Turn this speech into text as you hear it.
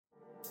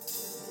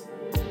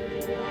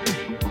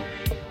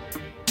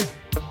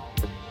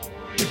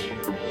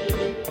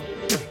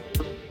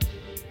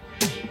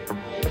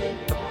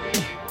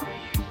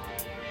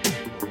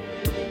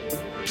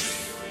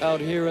Out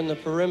here in the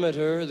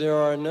perimeter, there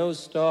are no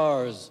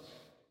stars.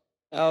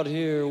 Out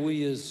here,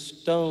 we is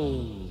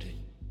stoned,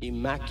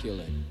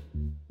 immaculate.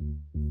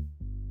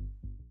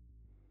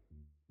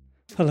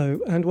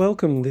 Hello and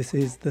welcome. This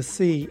is the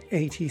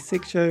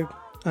C86 show.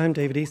 I'm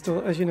David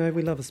Eastaugh. As you know,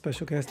 we love a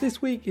special guest.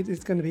 This week it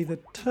is going to be the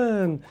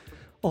turn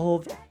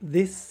of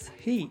This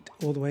Heat,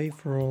 all the way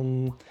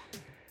from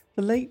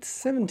the late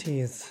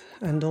 70s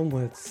and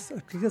onwards,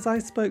 because I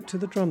spoke to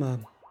the drummer,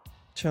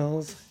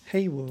 Charles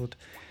Haywood,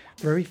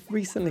 very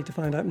recently to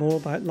find out more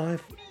about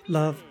life,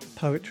 love,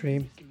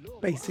 poetry,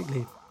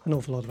 basically an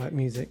awful lot about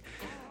music.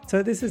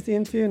 So this is the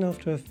interview, and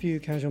after a few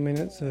casual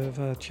minutes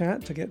of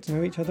chat to get to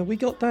know each other, we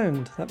got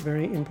down to that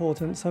very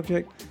important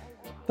subject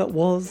that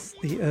was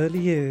the early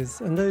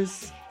years and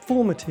those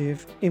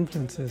formative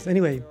influences.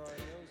 Anyway,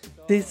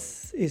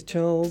 this is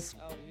Charles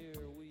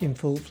in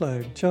full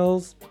flow.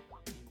 Charles,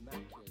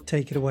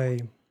 take it away.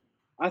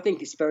 I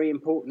think it's very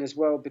important as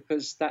well,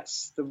 because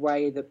that's the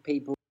way that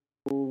people,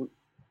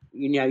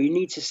 you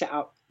need to set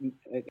up,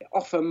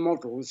 offer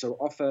models or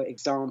offer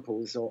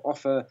examples or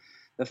offer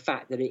the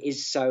fact that it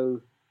is so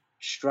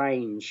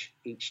strange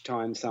each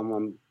time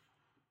someone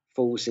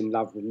falls in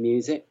love with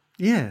music.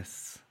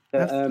 Yes,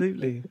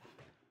 absolutely.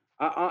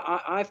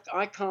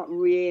 I can't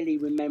really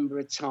remember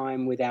a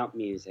time without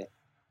music.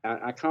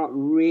 I can't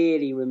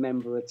really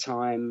remember a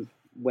time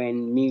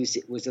when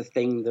music was a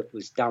thing that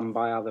was done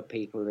by other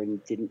people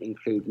and didn't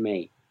include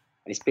me.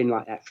 And it's been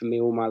like that for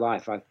me all my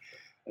life.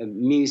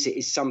 Music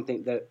is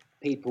something that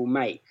people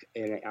make.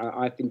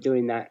 I've been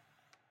doing that.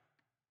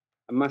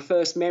 And my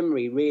first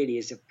memory really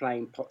is of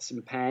playing pots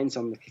and pans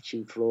on the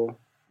kitchen floor.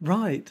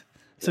 Right.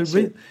 So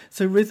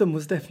rhythm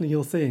was definitely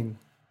your thing.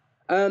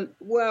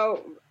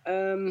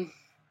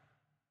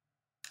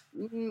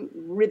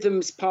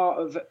 Rhythm's part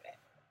of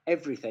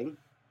everything.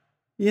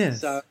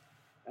 Yes. So,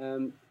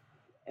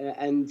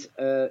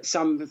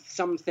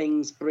 some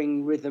things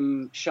bring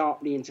rhythm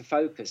sharply into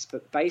focus,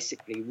 but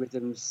basically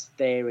rhythm's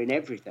there in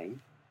everything.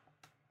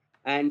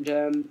 And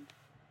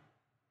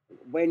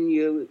when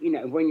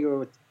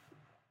you're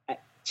at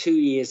 2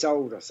 years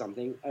old or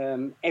something,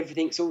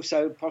 everything's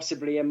also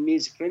possibly a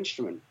musical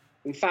instrument.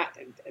 In fact,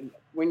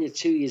 when you're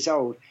 2 years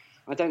old,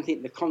 I don't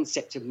think the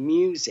concept of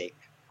music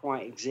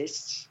quite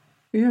exists.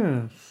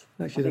 Yes,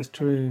 actually that's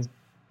true.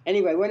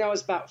 Anyway, when I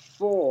was about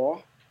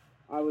 4,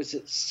 I was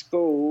at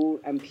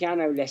school, and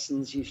piano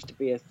lessons used to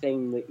be a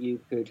thing that you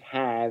could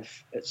have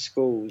at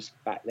schools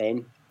back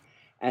then.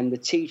 And the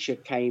teacher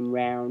came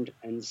round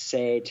and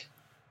said,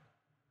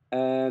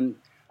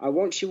 I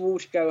want you all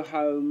to go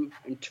home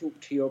and talk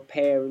to your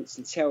parents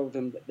and tell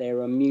them that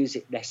there are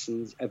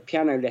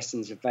piano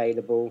lessons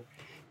available,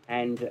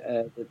 and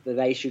that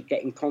they should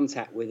get in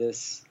contact with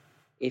us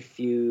if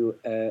you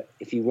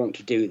want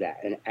to do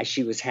that. And as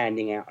she was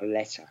handing out a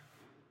letter,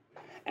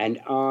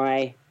 and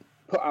I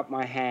put up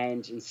my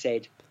hand and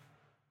said,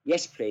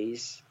 yes,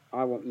 please,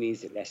 I want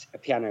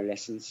piano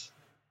lessons.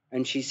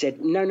 And she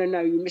said, no,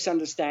 you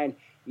misunderstand.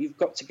 You've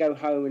got to go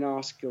home and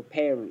ask your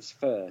parents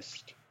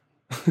first.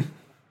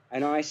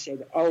 And I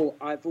said, oh,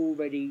 I've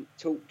already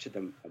talked to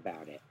them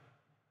about it.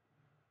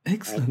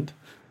 Excellent.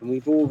 And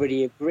we've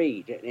already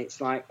agreed. And it's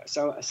like,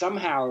 so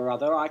somehow or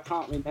other, I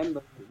can't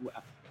remember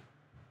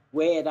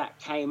where that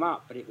came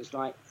up, but it was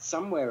like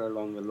somewhere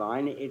along the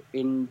line, it had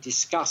been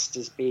discussed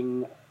as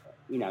being,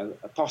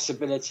 a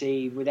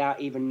possibility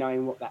without even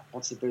knowing what that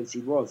possibility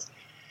was.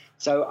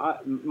 So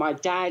my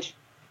dad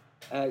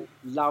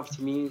loved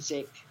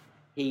music.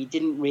 He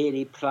didn't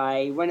really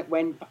play.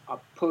 When I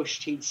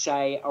pushed, he'd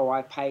say, oh,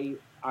 I play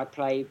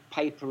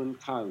paper and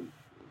cone.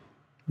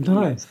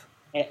 Nice.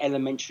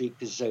 Elementary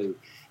kazoo.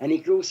 And he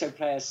could also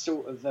play a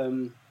sort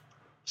of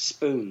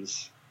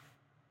spoons.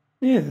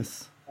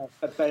 Yes.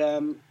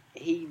 But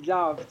he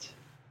loved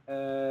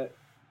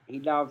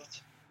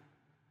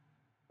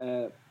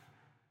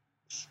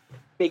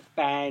big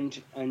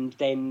band, and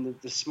then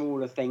the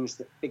smaller things,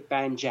 that big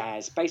band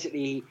jazz.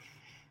 Basically,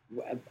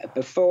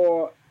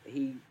 before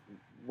he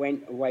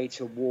went away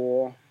to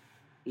war,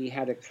 he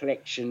had a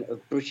collection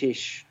of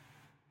British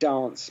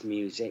dance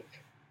music,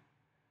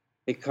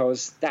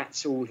 because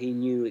that's all he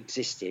knew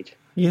existed.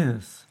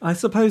 Yes. I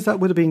suppose that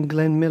would have been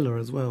Glenn Miller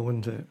as well,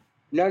 wouldn't it?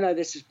 No,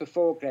 this was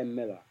before Glenn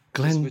Miller.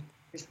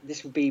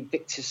 This would be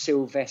Victor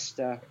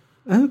Sylvester.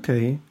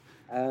 Okay.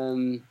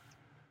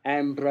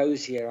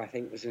 Ambrosia, I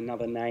think, was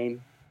another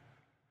name.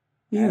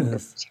 Yes.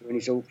 Ambrosia and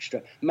his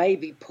orchestra.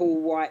 Maybe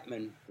Paul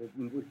Whiteman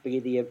would be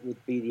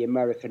the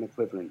American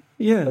equivalent.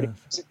 Yeah. But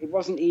it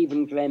wasn't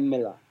even Glenn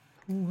Miller.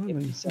 Oh,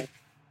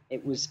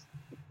 It was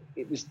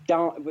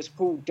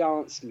called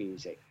dance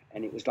music,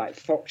 and it was like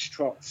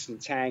foxtrots and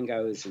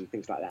tangos and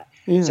things like that.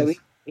 Yes. So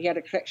he had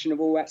a collection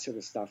of all that sort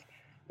of stuff.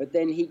 But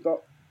then he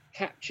got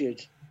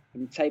captured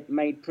and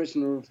made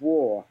prisoner of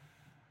war,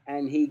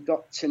 and he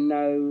got to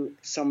know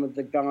some of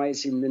the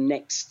guys in the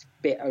next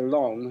bit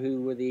along,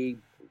 who were the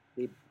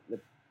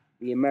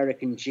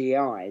American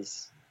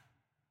GIs,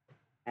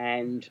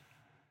 and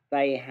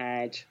they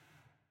had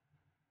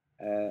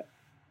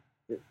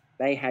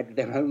they had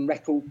their own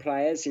record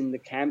players in the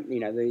camp. You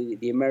know,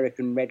 the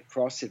American Red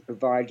Cross had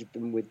provided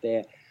them with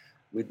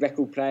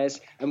record players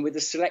and with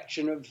a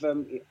selection of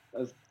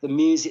the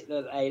music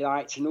that they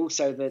liked, and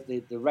also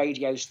the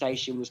radio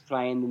station was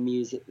playing the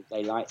music that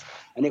they liked,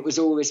 and it was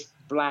all this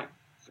black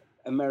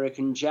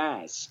American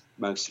jazz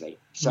mostly.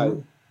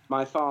 So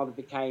my father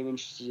became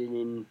interested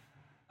in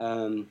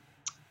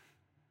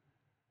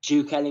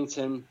Duke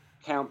Ellington,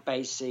 Count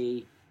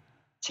Basie,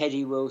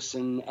 Teddy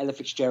Wilson, Ella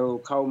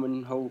Fitzgerald,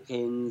 Coleman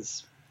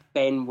Hawkins,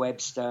 Ben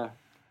Webster,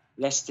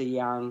 Lester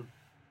Young.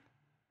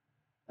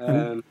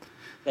 Then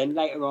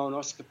later on,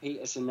 Oscar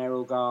Peterson,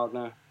 Errol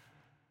Gardner.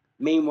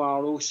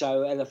 Meanwhile,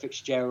 also Ella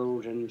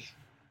Fitzgerald and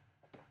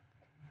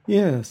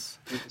yes,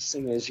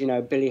 singers, you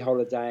know, Billie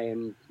Holiday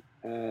and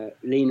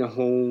Lena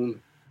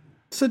Horne.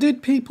 So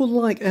did people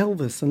like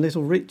Elvis and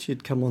Little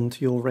Richard come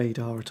onto your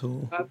radar at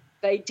all?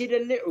 They did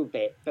a little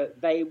bit,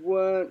 but they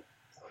weren't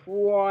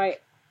quite.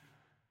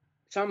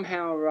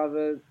 Somehow or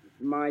other,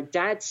 my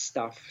dad's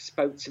stuff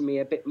spoke to me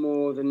a bit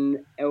more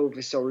than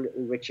Elvis or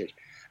Little Richard.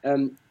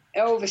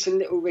 Elvis and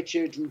Little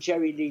Richard and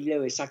Jerry Lee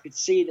Lewis, I could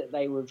see that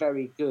they were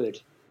very good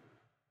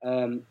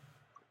at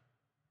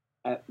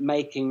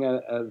making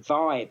a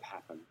vibe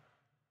happen.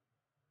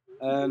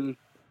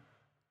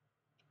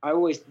 I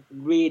always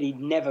really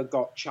never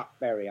got Chuck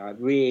Berry. I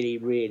really,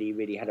 really,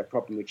 really had a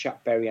problem with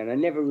Chuck Berry, and I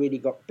never really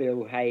got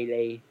Bill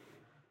Haley.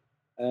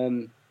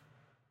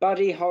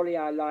 Buddy Holly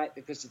I liked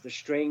because of the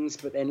strings,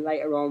 but then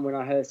later on when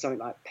I heard something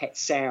like Pet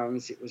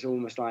Sounds, it was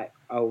almost like,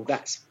 oh,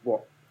 that's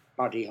what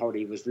Buddy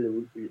Holly was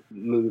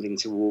moving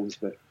towards.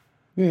 But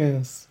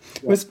yes,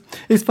 yeah.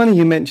 It's funny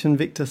you mentioned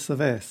Victor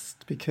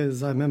Savest,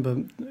 because I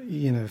remember,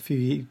 you know, a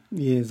few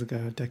years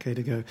ago, a decade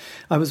ago,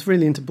 I was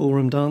really into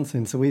ballroom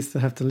dancing, so we used to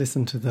have to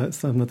listen to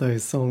some of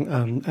those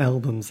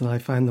albums, and I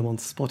found them on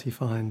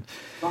Spotify and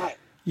right.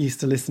 used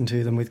to listen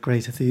to them with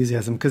great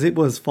enthusiasm, because it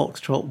was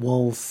foxtrot,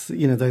 waltz,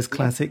 you know, those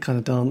classic kind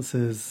of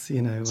dances,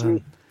 you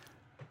know.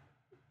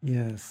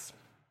 Yes.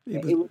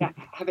 It would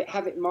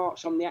have it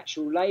marked on the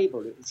actual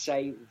label. It would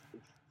say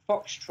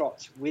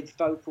foxtrot with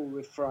vocal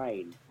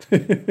refrain,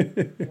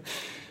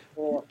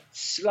 or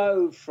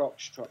slow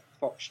foxtrot,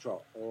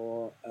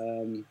 or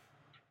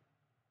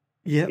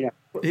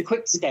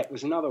quick step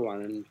was another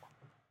one. And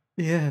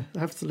yeah,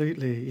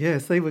 absolutely.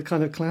 Yes, they were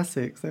kind of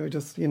classics. They were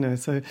just, you know,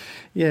 so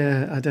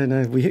yeah, I don't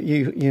know.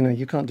 You know,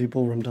 you can't do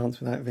ballroom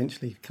dance without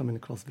eventually coming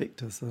across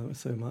Victor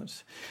so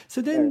much.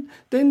 So then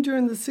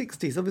during the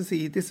 60s,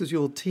 obviously this was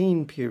your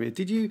teen period.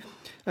 Did you,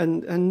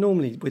 and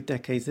normally with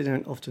decades, they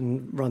don't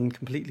often run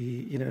completely,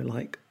 you know,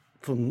 like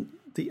from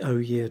the O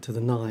year to the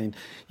 9,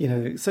 you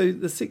know, so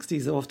the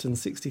 60s are often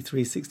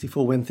 63,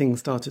 64 when things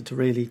started to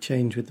really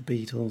change with the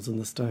Beatles and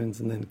the Stones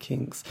and then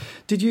Kinks.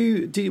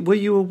 Were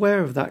you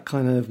aware of that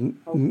kind of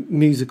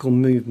musical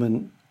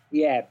movement?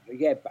 Yeah.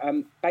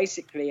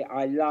 Basically,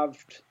 I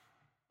loved.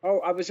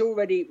 I was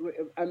already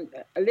a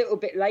little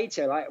bit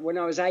later. Like when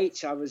I was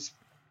 8, I was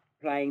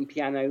playing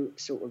piano,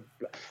 sort of.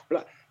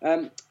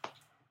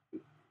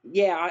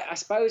 I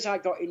suppose I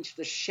got into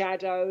the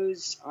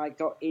Shadows. I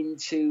got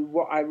into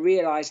what I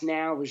realise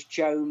now was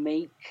Joe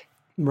Meek.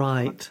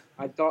 Right.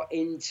 I got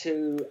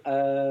into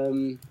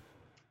Phil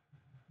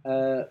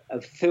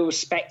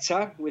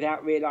Spector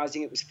without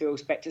realising it was Phil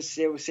Spector,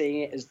 still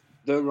seeing it as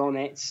the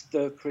Ronettes,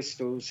 the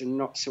Crystals, and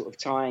not sort of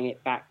tying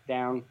it back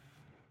down.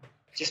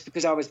 Just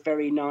because I was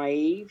very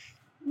naive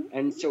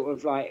and sort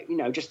of like, you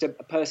know, just a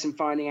person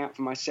finding out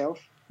for myself.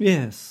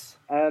 Yes.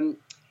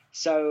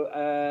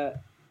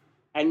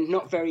 And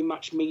not very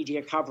much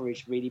media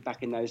coverage really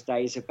back in those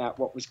days about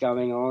what was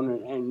going on,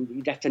 and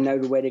you'd have to know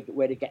where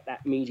to get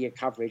that media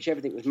coverage.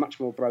 Everything was much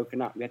more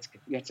broken up. You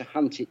had to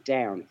hunt it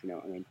down, if you know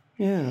what I mean.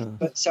 Yeah.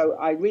 But so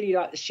I really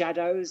liked the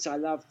Shadows. I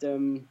loved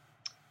the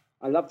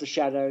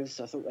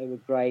Shadows. I thought they were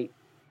great.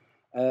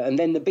 And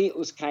then the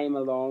Beatles came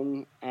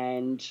along,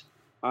 and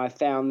I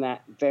found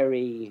that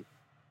very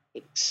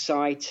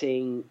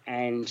exciting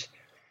and.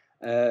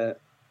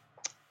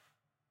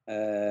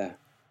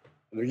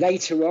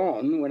 Later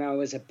on, when I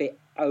was a bit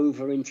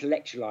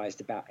over-intellectualized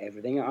about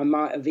everything, I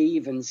might have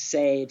even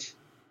said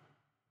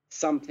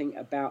something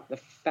about the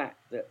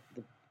fact that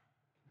the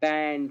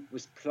band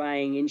was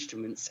playing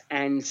instruments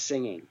and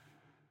singing.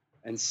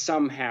 And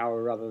somehow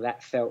or other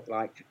that felt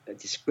like a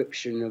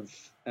description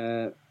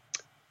of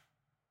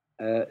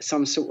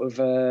some sort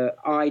of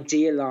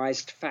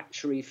idealized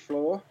factory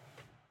floor.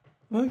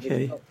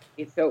 Okay.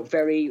 It felt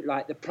very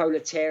like the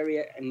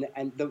proletariat and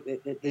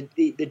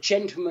the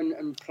gentlemen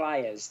and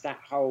players, that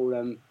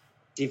whole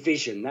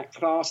division, that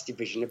class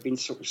division, had been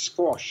sort of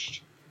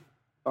squashed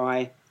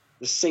by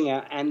the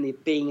singer and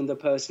being the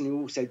person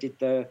who also did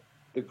the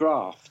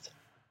graft.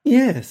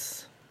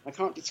 Yes. I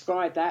can't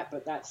describe that,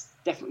 but that's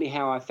definitely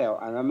how I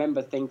felt. And I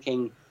remember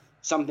thinking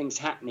something's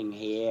happening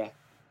here,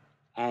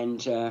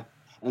 and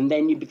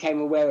then you became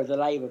aware of the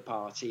Labour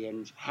Party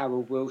and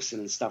Harold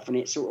Wilson and stuff, and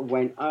it sort of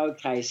went,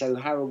 okay, so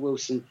Harold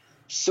Wilson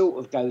sort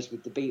of goes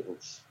with the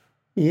Beatles.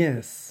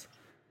 Yes.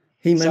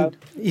 He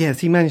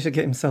managed to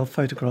get himself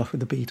photographed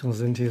with the Beatles,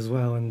 didn't he, as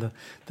well, and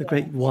the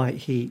great White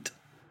Heat.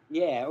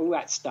 Yeah, all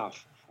that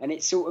stuff. And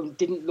it sort of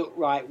didn't look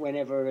right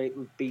whenever it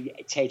would be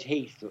Ted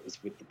Heath that was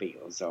with the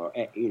Beatles, or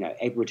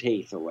Edward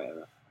Heath or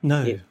whatever.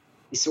 No.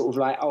 It's sort of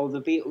like, oh,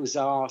 the Beatles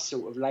are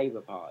sort of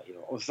Labour Party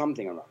or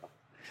something or other.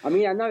 I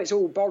mean, I know it's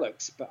all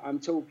bollocks, but I'm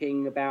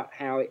talking about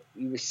how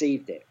you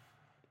received it.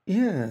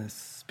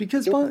 Yes,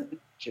 because I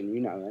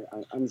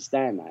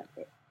understand that,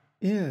 but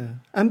yeah,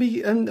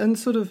 and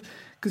sort of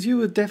because you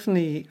were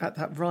definitely at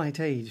that right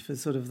age for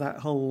sort of that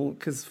whole,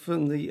 because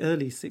from the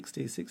early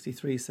 60s,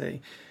 63,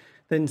 say,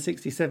 then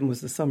 67 was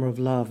the Summer of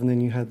Love, and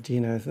then you had,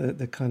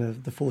 the kind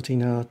of the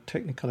 14-hour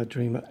Technicolor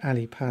Dream at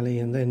Ali Pali,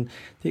 and then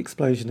the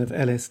explosion of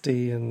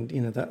LSD and,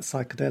 that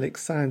psychedelic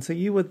sound. So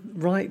you were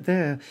right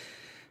there,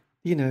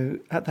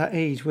 at that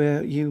age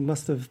where you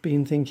must have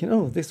been thinking,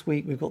 oh, this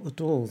week we've got the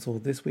Doors, or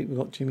this week we've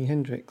got Jimi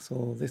Hendrix,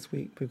 or this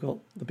week we've got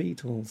the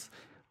Beatles.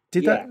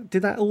 Did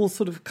that all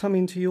sort of come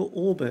into your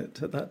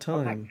orbit at that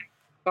time?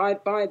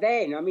 By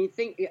then, I mean,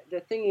 the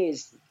thing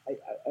is,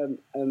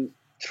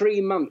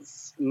 3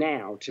 months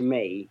now to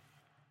me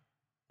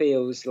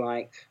feels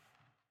like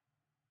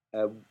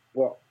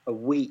what a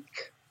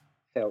week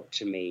felt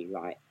to me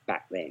like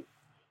back then.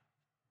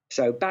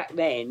 So back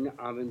then,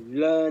 I'm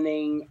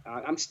learning.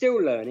 I'm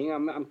still learning.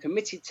 I'm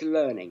committed to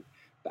learning,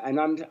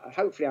 and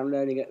hopefully I'm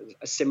learning at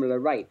a similar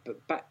rate.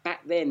 But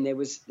back then, there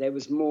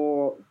was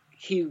more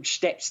huge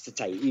steps to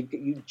take.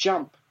 You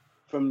jump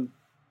from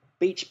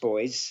Beach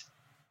Boys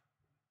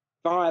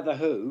via the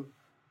Who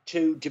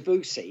to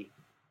Debussy,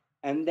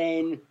 and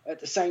then at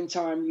the same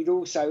time you'd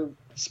also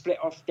split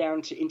off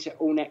down into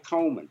Ornette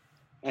Coleman,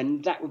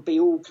 and that would be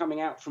all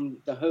coming out from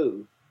the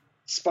Who,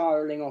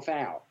 spiraling off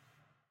out.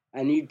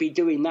 And you'd be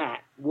doing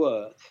that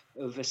work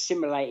of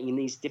assimilating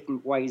these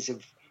different ways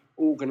of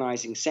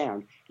organising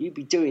sound. You'd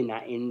be doing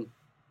that in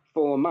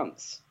 4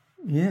 months.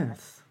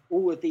 Yes.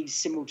 All of these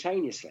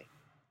simultaneously.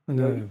 I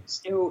know.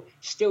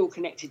 Still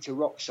connected to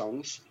rock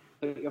songs,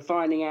 but you're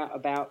finding out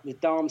about the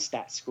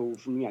Darmstadt school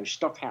from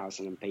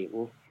Stockhausen and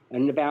people,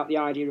 and about the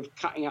idea of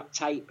cutting up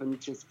tape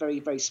and just very,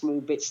 very small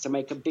bits to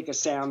make a bigger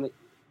sound.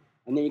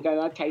 And then you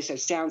go, okay, so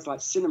it sounds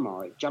like cinema.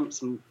 It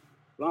jumps and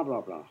blah,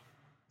 blah, blah.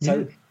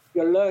 So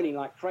you're learning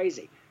like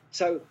crazy.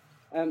 So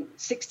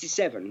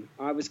 67,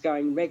 I was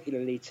going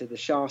regularly to the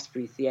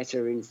Shaftesbury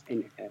Theatre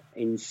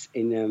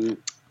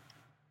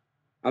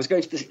I was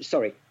going to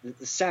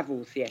the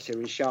Savile Theatre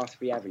in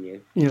Shaftesbury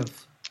Avenue. Yes.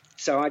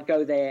 So I'd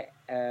go there.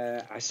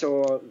 I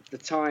saw the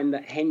time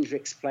that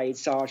Hendrix played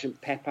Sgt.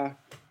 Pepper,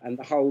 and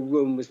the whole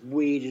room was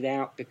weirded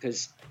out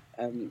because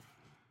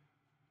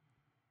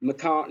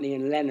McCartney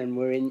and Lennon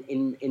were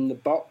in the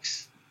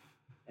box,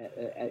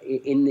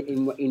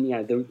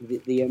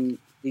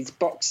 these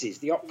boxes,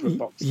 the opera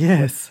boxes.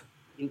 Yes.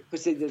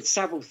 Because the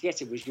Savile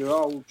Theatre was your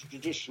old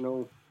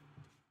traditional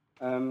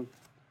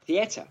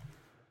theatre.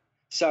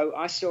 So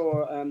I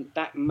saw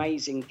that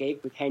amazing gig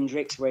with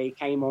Hendrix where he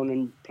came on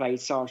and played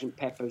Sgt.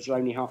 Pepper's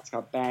Lonely Hearts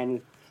Club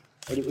Band.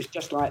 And it was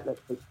just like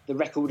the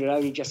record had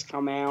only just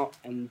come out,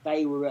 and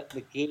they were at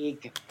the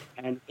gig,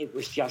 and it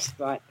was just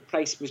like, the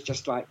place was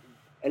just like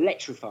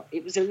electrified.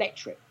 It was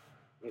electric.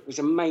 It was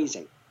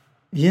amazing.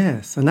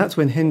 Yes, and that's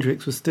when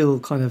Hendrix was still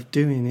kind of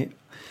doing it.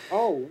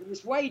 Oh, he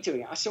was way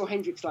doing it. I saw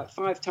Hendrix like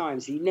 5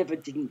 times. He never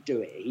didn't do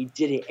it. He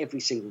did it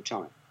every single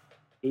time.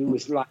 He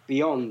was like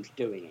beyond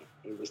doing it.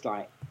 It was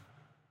like,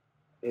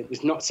 it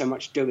was not so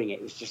much doing it,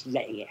 it was just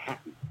letting it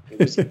happen. It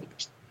was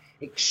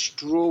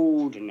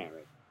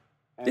extraordinary.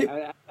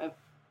 A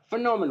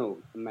phenomenal,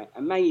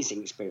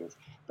 amazing experience.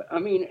 But I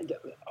mean,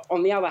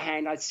 on the other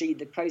hand, I'd see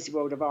The Crazy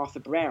World of Arthur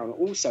Brown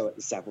also at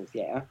the Savile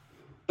Theatre,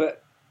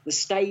 but the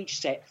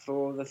stage set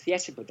for the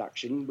theatre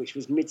production, which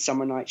was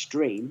Midsummer Night's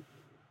Dream,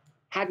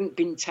 hadn't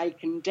been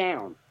taken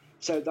down.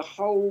 So the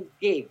whole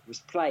gig was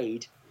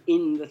played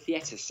in the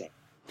theatre set.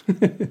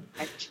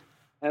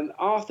 And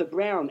Arthur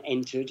Brown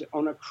entered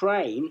on a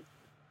crane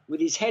with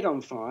his head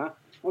on fire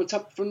on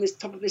top of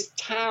this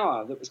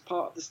tower that was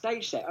part of the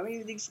stage set. I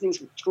mean, these things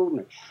were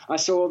extraordinary. I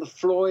saw the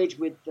Floyd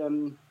with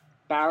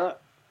Barrett.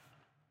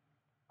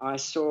 I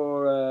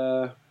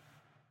saw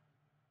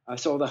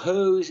the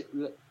Who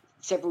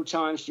several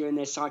times during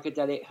their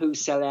psychedelic Who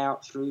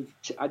sellout through.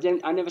 I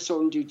never saw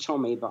them do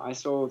Tommy, but I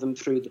saw them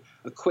through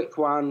a Quick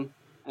One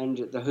and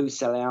the Who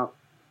sellout.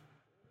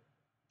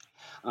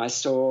 I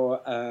saw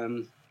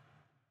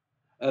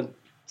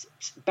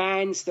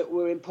bands that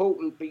were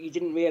important, but you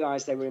didn't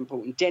realise they were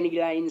important. Denny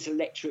Lane's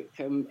Electric,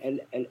 and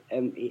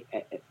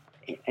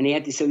he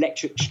had this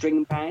electric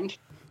string band.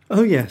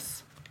 Oh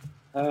yes.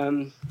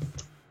 The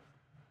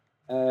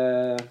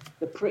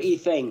Pretty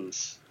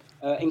Things,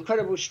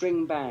 incredible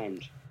string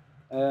band.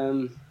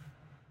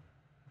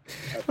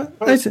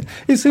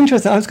 It's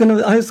interesting. I was going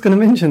to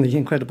mention the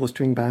Incredible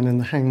String Band and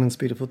the Hangman's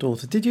Beautiful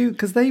Daughter. Did you?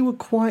 Because they were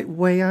quite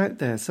way out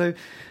there. So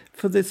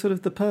for this sort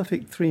of the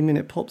perfect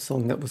 3-minute pop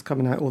song that was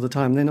coming out all the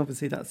time, then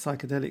obviously that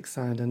psychedelic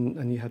sound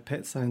and you had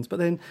Pet Sounds, but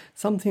then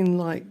something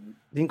like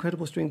the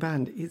Incredible String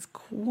Band is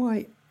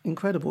quite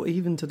incredible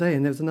even today.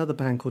 And there was another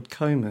band called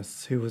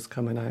Comus who was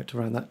coming out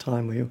around that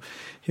time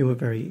who were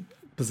very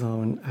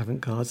bizarre and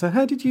avant-garde. So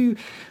how did you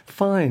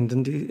find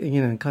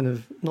and, kind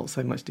of not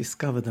so much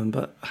discover them,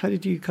 but how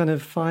did you kind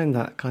of find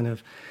that kind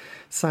of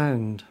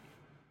sound?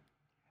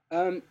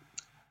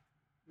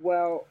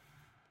 Well,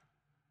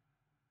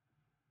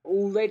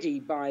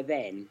 already by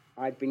then,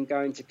 I'd been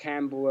going to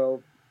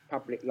Camberwell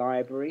Public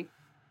Library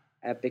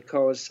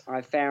because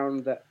I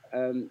found that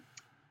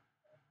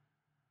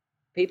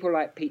people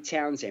like Pete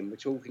Townshend were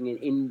talking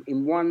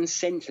in one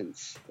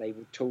sentence. They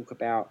would talk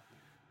about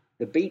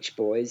the Beach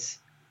Boys,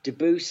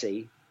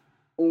 Debussy,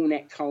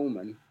 Ornette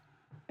Coleman,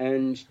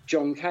 and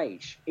John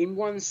Cage in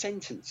one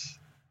sentence.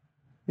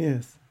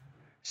 Yes.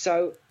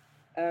 So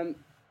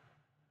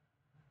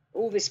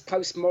all this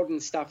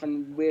postmodern stuff,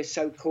 and we're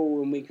so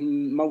cool, and we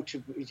can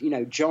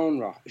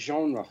genre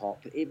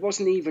hop. It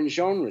wasn't even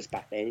genres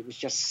back then. It was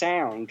just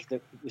sound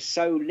that was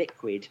so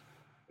liquid,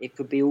 it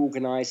could be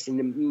organised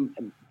in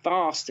a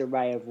vast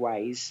array of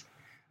ways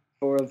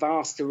for a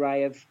vast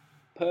array of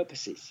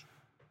purposes.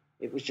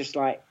 It was just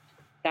like,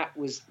 that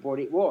was what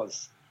it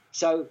was.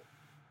 So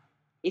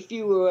if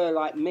you were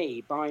like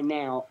me by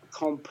now,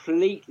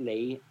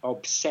 completely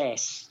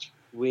obsessed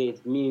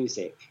with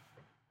music,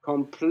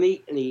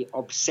 completely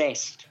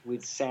obsessed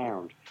with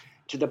sound,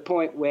 to the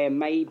point where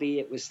maybe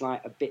it was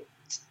a bit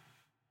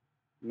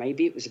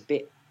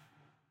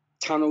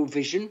tunnel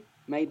vision,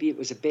 maybe it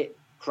was a bit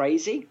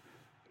crazy,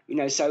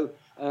 so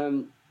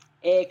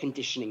air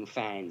conditioning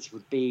fans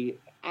would be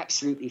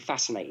absolutely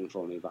fascinating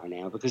for me by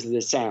now because of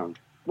the sound.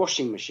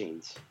 Washing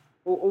machines,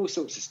 all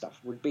sorts of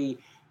stuff would be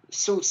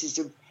sources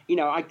of,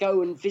 I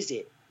go and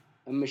visit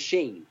a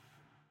machine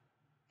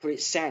for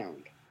its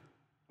sound.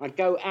 I'd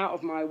go out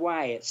of my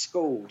way at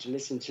school to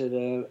listen to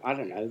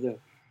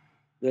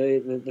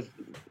the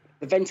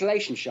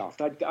ventilation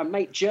shaft. I'd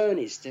make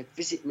journeys to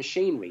visit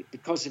machinery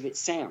because of its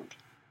sound.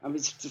 I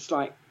was just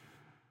like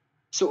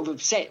sort of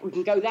upset. We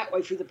can go that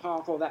way through the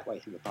park or that way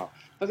through the park.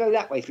 If I go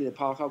that way through the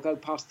park, I'll go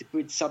past the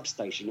grid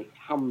substation. It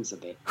hums a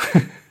bit.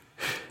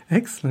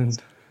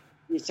 Excellent.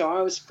 So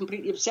I was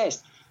completely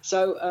obsessed.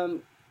 So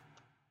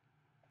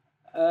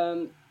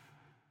the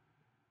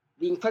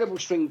Incredible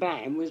String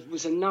Band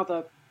was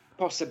another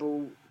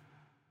possible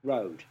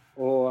road,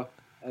 or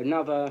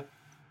another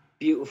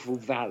beautiful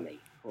valley,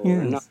 or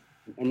yes.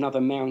 another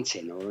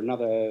mountain, or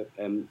another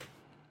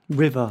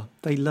river.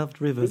 They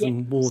loved rivers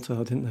and water,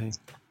 didn't they?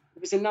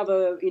 It was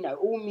another,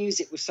 all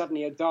music was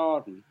suddenly a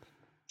garden.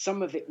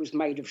 Some of it was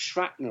made of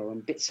shrapnel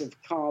and bits of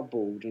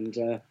cardboard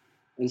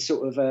and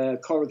sort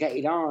of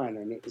corrugated iron,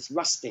 and it was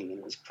rusting and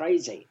it was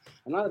crazy.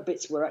 And other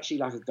bits were actually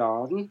like a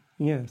garden.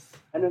 Yes.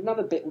 And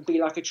another bit would be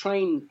like a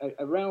train,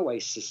 a railway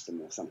system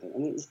or something.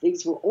 And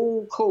these were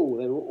all cool.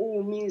 They were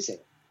all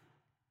music.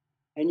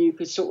 And you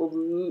could sort of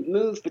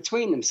move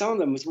between them. Some of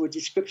them were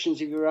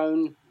descriptions of your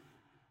own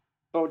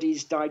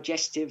body's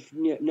digestive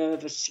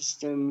nervous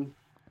system,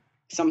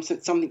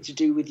 something to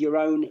do with your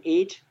own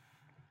id.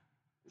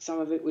 Some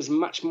of it was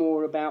much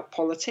more about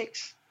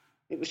politics.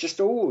 It was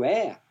just all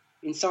there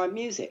inside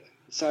music.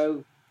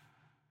 So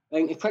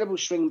an Incredible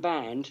String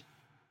Band,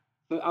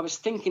 I was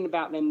thinking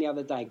about them the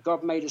other day.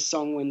 God made a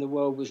song when the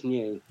world was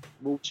new.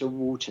 Water,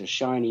 water,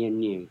 shiny and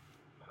new.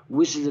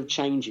 Wizard of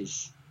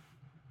Changes,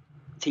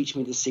 teach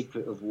me the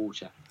secret of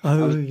water.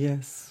 Oh,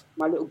 yes.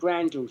 My little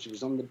granddaughter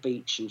was on the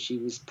beach and she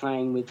was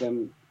playing with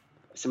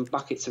some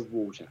buckets of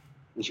water.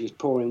 And she was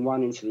pouring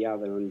one into the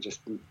other and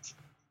just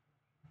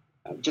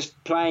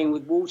playing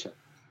with water.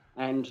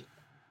 And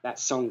that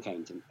song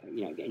came to,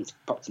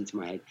 popped into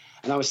my head.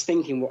 And I was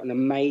thinking what an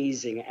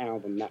amazing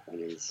album that one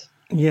is.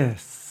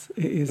 Yes,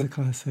 it is a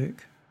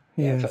classic.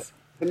 Yes. Yeah,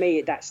 for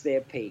me, that's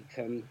their peak.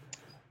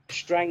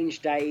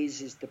 Strange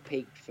Days is the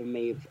peak for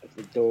me of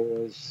the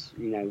Doors.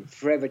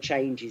 Forever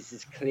Changes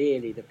is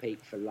clearly the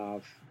peak for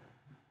Love.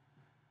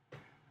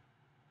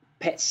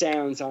 Pet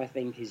Sounds, I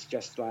think, is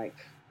just like,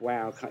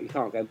 wow, you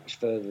can't go much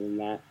further than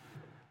that.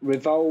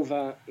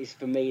 Revolver is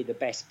for me the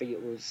best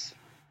Beatles.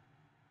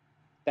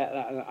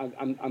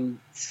 I'm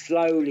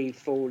slowly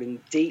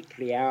falling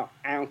deeply out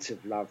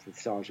of love with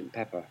Sgt.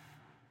 Pepper.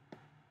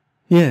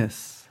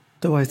 Yes,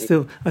 though I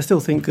still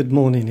think Good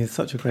Morning is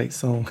such a great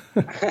song.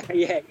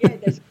 yeah,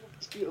 there's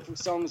beautiful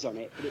songs on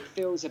it, but it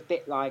feels a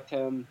bit like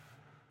some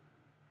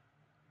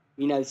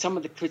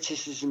of the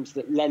criticisms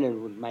that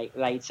Lennon would make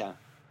later.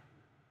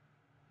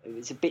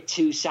 It's a bit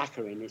too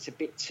saccharine. It's a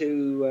bit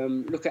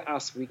too look at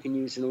us, we can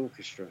use an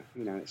orchestra.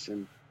 It's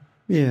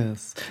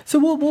Yes. So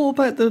what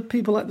about the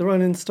people like the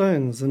Rolling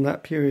Stones and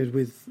that period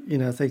with,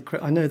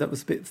 I know that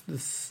was a bit the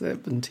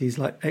 70s,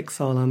 like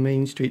Exile on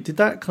Main Street. Did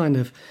that kind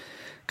of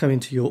come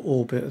into your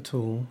orbit at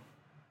all?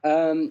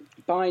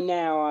 By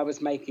now I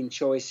was making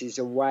choices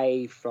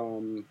away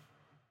from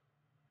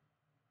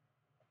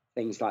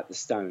things like the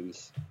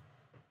Stones.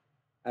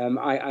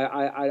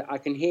 I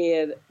can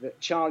hear that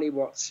Charlie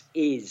Watts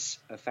is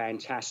a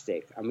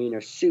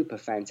super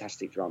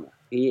fantastic drummer.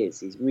 He is.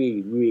 He's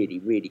really, really,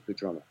 really good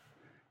drummer.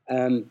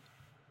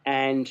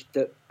 And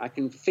that I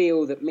can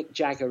feel that Mick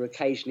Jagger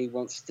occasionally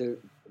wants to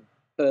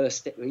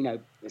burst it,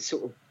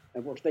 sort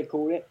of, what do they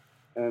call it?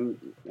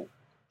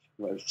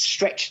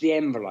 stretch the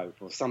envelope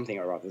or something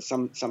or other,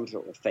 some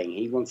sort of thing.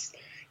 He wants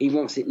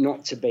it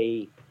not to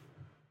be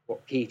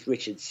what Keith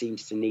Richards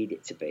seems to need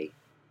it to be.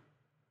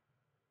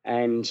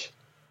 And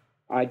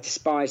I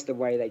despise the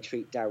way they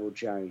treat Darryl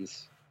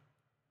Jones.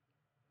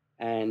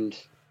 And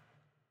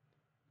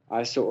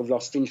I sort of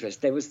lost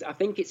interest. I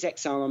think it's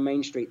Exile on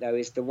Main Street, though,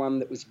 is the one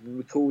that was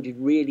recorded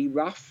really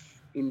rough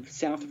in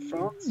south of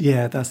France.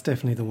 Yeah, that's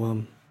definitely the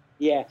one.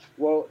 Yeah,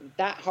 well,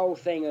 that whole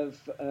thing of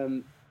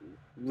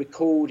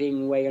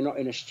recording where you're not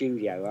in a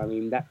studio, I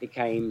mean, that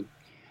became,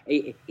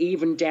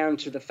 even down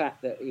to the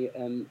fact that,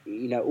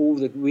 all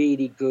the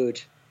really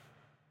good,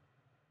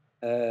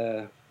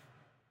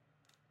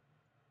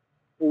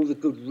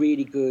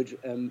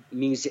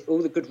 music,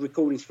 all the good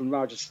recordings from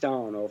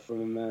Rajasthan or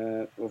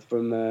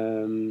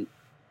from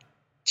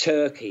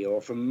Turkey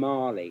or from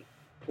Mali,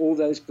 all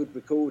those good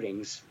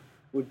recordings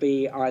would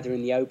be either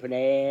in the open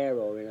air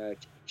or in a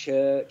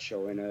church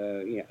or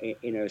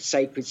in a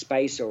sacred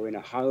space or in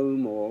a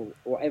home or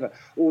whatever.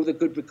 All the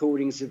good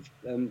recordings of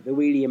the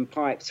Wheelian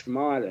pipes from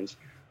Ireland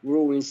were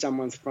all in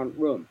someone's front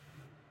room.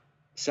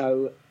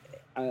 So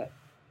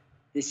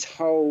this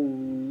whole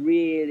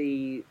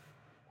really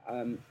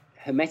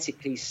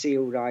hermetically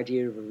sealed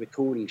idea of a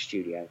recording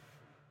studio,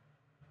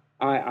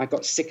 I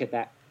got sick of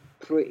that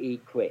pretty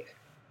quick.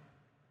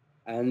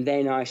 And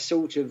then I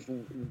sort of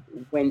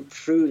went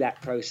through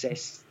that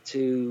process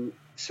to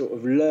sort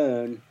of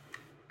learn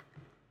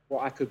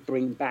what I could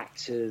bring back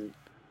to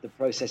the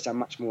process I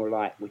much more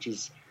like, which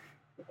is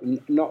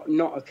not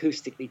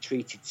acoustically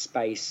treated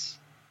space,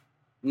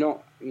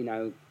 not,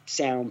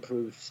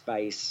 soundproof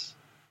space,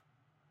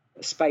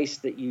 a space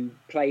that you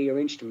play your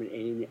instrument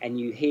in and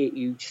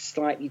you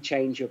slightly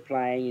change your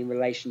playing in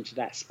relation to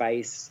that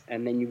space,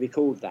 and then you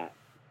record that.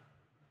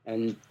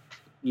 And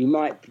you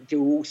might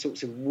do all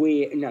sorts of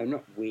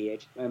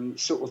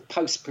sort of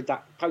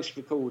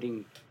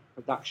post-recording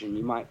production.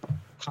 You might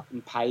cut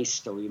and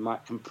paste, or you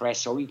might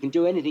compress, or you can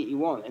do anything you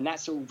want, and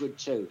that's all good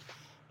too.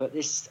 But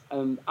this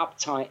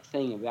uptight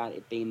thing about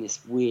it being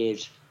this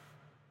weird,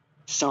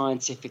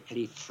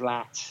 scientifically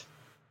flat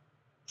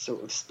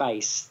sort of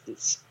space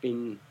that's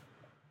been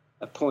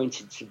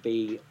appointed to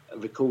be a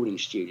recording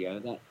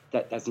studio,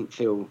 that doesn't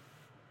feel...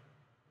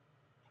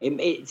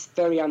 It's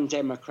very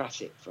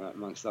undemocratic,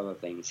 amongst other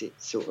things.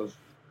 It sort of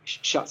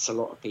shuts a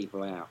lot of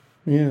people out.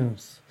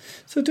 Yes.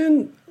 So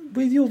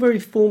with your very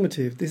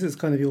formative, this is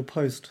kind of your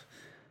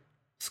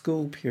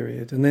post-school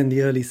period, and then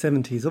the early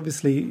 70s.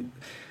 Obviously,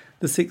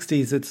 the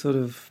 60s had sort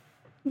of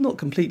not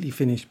completely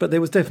finished, but there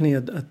was definitely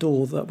a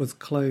door that was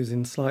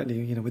closing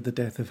slightly, with the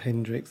death of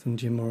Hendrix and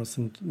Jim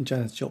Morrison and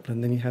Janis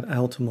Joplin. Then you had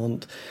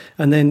Altamont.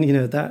 And then,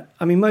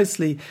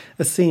 mostly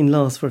a scene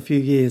lasts for a few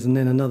years and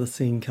then another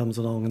scene comes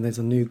along and there's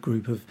a new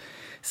group of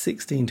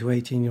 16 to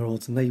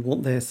 18-year-olds and they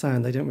want their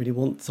sound. They don't really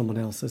want someone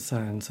else's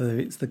sound. So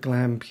it's the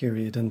glam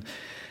period and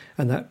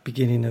that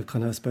beginning of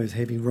kind of, I suppose,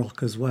 heavy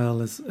rock as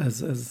well as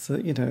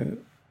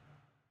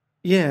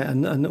yeah,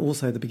 and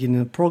also the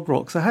beginning of prog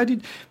rock. So how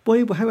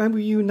were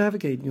you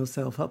navigating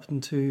yourself up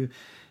into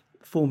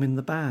forming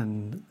the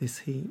band, This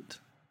Heat?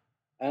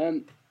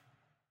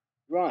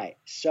 Right.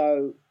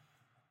 So,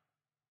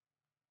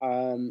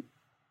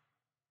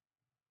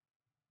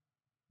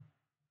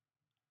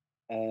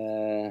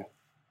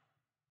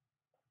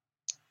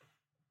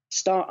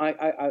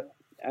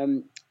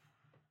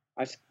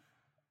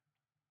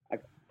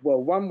 well,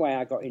 one way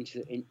I got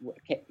into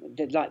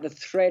the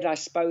thread I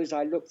suppose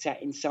I looked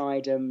at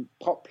inside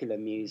popular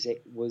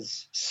music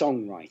was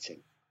songwriting,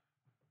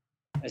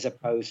 as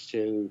opposed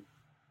to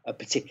a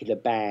particular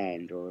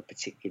band or a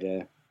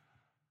particular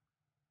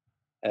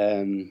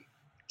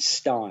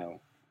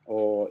style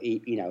or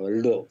a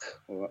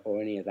look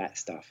or any of that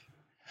stuff.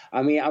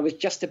 I mean, I was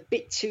just a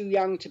bit too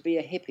young to be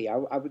a hippie.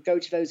 I would go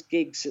to those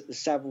gigs at the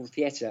Savile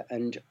Theatre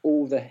and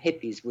all the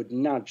hippies would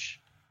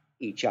nudge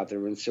each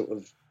other and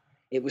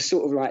it was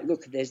sort of like,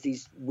 look, there's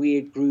these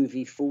weird,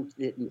 groovy...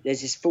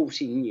 There's this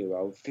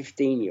 14-year-old,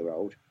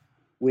 15-year-old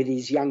with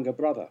his younger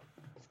brother.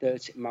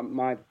 13,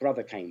 my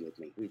brother came with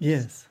me.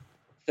 Yes.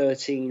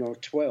 13 or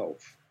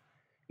 12.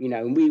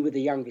 And we were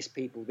the youngest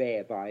people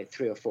there by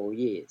 3 or 4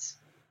 years.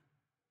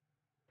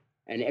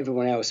 And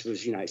everyone else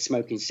was,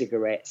 smoking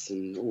cigarettes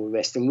and all the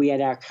rest. And we had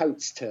our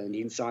coats turned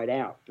inside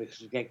out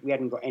because we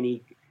hadn't got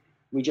any...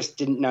 We just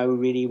didn't know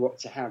really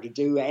how to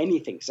do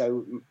anything.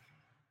 So...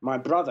 My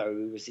brother,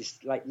 who was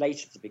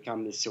later to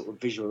become this sort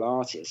of visual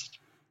artist,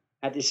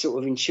 had this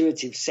sort of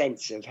intuitive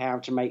sense of how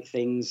to make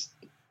things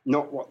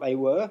not what they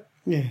were.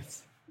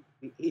 Yes.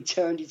 He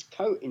turned his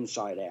coat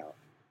inside out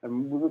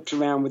and walked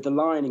around with the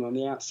lining on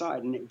the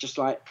outside, and it just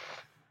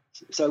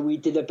so we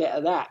did a bit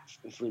of that,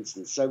 for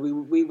instance. So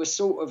we were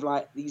sort of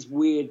like these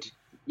weird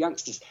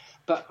youngsters.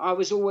 But I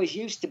was always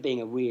used to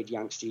being a weird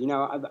youngster.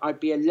 I'd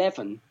be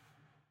 11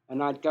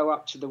 and I'd go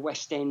up to the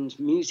West End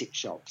music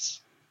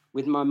shops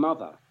with my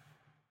mother.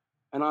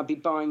 And I'd be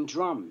buying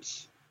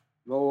drums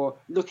or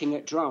looking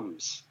at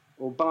drums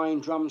or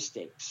buying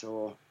drumsticks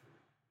or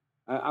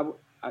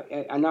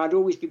and I'd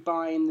always be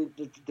buying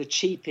the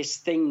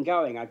cheapest thing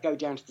going. I'd go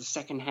down to the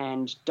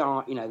second-hand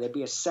dart, there'd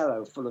be a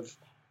cellar full of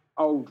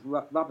old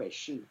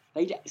rubbish.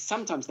 And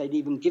sometimes they'd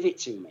even give it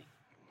to me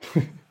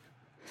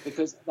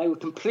because they were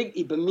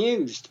completely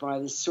bemused by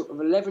this sort of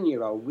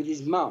 11-year-old with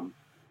his mum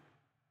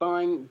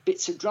buying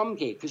bits of drum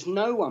gear, because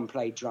no one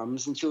played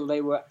drums until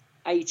they were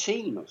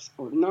 18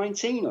 or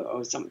 19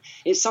 or something.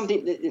 It's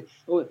something that,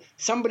 or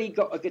somebody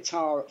got a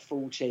guitar at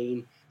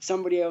 14,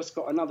 somebody else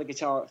got another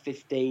guitar at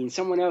 15,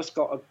 someone else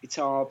got a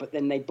guitar, but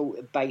then they bought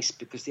a bass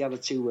because the other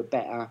two were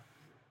better.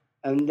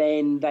 And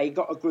then they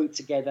got a group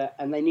together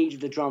and they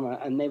needed a drummer,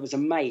 and there was a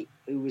mate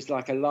who was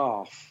like a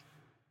laugh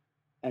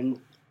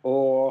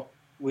or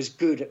was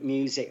good at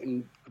music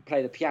and could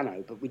play the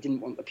piano, but we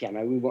didn't want the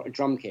piano, we wanted a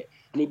drum kit.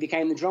 And he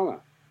became the drummer.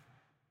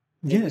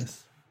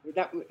 Yes.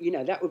 That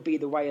would be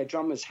the way a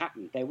drummers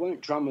happened. There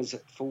weren't drummers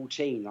at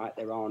 14 like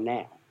there are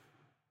now.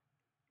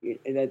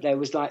 There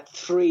was like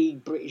 3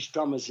 British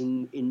drummers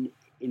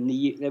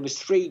there was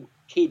 3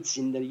 kids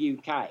in the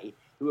UK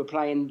who were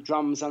playing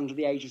drums under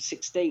the age of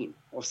 16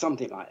 or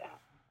something like that.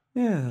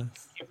 Yes.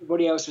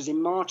 Everybody else was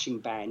in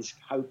marching bands,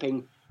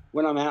 hoping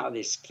when I'm out of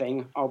this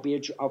thing, I'll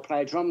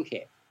play a drum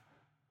kit.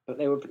 But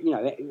they were,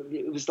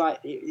 it was like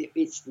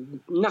it's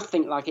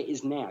nothing like it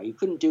is now. You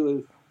can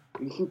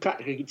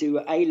practically do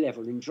an A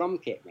level in drum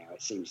kit now,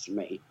 it seems to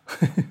me.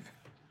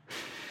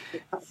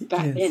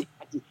 Back then,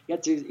 you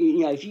had to,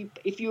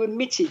 if you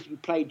admitted you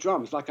played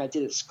drums like I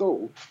did at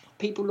school,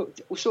 people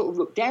sort of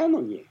looked down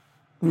on you.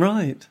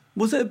 Right.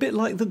 Was it a bit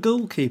like the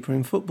goalkeeper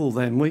in football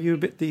then? Were you a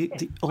bit the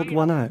odd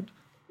one out?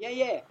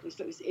 Yeah. It's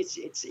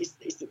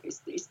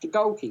the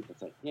goalkeeper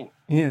thing. Yeah.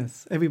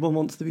 Yes. Everyone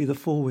wants to be the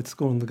forward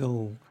scoring the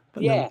goal.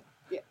 But yeah.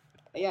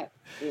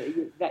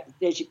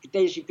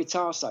 There's your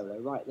guitar solo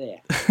right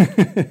there.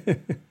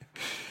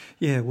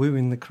 Yeah,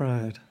 wooing the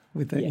crowd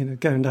with the,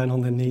 going down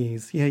on their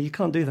knees. Yeah, you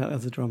can't do that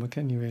as a drummer,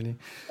 can you really?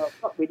 Well,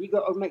 not really. You've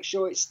got to make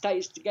sure it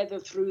stays together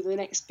through the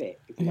next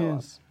bit.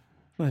 Yes,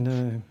 I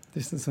know.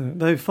 This is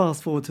though.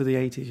 Fast forward to the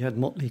 80s, you had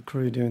Motley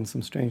Crue doing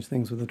some strange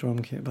things with the drum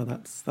kit, but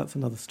that's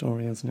another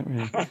story, isn't it?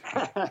 Really.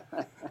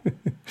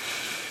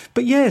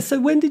 But yeah, so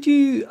when did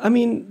you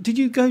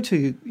go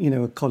to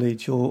a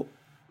college or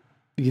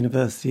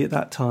university at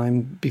that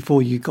time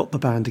before you got the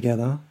band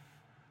together?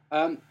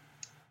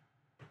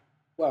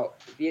 Well,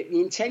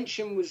 the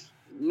intention was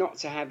not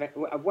to have it.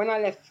 When I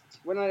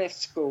left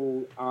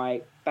school,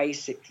 I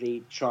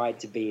basically tried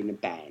to be in a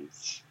band.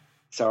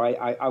 So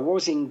I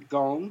was in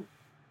Gong,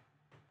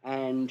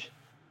 but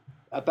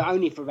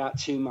only for about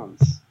 2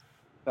 months.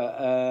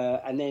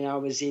 And then I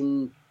was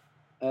in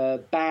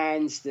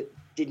bands that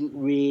didn't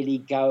really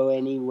go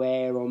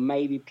anywhere, or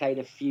maybe played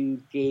a few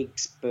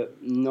gigs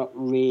but not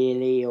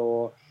really,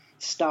 or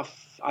stuff.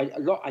 I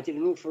did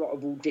an awful lot of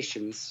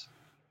auditions.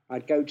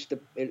 I'd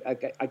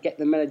get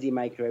the Melody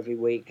Maker every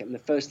week, and the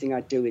first thing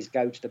I'd do is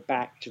go to the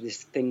back to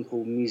this thing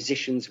called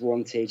Musicians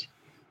Wanted,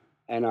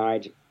 and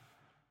I'd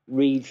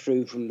read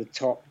through from the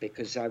top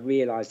because I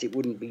realised it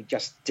wouldn't be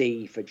just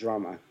D for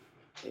drummer.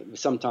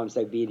 Sometimes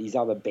there'd be these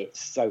other bits.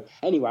 So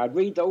anyway, I'd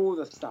read all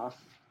the stuff,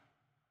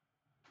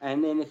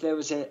 and then if there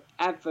was an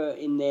advert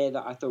in there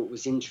that I thought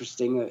was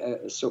interesting,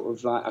 a sort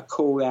of like a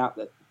call out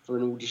for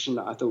an audition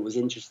that I thought was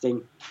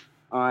interesting,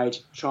 I'd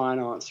try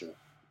and answer it,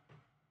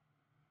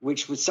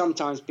 which would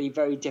sometimes be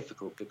very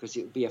difficult because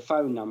it would be a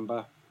phone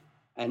number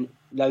and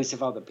loads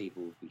of other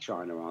people would be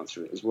trying to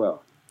answer it as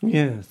well.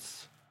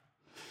 Yes.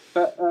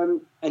 But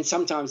and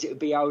sometimes it would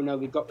be, oh no,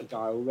 we've got the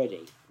guy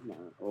already,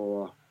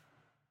 or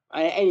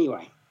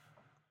anyway,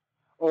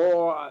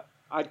 or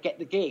I'd get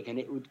the gig and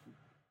it would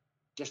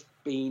just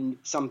be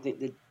something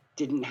that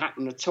didn't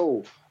happen at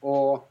all,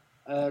 or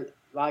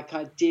like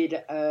I did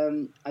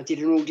an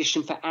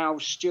audition for Al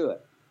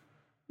Stewart.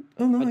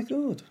 Oh my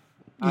God,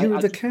 you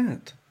were the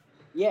cat.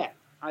 Yeah,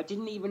 I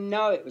didn't even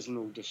know it was an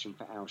audition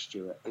for Al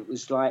Stewart. It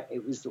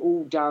was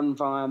all done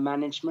via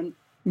management.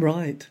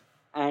 Right.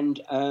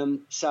 And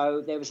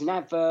so there was an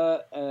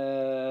advert,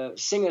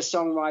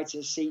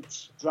 singer-songwriter,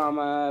 seats,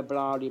 drummer,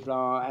 blah, blah,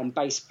 blah, and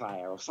bass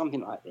player or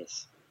something like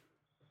this.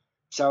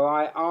 So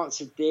I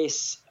answered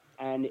this,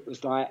 and it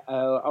was like,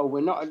 we're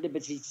not at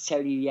liberty to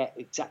tell you yet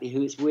exactly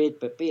who it's with,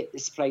 but be at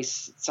this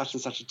place at such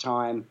and such a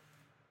time,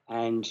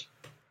 and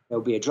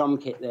there'll be a drum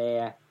kit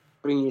there.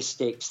 Bring your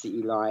sticks that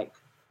you like.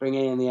 Bring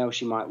anything else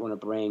you might want to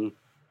bring.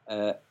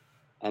 And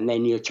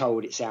then you're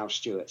told it's Al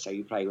Stewart, so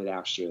you play with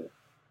Al Stewart.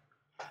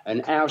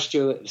 And Al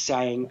Stewart was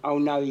saying, "Oh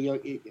no,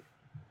 he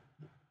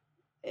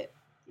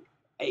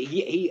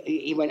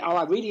went, oh,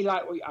 I really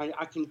like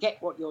I can get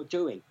what you're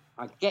doing.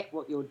 I get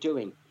what you're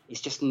doing.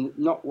 It's just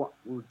not what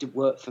will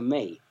work for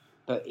me,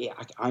 but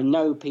I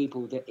know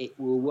people that it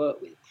will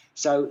work with."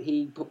 So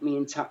he put me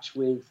in touch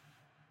with,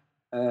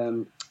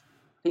 I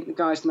think the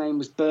guy's name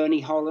was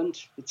Bernie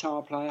Holland,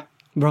 guitar player,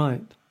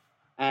 right,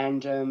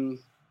 and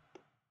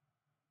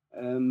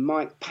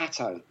Mike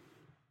Patto.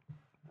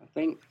 I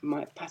think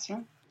Mike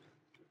Patto.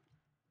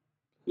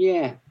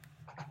 Yeah,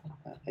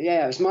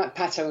 it was Mike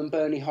Patto and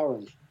Bernie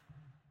Holland.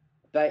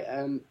 They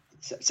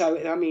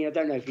So I mean, I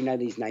don't know if you know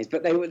these names,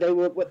 but they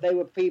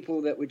were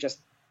people that were just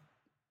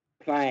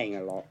playing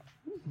a lot.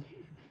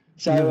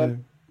 So No.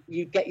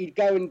 you'd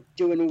go and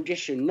do an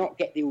audition, not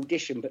get the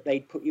audition, but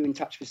they'd put you in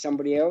touch with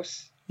somebody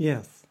else.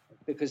 Yes.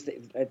 Because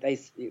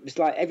it was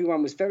like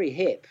everyone was very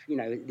hip. You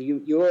know,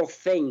 your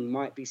thing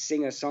might be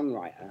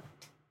singer-songwriter,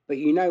 but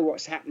you know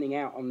what's happening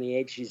out on the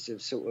edges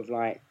of sort of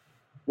like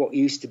what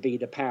used to be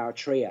the power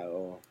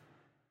trio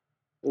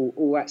or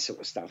all that sort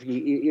of stuff.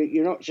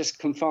 You're not just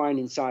confined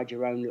inside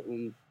your own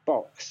little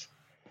box.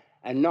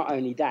 And not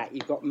only that,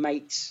 you've got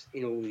mates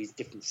in all these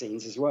different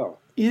scenes as well.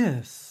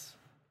 Yes.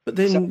 But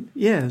then,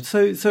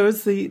 so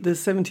as the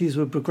 70s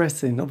were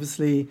progressing,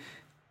 obviously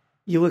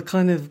you were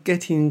kind of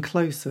getting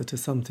closer to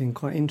something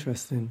quite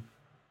interesting.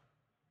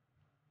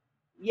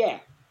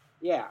 Yeah.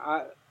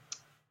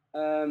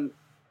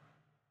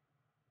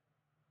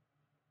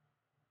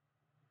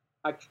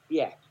 I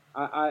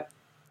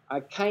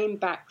came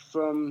back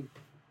from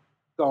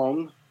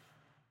Gong.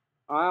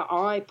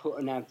 I put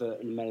an advert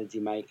in Melody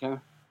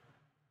Maker.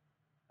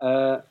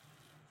 The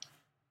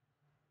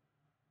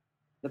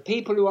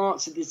people who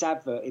answered this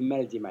advert in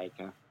Melody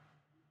Maker,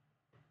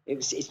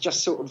 it's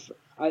just sort of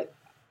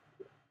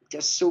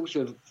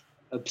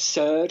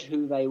absurd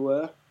who they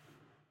were.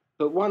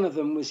 But one of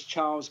them was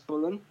Charles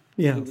Bullen.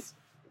 Yes. Who was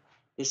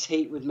this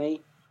heat with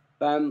me.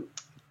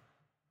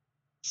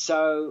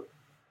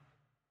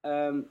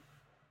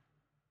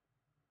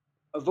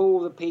 Of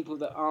all the people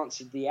that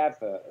answered the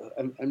advert,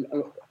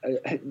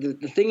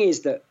 the thing is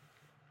that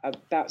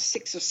about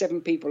 6 or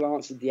 7 people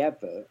answered the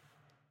advert,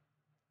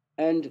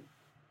 and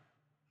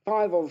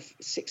 5 or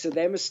 6 of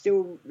them are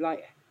still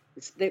like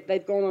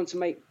they've gone on to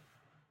make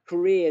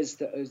careers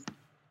that are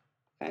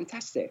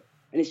fantastic.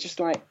 And it's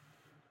just like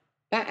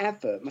that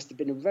advert must have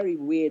been a very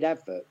weird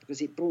advert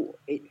because it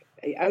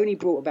only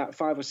brought about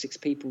 5 or 6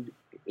 people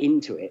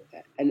into it,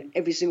 and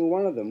every single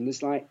one of them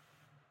was like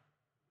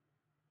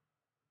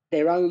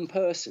their own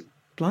person.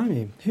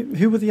 Blimey,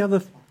 who were the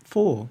other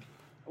 4?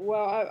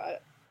 Well,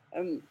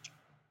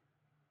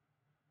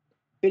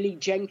 Billy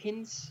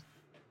Jenkins,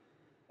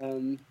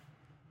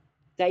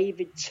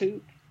 David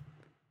Toop,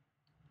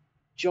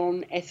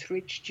 John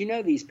Etheridge. Do you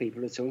know these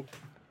people at all?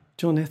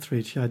 John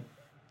Etheridge,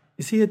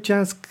 is he a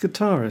jazz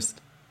guitarist?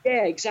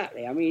 Yeah,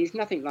 exactly. I mean, he's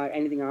nothing like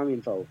anything I'm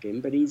involved in,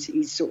 but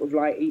he's sort of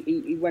like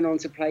he went on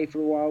to play for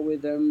a while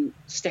with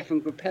Stefan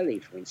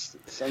Grappelli, for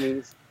instance. I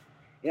mean,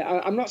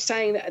 I'm not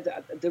saying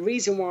that the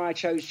reason why I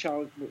chose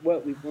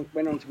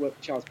went on to work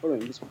with Charles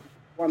Bullen was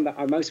one that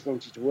I most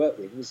wanted to work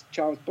with was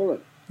Charles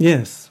Bullen.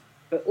 Yes.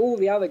 But all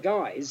the other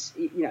guys,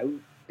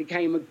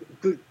 became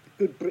good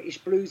British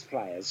blues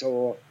players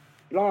or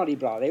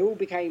blah-de-blah. They all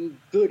became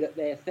good at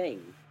their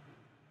thing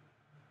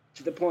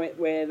to the point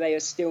where they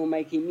are still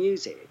making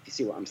music, if you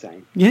see what I'm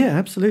saying. Yeah,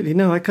 absolutely.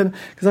 No, I can,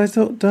 because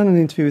I done an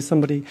interview with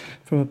somebody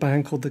from a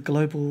band called the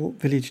Global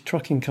Village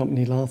Trucking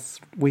Company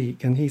last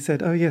week, and he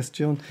said, oh yes,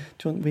 John,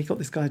 we got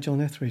this guy,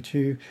 John Etheridge,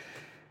 who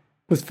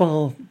was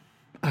far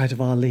out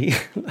of our league,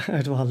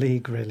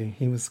 really.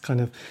 He was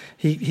kind of,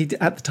 he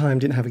at the time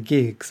didn't have a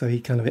gig, so he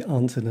kind of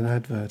answered an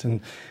advert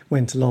and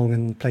went along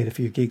and played a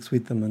few gigs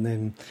with them, and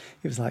then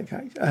it was like,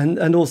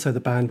 and also the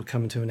band would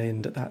come to an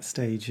end at that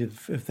stage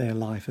of their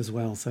life as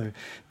well. So,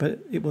 but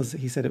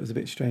he said it was a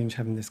bit strange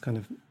having this kind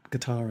of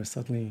guitarist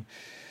suddenly,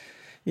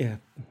 That's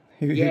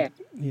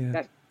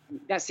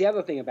the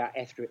other thing about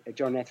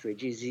John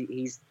Etheridge is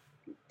he's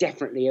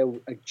definitely a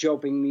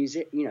jobbing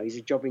music. He's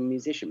a jobbing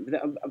musician.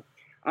 But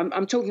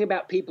I'm talking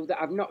about people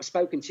that I've not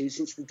spoken to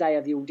since the day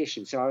of the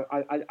audition, so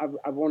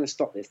I want to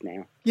stop this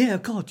now. Yeah,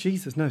 God,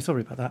 Jesus, no,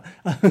 sorry about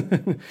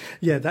that.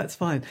 Yeah, that's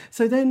fine.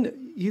 So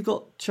then you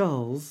got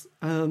Charles,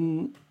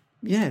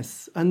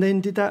 yes, and then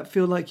did that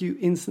feel like you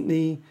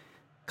instantly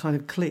kind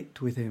of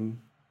clicked with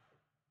him?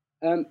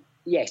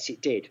 Yes,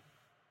 it did.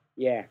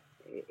 Yeah,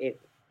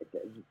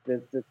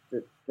 the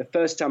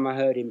first time I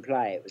heard him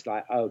play, it was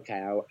like,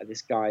 okay,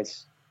 this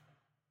guy's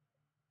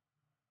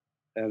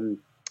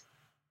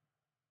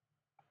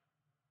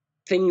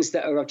things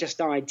that are just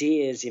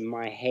ideas in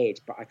my head,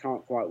 but I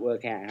can't quite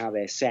work out how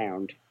they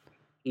sound.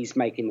 He's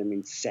making them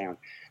into sound.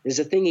 There's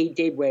a thing he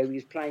did where he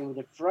was playing with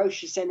a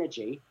ferocious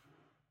energy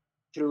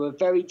through a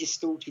very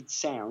distorted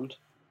sound,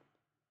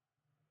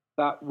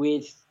 but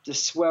with the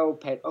swell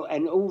pedal,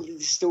 and all the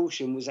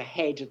distortion was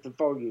ahead of the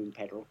volume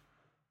pedal,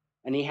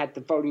 and he had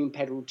the volume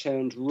pedal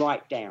turned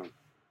right down.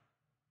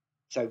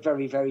 So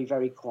very, very,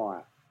 very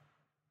quiet.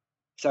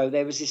 So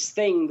there was this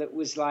thing that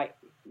was like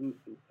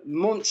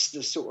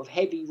monster sort of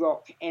heavy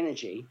rock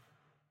energy,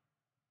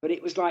 but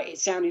it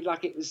sounded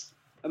like it was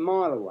a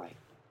mile away.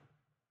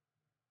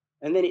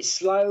 And then it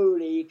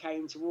slowly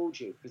came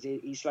towards you because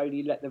he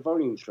slowly let the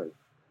volume through.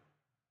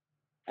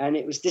 And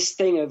it was this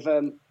thing of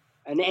an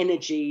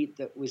energy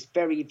that was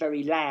very,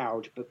 very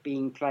loud, but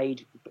being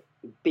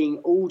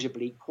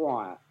audibly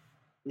quiet.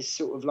 This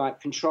sort of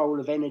like control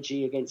of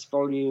energy against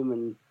volume,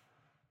 and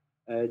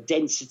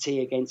density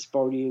against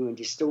volume, and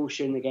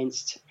distortion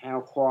against how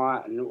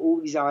quiet, and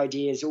all these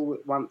ideas all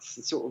at once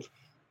sort of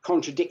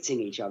contradicting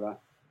each other.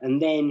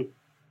 And then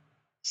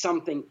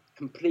something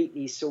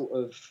completely sort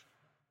of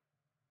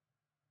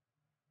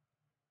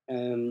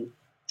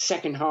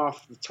second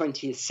half of the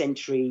 20th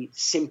century,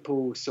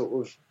 simple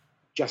sort of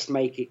just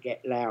make it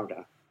get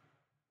louder.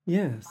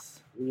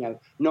 Yes. You know,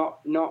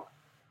 not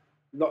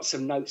lots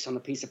of notes on a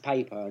piece of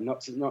paper,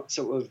 not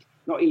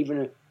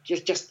even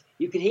just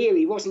you could hear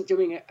he wasn't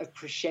doing a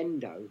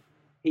crescendo.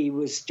 He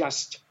was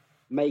just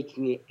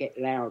making it get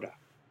louder.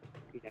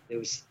 You know, there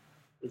was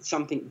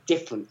something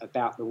different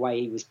about the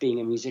way he was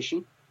being a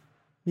musician.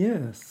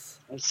 Yes.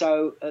 And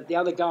so the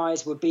other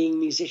guys were being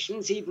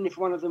musicians, even if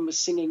one of them was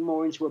singing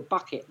more into a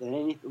bucket than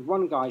any.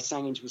 One guy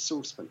sang into a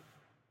saucepan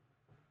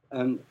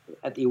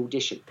at the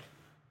audition.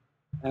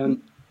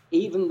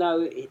 Even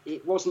though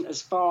it wasn't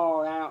as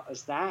far out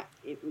as that,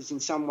 it was in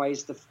some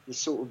ways the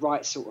sort of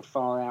right sort of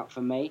far out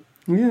for me.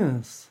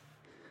 Yes.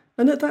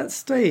 And at that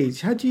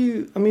stage, had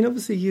you, I mean,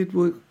 obviously you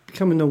were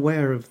becoming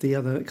aware of the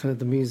other kind of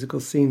the musical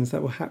scenes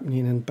that were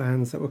happening and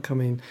bands that were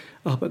coming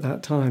up at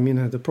that time. You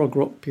know, the prog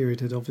rock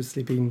period had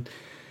obviously been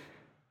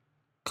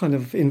kind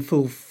of in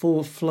full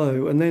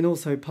flow. And then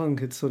also punk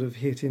had sort of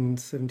hit in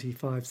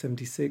 75,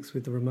 76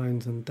 with the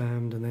Ramones and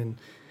Damned, and then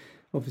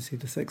obviously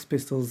the Sex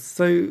Pistols.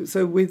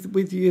 So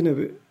with you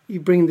know, you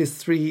bring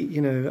this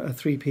a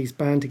three-piece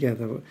band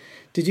together.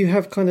 Did you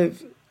have kind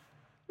of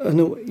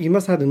you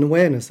must have had an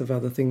awareness of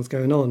other things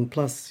going on,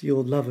 plus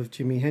your love of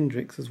Jimi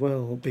Hendrix as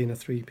well, being a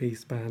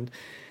three-piece band.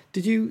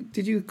 Did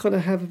you kind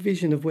of have a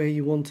vision of where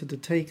you wanted to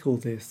take all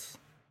this?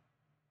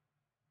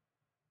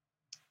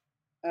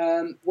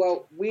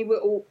 Well, we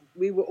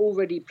were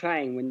already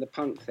playing when the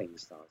punk thing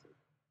started.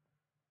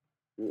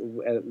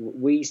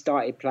 We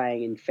started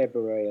playing in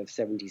February of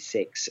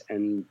 '76,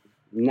 and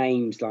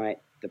names like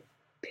the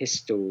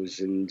Pistols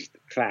and the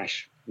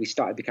Clash, we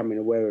started becoming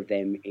aware of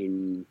them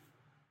in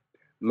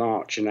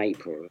March and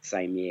April of the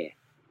same year.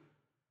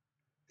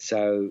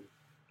 So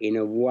in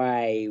a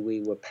way, we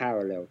were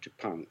parallel to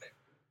punk.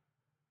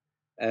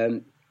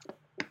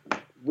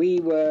 We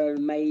were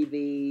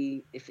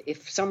maybe,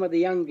 if some of the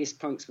youngest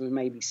punks were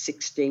maybe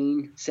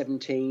 16,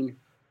 17,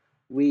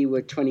 we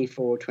were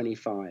 24,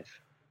 25.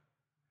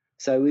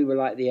 So we were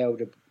like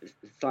the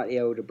slightly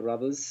older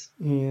brothers.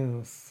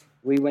 Yes.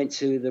 We went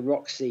to the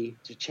Roxy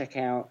to check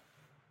out,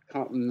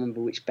 can't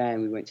remember which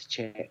band we went to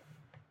check.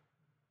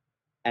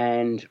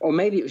 Or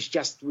maybe it was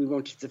just we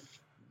wanted to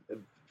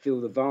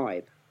feel the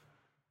vibe.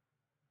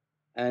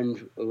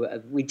 And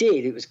we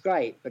did. It was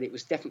great, but it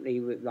was definitely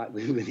like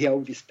we were the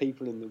oldest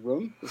people in the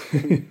room.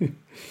 It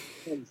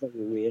was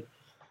very weird.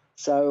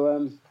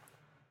 So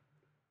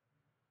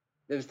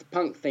there was the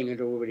punk thing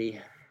had already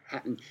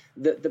happened.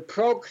 The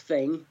prog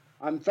thing,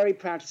 I'm very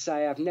proud to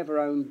say I've never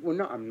owned. Well,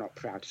 I'm not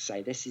proud to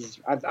say this is.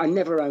 I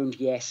never owned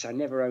Yes. I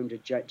never owned a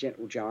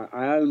Gentle Giant.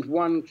 I owned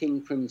one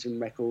King Crimson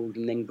record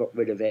and then got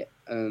rid of it.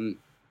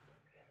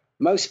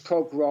 Most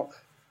prog rock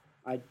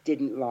I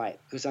didn't like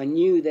because I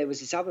knew there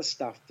was this other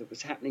stuff that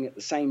was happening at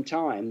the same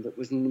time that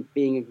was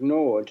being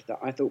ignored that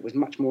I thought was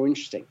much more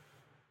interesting,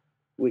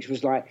 which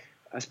was like,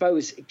 I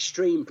suppose,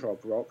 extreme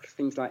prog rock,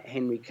 things like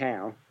Henry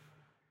Cow,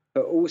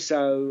 but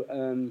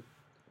also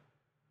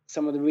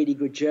some of the really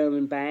good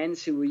German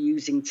bands who were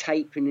using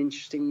tape in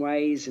interesting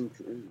ways and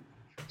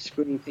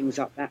screwing things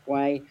up that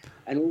way,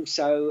 and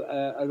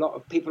also a lot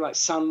of people like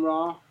Sun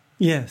Ra.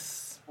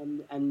 Yes.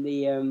 And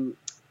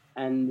the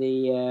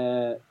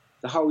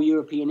whole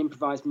European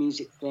improvised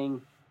music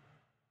thing.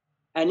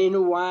 And in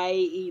a way,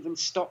 even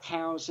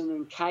Stockhausen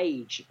and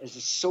Cage as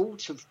a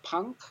sort of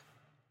punk,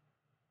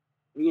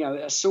 you know,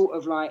 a sort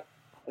of like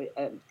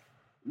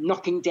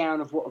knocking down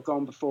of what had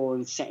gone before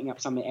and setting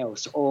up something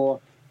else,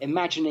 or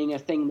imagining a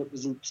thing that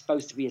was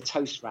supposed to be a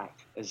toast rack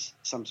as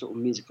some sort of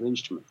musical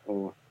instrument,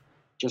 or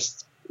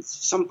just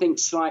something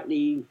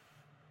slightly...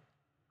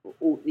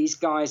 All these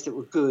guys that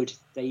were good,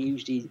 they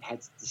usually had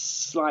a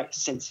slight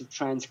sense of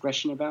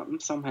transgression about them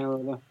somehow or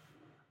other.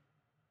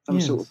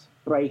 Some sort of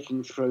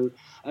breaking through.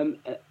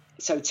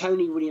 So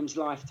Tony Williams'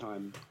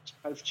 Lifetime,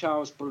 both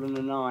Charles Bullen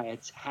and I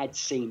had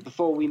seen,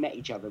 before we met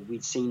each other,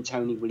 we'd seen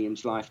Tony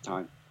Williams'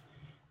 Lifetime.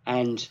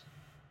 And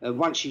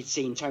once you'd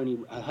seen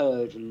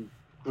heard and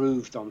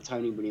grooved on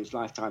Tony Williams'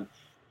 Lifetime,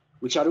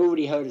 which I'd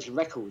already heard as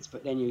records,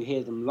 but then you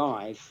hear them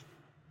live.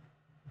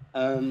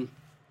 I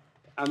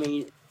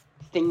mean,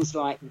 things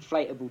like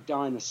inflatable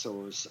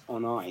dinosaurs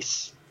on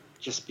ice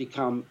just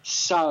become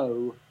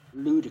so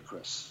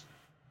ludicrous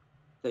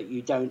that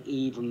you don't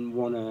even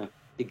want to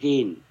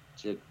begin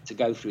to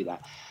go through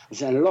that.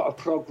 And a lot of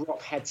prog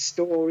rock had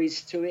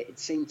stories to it, it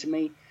seemed to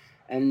me.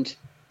 And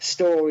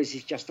stories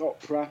is just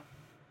opera.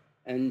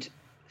 And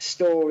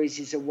stories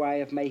is a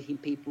way of making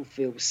people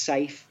feel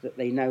safe, that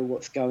they know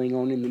what's going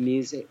on in the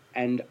music.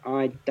 And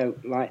I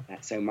don't like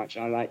that so much.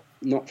 I like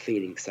not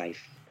feeling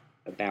safe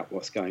about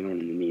what's going on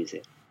in the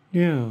music.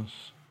 Yes.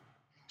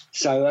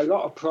 So a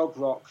lot of prog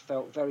rock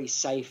felt very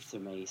safe to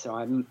me. So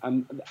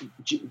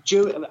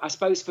I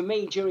suppose for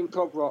me, during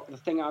prog rock, the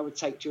thing I would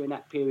take during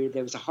that period,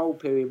 there was a whole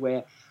period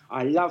where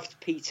I loved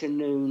Peter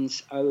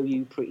Noon's "Oh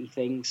You Pretty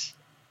Things,"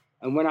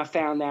 and when I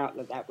found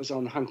out that was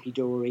on Hunky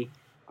Dory,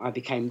 I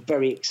became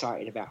very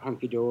excited about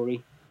Hunky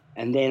Dory.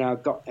 And then I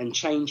got and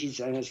changes,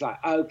 and it's like,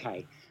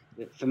 okay,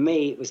 for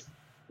me it was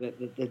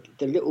the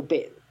little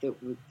bit that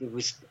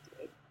was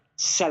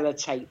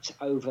sellotaped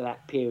over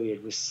that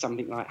period was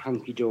something like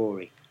Hunky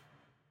Dory,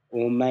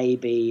 or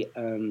maybe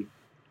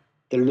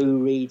the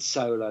Lou Reed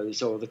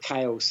solos or the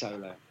Cale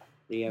solo,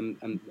 the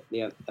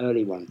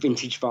early one,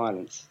 Vintage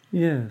Violence.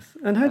 Yes.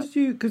 And how did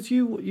you? Because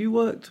you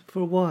worked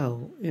for a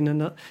while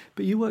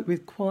but you worked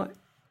with Quiet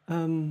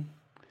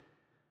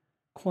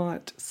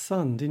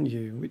Sun, didn't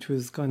you? Which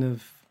was kind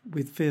of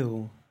with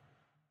Phil.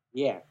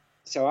 Yeah.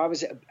 So I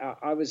was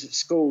at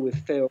school with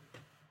Phil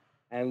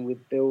and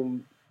with Bill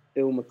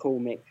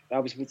McCormick. I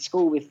was at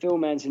school with Phil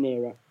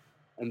Manzanera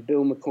and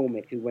Bill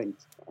McCormick, who went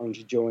on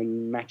to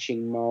join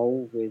Matching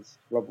Mole with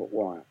Robert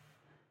Wyatt.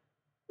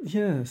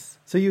 Yes.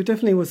 So you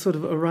definitely were sort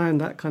of around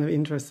that kind of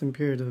interesting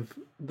period of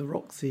the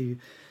Roxy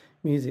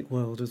music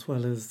world, as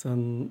well as,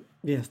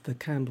 the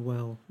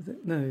Camberwell.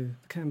 The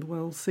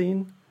Camberwell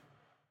scene?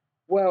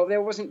 Well,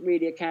 there wasn't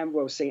really a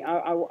Camberwell scene.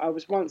 I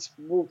was once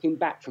walking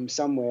back from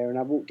somewhere, and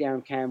I walked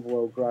down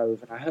Camberwell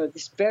Grove, and I heard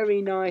this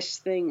very nice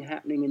thing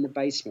happening in the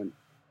basement.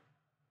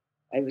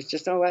 It was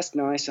just, oh, that's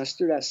nice. I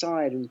stood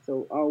outside and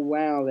thought, oh,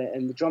 wow.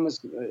 And the drummers,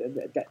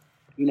 the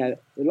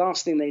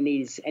last thing they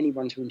need is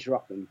anyone to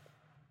interrupt them.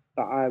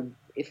 But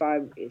if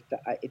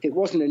it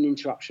wasn't an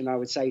interruption, I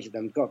would say to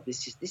them, God,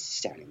 this is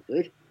sounding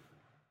good.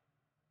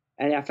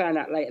 And I found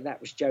out later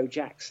that was Joe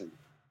Jackson.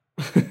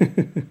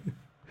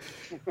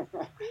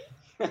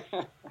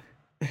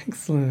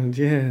 Excellent,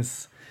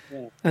 yes.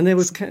 Yeah. And there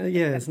was,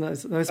 yes, and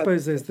I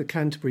suppose there's the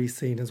Canterbury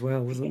scene as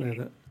well, wasn't there?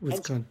 That was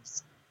kind of...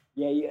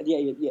 Yeah,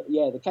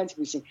 the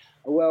Canterbury scene.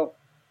 Well,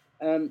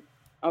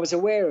 I was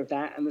aware of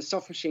that, and the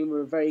Soft Machine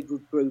were a very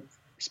good group,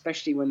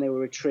 especially when they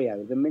were a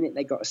trio. The minute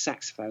they got a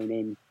saxophone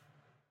in,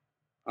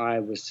 I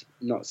was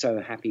not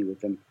so happy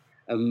with them.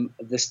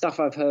 The stuff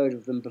I've heard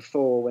of them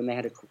before, when they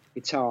had a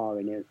guitar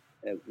in it,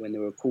 when they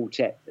were a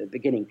quartet at the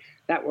beginning,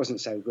 that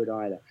wasn't so good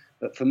either.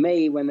 But for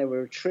me, when they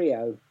were a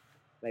trio,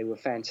 they were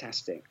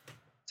fantastic.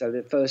 So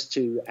the first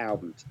two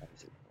albums,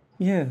 basically.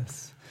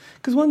 Yes.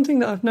 Because one thing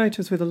that I've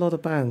noticed with a lot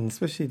of bands,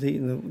 especially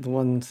the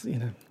ones,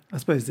 I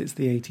suppose it's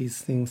the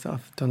 80s things that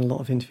I've done a lot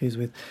of interviews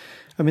with.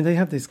 I mean, they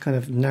have this kind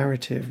of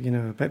narrative,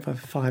 about a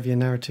 5-year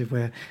narrative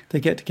where they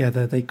get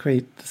together, they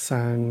create the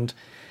sound,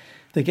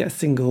 they get a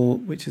single,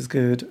 which is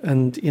good,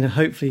 and,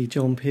 hopefully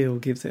John Peel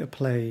gives it a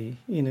play,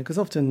 because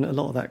often a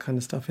lot of that kind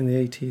of stuff in the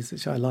 80s,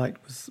 which I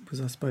liked,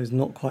 was I suppose,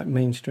 not quite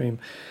mainstream.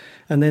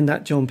 And then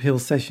that John Peel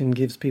session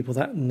gives people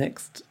that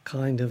next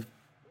kind of,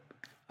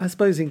 I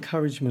suppose,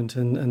 encouragement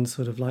and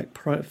sort of like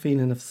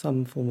feeling of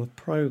some form of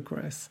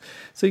progress.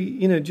 So,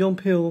 John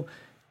Peel,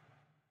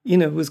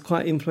 was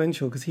quite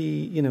influential because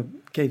he,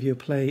 gave you a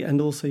play,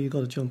 and also you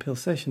got a John Peel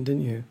session,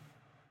 didn't you?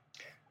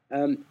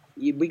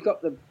 We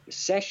got the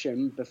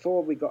session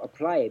before we got a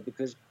play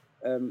because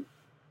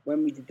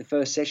when we did the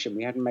first session,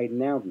 we hadn't made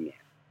an album yet.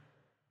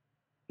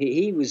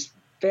 He was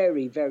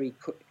very, very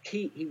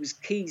key. He was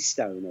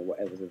keystone or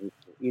whatever.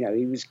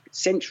 He was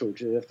central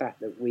to the fact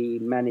that we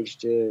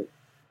managed to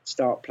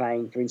start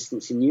playing, for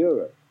instance, in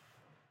Europe.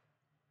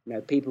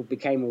 People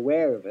became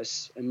aware of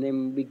us, and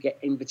then we get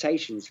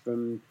invitations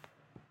from,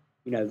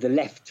 the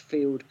left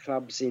field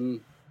clubs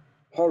in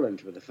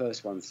Holland were the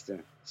first ones to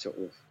sort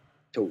of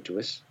talk to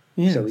us.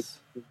 Yes. So we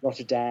did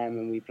Rotterdam,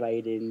 and we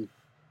played in,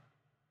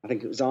 I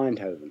think it was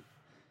Eindhoven.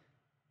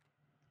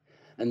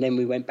 And then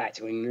we went back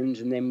to England,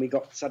 and then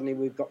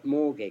we've got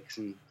more gigs,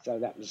 and so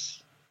that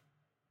was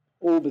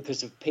all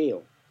because of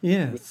Peel.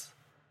 Yes.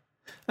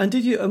 And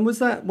was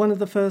that one of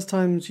the first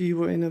times you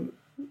were in a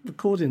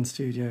recording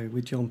studio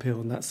with John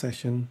Peel in that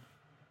session?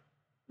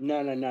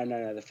 No.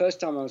 The first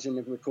time I was in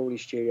the recording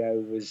studio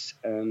was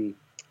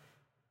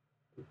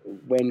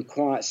when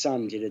Quiet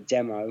Sun did a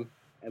demo,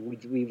 and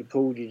we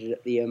recorded it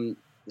at the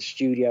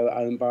studio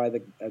owned by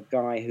a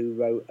guy who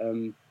wrote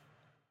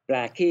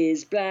 "Black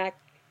is Black,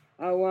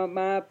 I Want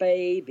My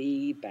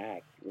Baby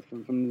Back"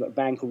 from a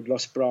band called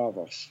Los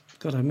Bravos.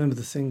 God, I remember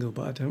the single,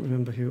 but I don't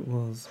remember who it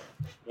was.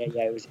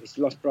 Yeah, it's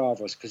Los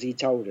Bravos because he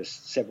told us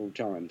several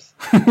times.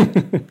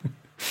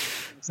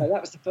 So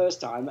that was the first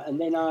time, and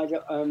then I'd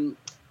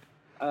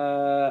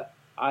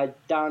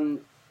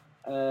done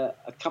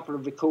a couple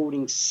of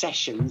recording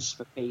sessions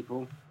for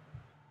people,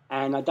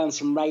 and I'd done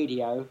some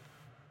radio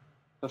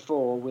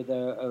before with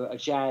a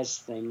jazz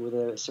thing with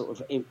a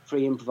sort of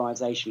free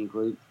improvisation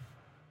group,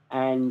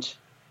 and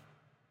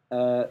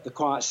the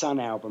Quiet Sun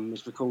album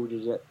was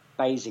recorded at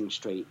Basing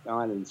Street,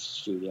 Island's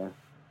studio.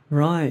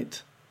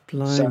 Right,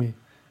 blimey.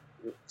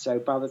 So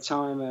by the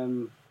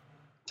time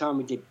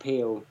we did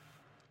Peel,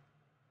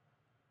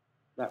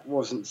 that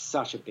wasn't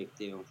such a big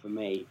deal for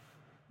me.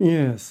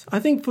 Yes, I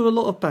think for a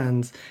lot of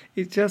bands,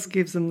 it just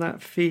gives them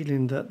that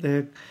feeling that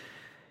they're...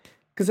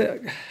 Because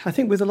I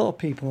think with a lot of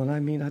people, and I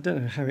mean, I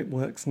don't know how it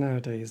works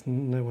nowadays,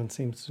 no one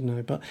seems to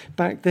know, but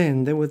back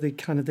then they were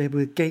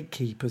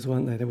gatekeepers,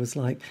 weren't they? There was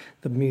like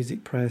the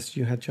music press,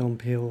 you had John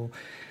Peel,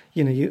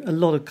 a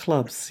lot of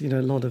clubs,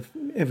 a lot of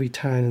every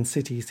town and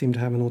city seem to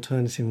have an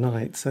alternative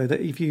night. So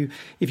that if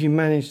you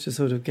manage to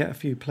sort of get a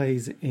few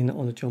plays in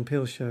on a John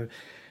Peel show,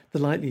 the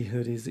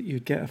likelihood is that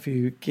you'd get a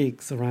few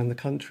gigs around the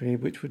country,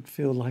 which would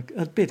feel like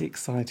a bit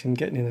exciting,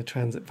 getting in a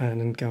transit van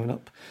and going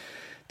up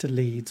to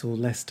Leeds or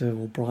Leicester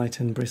or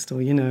Brighton, Bristol,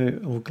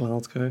 or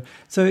Glasgow.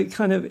 So it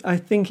kind of, I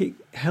think it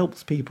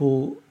helps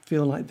people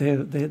feel like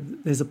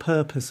there's a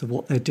purpose of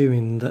what they're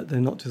doing, that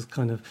they're not just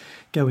kind of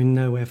going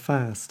nowhere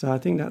fast. I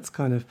think that's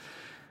kind of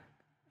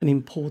an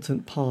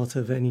important part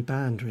of any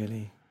band,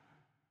 really.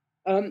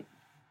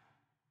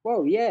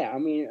 Well, yeah. I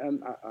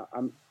mean,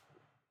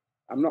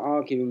 I'm not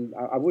arguing.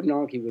 I wouldn't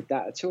argue with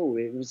that at all.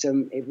 It was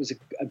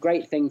a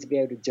great thing to be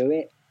able to do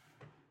it.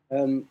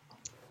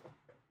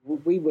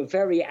 We were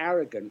very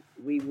arrogant.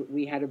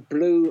 We had a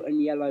blue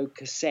and yellow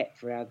cassette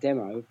for our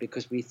demo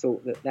because we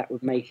thought that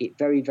would make it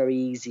very, very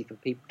easy for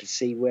people to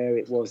see where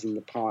it was in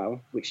the pile,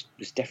 which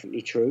was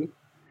definitely true.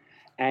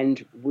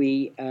 And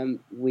we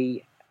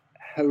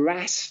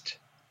harassed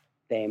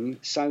them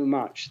so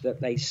much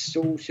that they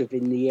sort of,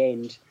 in the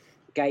end,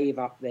 gave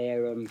up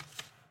their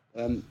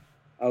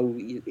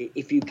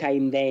if you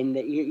came then,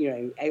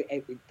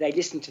 they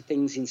listened to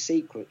things in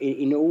sequence,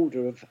 in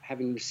order of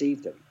having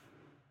received them.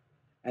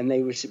 And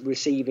they were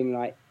receiving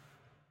like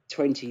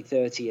 20,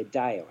 30 a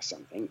day or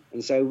something.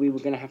 And so we were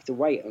going to have to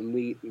wait. And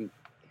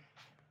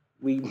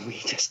we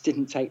just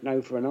didn't take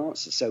no for an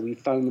answer. So we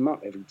phoned them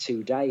up every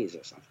 2 days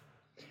or something.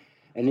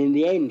 And in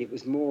the end, it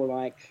was more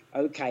like,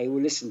 okay,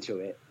 we'll listen to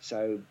it.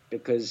 So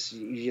because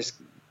you just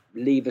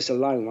leave us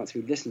alone once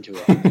we've listened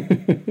to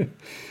it.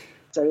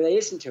 So they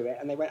listened to it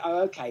and they went,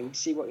 oh, okay, we'll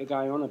see what you're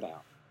going on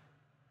about.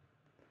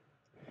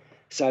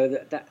 So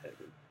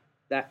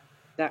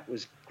that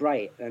was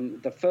great.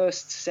 And the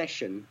first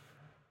session,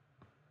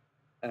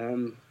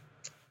 it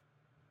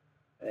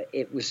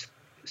was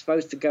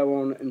supposed to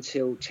go on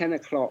until 10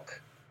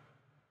 o'clock,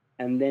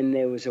 and then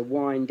there was a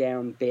wind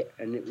down bit,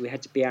 and we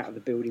had to be out of the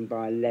building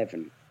by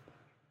 11.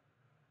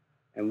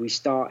 And we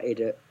started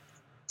at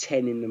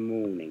 10 in the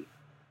morning,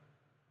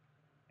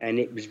 and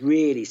it was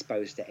really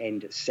supposed to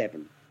end at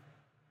 7.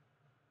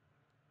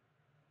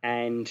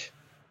 And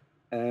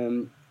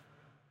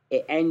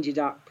it ended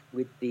up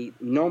with the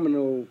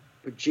nominal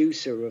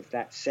producer of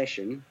that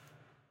session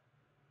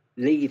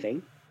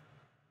leaving,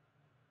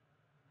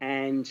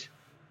 and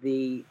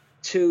the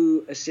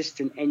 2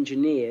 assistant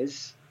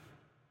engineers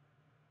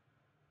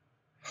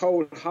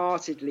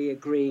wholeheartedly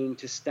agreeing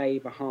to stay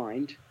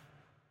behind.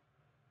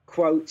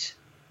 Quote,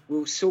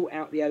 we'll sort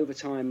out the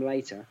overtime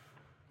later.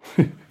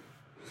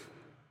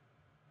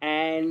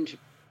 And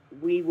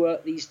we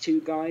worked these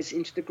 2 guys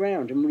into the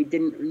ground, and we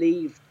didn't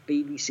leave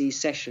BBC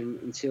session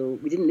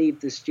we didn't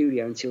leave the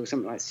studio until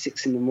something like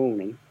 6 in the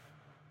morning.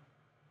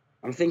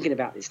 I'm thinking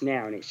about this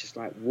now, and it's just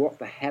like, what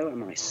the hell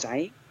am I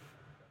saying?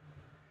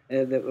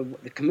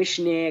 The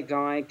commissioner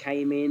guy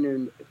came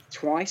in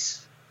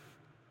twice,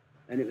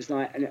 and it was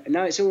like,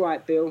 no, it's all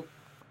right, Bill.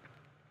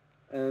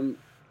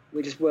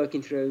 We're just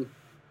working through.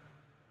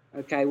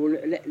 Okay, well,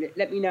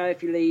 let me know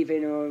if you're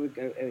leaving or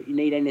you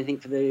need anything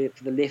for the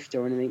lift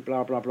or anything.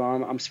 Blah blah blah.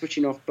 I'm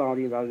switching off. Blah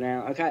blah blah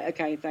now.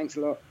 Okay. Thanks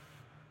a lot.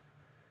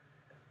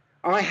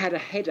 I had a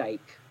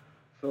headache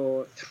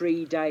for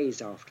 3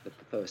 days after the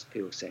first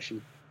Peel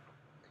session.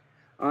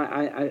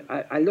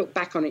 I look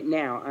back on it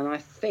now, and I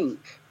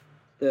think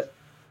that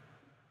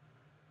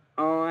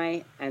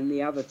I and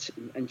the other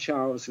and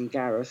Charles and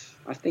Gareth,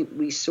 I think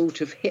we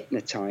sort of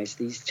hypnotised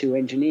these 2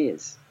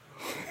 engineers.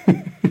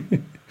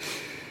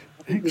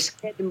 We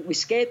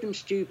scared them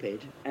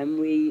stupid,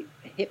 and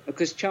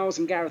because Charles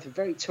and Gareth are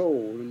very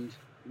tall, and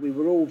we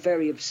were all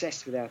very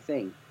obsessed with our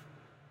thing,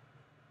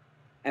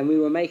 and we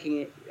were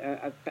making it.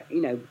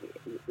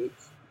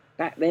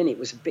 Back then it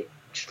was a bit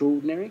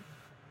extraordinary.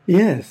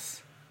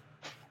 Yes.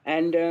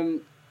 And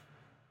it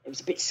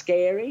was a bit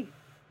scary,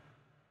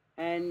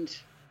 and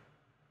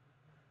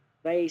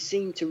they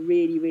seemed to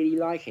really, really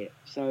like it.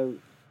 So,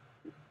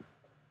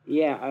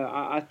 yeah,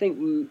 I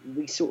think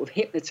we sort of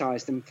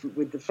hypnotised them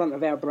with the front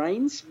of our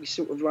brains. We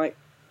sort of like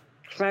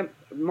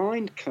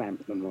mind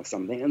clamped them or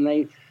something, and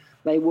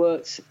they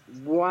worked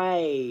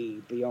way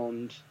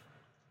beyond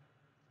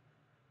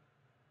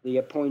the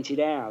appointed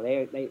hour.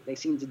 They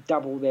seemed to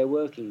double their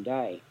working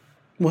day.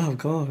 Wow,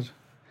 God.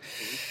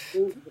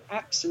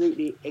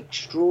 Absolutely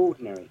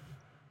extraordinary.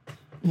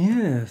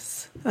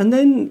 Yes. And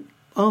then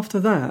after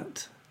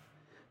that,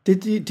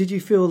 did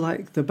you feel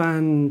like the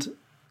band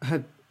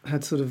had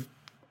sort of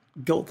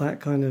got that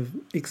kind of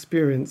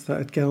experience that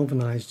had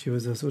galvanized you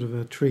as a sort of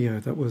a trio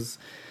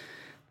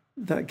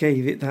that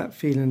gave it that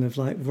feeling of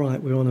like,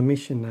 right, we're on a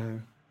mission now?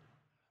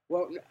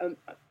 Well,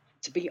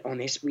 to be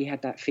honest, we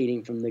had that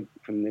feeling from the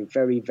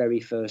very, very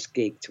first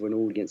gig to an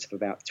audience of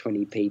about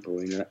 20 people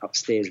in an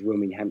upstairs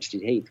room in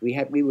Hampstead Heath.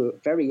 We were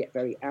very,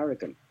 very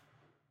arrogant,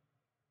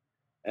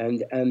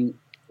 and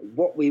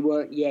what we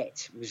weren't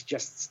yet was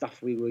just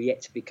stuff we were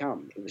yet to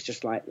become. It was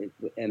just like,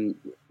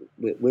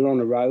 we're on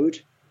a road.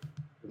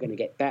 We're going to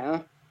get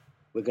better.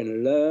 We're going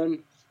to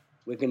learn.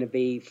 We're going to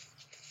be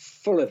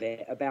full of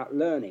it about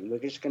learning. We're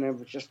just going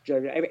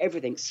to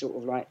everything's sort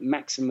of like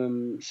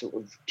maximum sort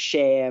of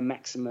share,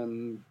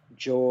 maximum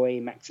joy,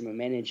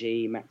 maximum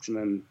energy,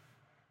 maximum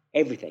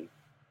everything.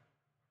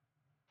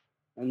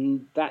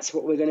 And that's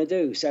what we're going to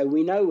do. So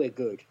we know we're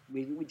good.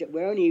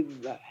 We're only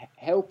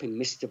helping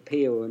Mr.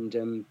 Peel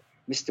and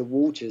Mr.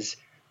 Waters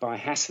by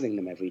hassling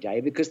them every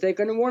day, because they're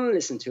going to want to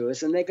listen to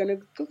us, and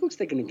of course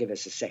they're going to give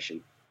us a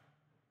session.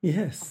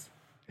 Yes.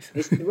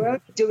 We're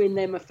only doing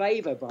them a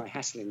favour by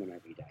hassling them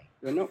every day.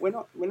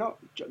 We're not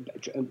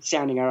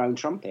sounding our own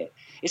trumpet.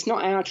 It's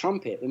not our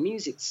trumpet. The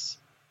music's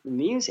the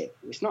music.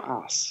 It's not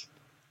us.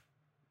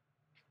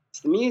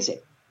 It's the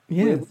music.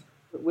 Yes.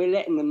 We're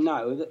letting them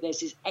know that there's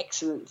this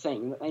excellent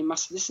thing that they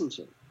must listen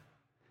to.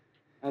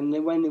 And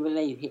then when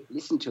they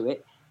listen to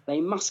it, they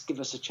must give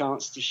us a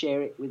chance to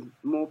share it with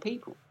more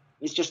people.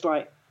 It's just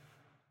like,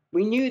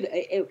 we knew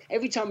that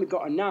every time we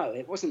got a no,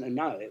 it wasn't a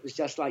no. It was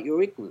just like,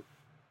 you're ignorant.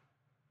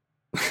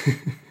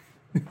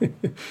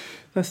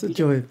 That's the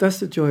joy. That's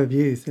the joy of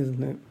youth,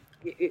 isn't it?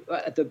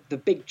 The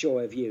big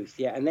joy of youth,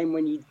 yeah. And then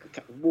when you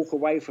walk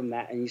away from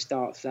that and you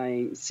start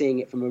seeing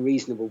it from a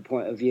reasonable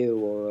point of view,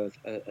 or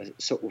a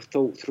sort of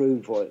thought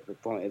through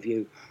point of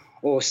view,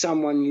 or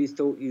someone you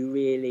thought you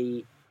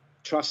really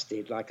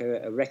trusted, like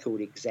a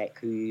record exec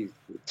who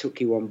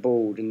took you on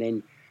board, and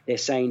then they're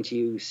saying to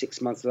you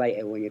 6 months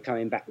later when you're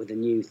coming back with a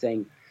new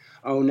thing,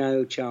 "Oh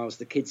no, Charles,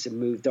 the kids have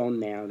moved on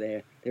now.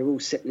 They're all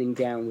settling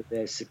down with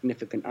their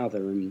significant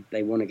other, and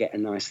they want to get a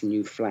nice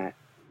new flat.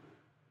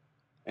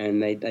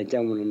 And they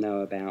don't want to know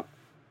about,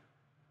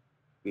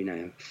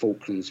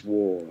 Falklands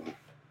War."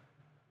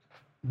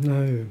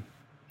 No,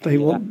 they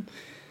want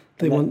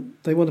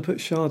to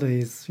put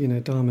Sade's,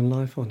 Diamond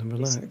Life on and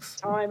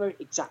relax.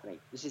 Exactly.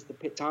 This is the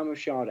time of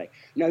Sade.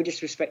 No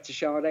disrespect to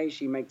Sade,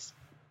 she makes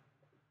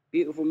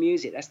beautiful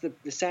music. That's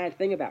the sad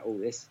thing about all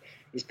this,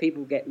 is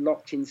people get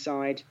locked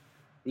inside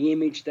the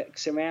image that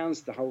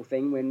surrounds the whole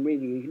thing, when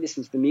really you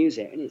listen to the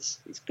music and it's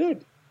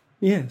good.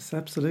 Yes,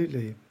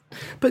 absolutely.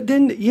 But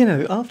then,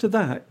 after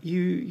that,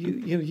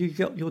 you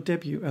got your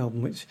debut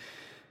album, which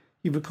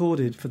you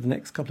recorded for the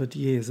next couple of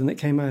years, and it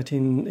came out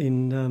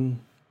in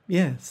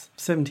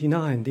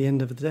 79, the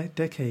end of the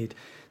decade.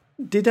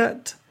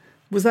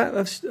 Was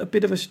that a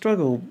bit of a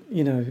struggle,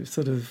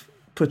 sort of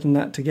putting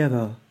that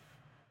together?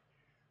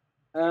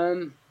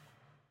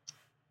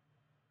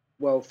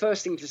 Well,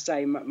 first thing to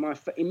say, my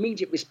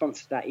immediate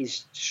response to that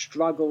is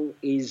struggle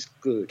is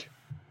good.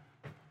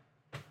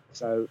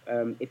 So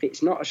if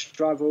it's not a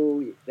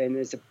struggle, then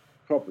there's a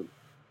problem,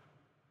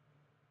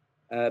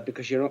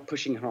 because you're not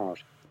pushing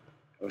hard,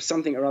 or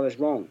something or other's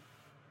wrong.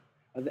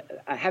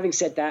 Having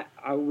said that,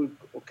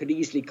 could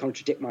easily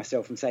contradict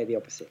myself and say the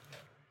opposite.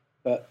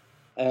 But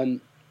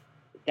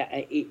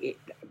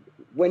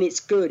when it's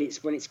good,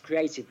 it's when it's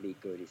creatively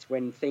good. It's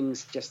when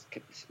things just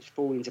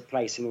fall into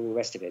place and all the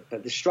rest of it.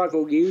 But the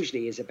struggle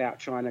usually is about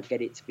trying to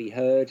get it to be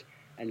heard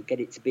and get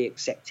it to be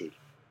accepted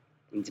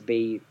and to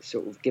be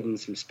sort of given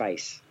some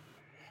space.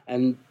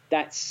 And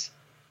that's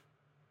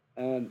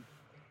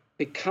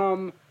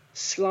become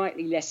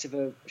slightly less of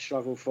a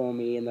struggle for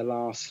me in the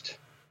last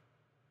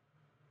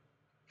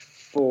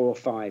 4 or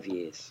 5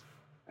 years.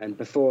 And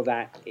before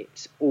that,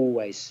 it's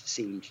always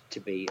seemed to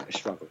be a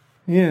struggle.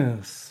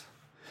 Yes.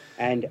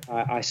 And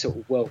I sort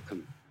of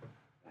welcome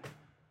that.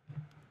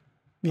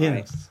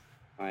 Yes.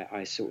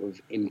 I sort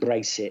of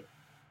embrace it.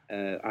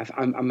 In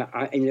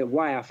a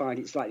way, I find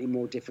it slightly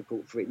more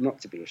difficult for it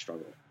not to be a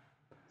struggle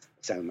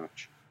so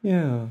much.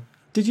 Yeah.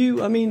 Did you,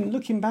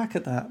 looking back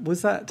at that,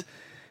 was that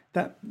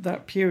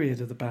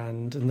period of the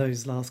band and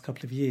those last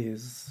couple of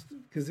years,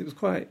 because it was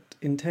quite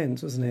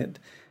intense, wasn't it?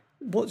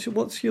 What's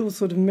your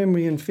sort of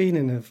memory and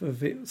feeling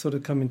of it sort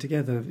of coming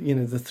together,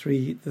 the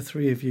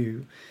three of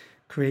you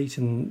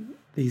creating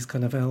these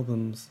kind of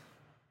albums?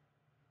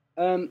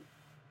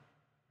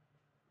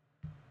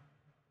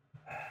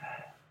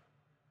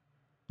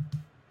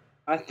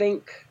 I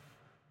think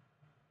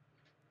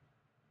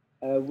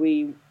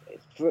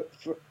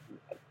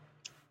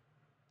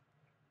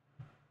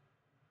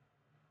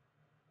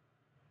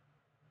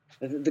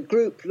the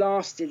group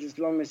lasted as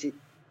long as it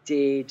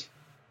did,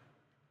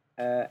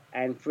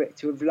 and for it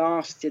to have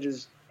lasted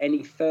as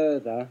any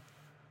further,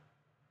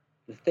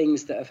 the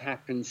things that have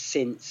happened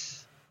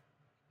since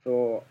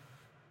for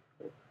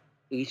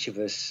each of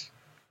us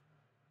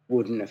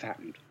wouldn't have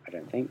happened, I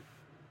don't think.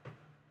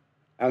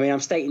 I'm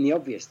stating the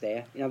obvious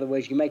there. In other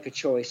words, you make a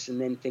choice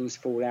and then things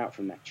fall out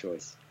from that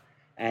choice.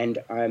 And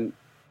I'm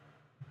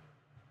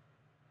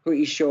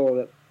pretty sure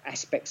that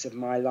aspects of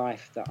my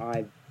life that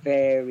I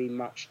very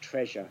much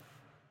treasure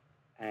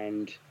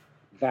and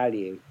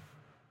value,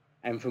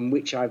 and from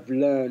which I've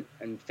learned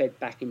and fed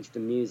back into the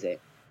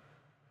music,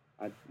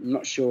 I'm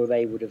not sure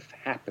they would have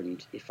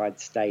happened if I'd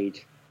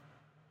stayed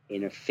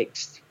in a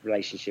fixed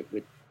relationship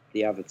with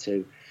the other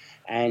two.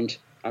 And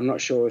I'm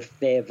not sure if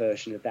their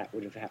version of that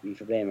would have happened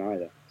for them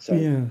either. So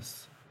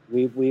yes,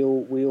 we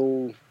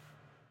all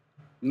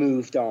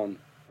moved on,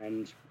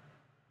 and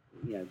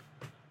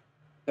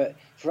but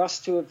for us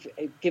to have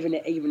given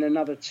it even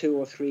another 2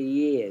 or 3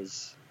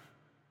 years,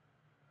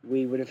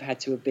 we would have had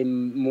to have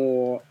been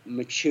more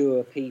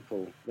mature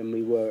people than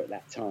we were at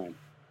that time.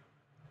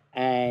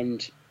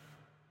 And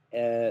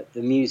the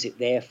music,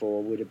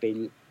 therefore, would have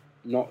been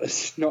not the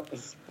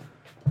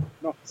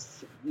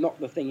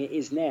thing it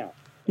is now.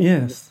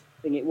 Yes.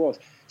 The thing it was.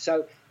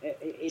 So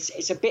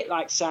it's a bit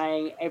like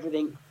saying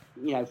everything,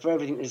 for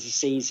everything there's a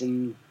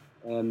season.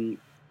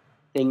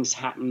 Things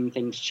happen,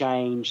 things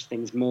change,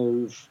 things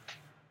move,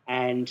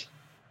 and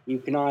you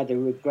can either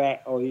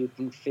regret or you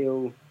can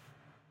feel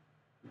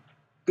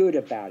good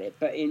about it.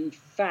 But in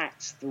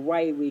fact, the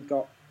way we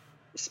got,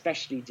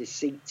 especially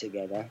Deceit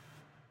together,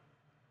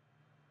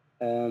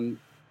 and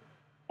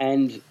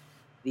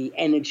the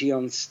energy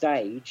on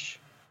stage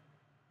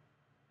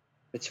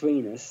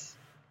between us,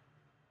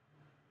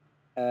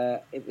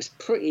 it was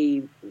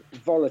pretty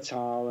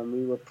volatile, and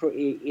we were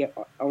pretty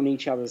on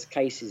each other's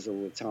cases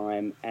all the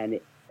time, and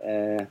it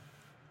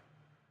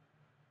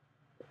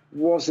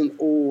wasn't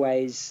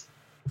always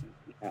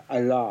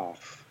a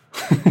laugh.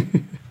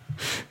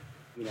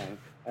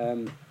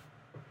 I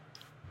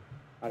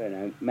don't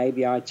know.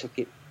 Maybe I took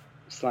it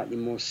slightly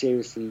more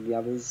serious than the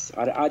others.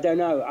 I don't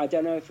know. I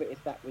don't know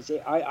if that was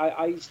it.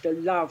 I used to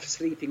love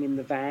sleeping in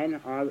the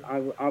van.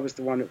 I was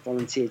the one that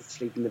volunteered to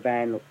sleep in the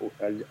van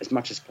as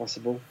much as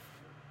possible.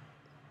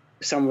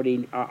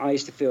 I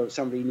used to feel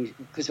somebody knew,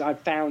 because I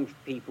found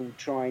people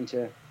trying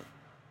to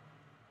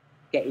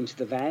get into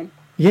the van.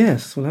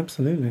 Yes, well,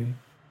 absolutely.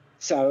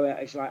 So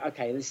it's like,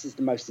 okay, this is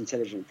the most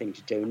intelligent thing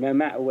to do. No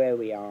matter where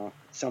we are,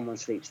 someone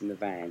sleeps in the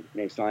van.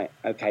 And it's like,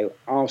 okay,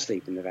 I'll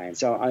sleep in the van.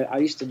 So I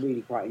used to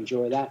really quite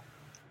enjoy that.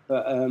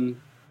 But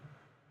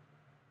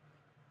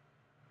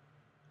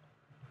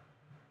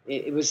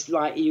it was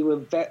like you were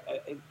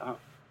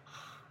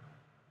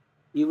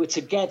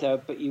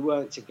together, but you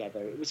weren't together.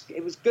 It was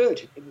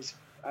good. It was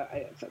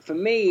for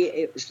me.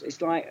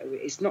 It's like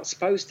it's not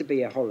supposed to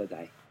be a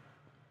holiday.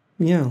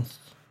 Yeah.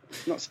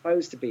 It's not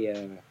supposed to be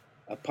a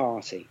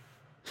party.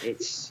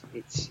 It's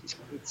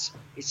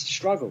a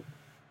struggle.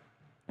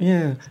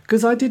 Yeah,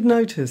 because I did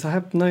notice,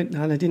 and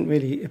I didn't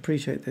really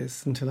appreciate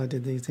this until I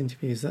did these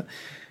interviews, that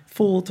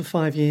 4 to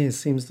 5 years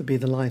seems to be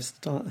the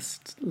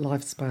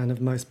lifespan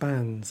of most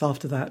bands.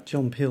 After that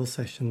John Peel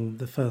session,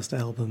 the first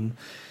album,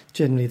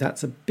 generally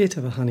that's a bit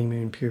of a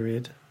honeymoon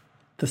period.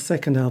 The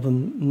second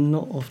album,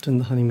 not often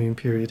the honeymoon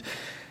period.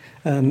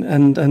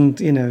 And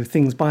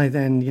things by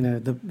then,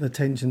 the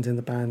tensions in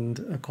the band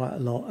are quite a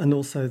lot. And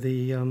also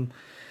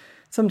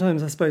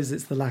sometimes I suppose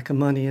it's the lack of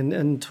money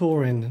and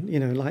touring,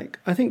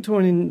 I think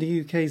touring in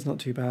the UK is not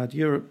too bad.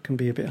 Europe can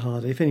be a bit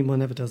harder. If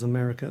anyone ever does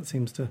America, it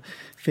seems to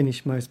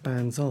finish most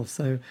bands off.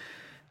 So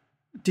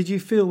did you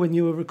feel when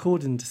you were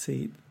recording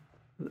Deceit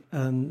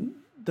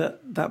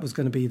that was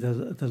going to be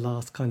the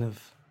last kind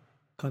of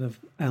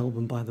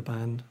album by the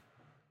band?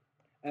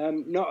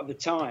 Not at the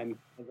time.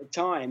 At the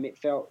time it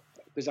felt,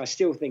 because I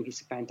still think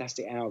it's a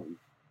fantastic album,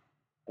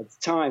 at the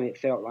time it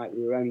felt like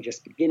we were only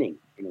just beginning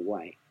in a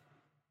way.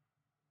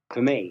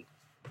 For me,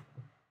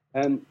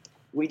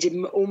 we did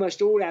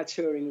almost all our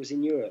touring was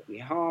in Europe. We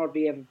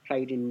hardly ever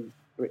played in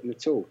Britain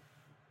at all.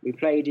 We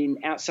played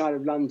outside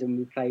of London.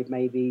 We played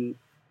maybe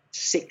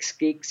 6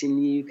 gigs in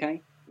the UK.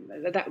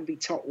 That would be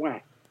top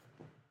whack.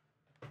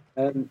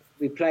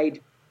 We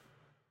played.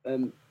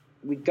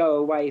 We'd go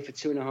away for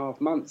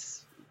 2.5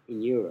 months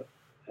in Europe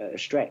at a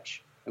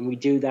stretch, and we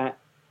do that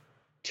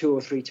 2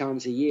 or 3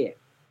 times a year.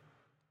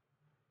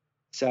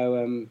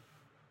 So.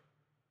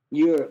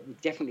 Europe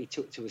definitely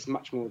took to us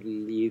much more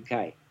than the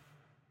UK.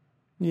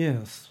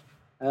 Yes.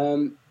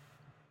 I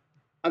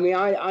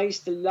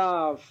used to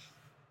love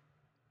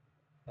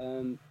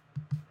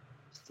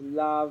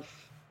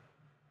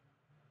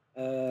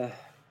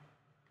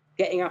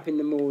getting up in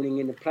the morning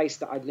in a place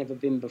that I'd never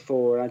been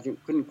before,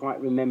 and couldn't quite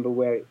remember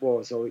where it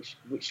was or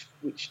which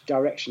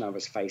direction I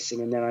was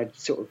facing, and then I'd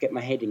sort of get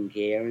my head in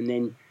gear, and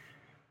then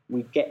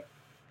we'd get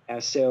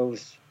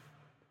ourselves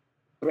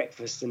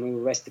breakfast and all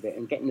the rest of it,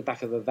 and get in the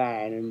back of a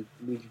van, and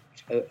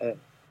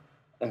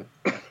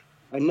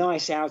a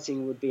nice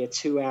outing would be a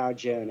 2-hour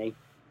journey,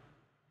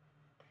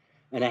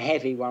 and a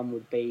heavy one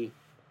would be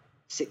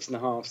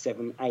 6.5,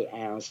 7, 8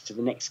 hours to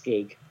the next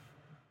gig.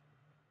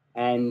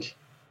 And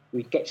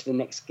we'd get to the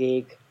next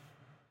gig,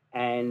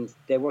 and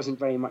there wasn't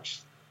very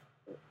much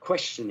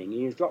questioning.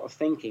 There was a lot of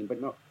thinking,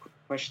 but not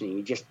questioning.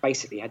 You just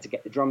basically had to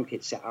get the drum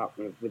kit set up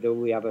with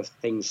all the other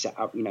things set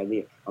up.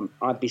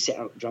 I'd be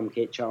setting up the drum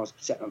kit, Charles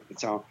setting up the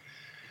guitar,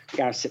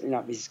 Gareth setting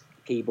up his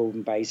keyboard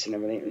and bass and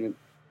everything. And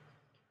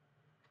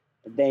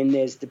then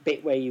there's the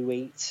bit where you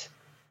eat.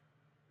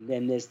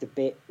 Then there's the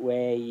bit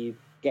where you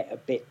get a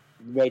bit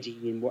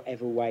ready in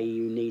whatever way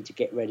you need to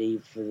get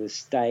ready for the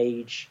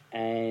stage,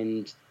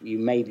 and you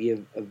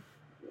maybe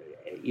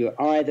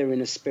you're either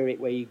in a spirit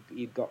where you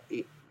got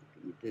the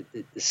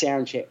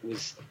sound check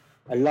was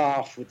a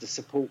laugh with the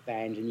support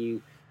band, and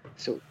you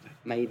sort of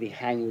maybe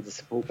hang with the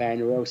support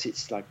band, or else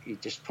it's like you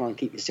just try and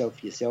keep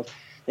yourself.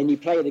 Then you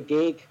play the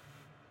gig,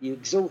 you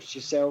exhaust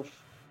yourself.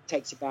 It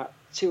takes about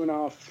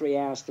 2.5, 3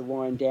 hours to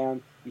wind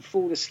down. You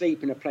fall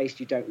asleep in a place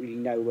you don't really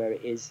know where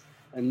it is,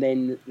 and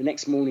then the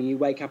next morning you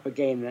wake up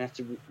again and have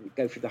to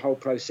go through the whole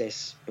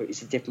process, but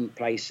it's a different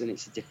place and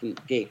it's a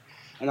different gig.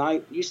 And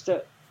I used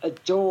to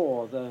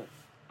adore the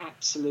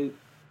absolute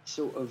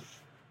sort of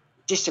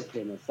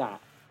discipline of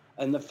that,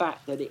 and the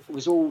fact that it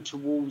was all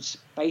towards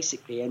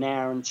basically an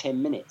hour and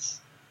 10 minutes,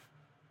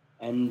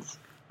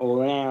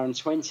 or an hour and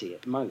 20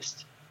 at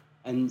most,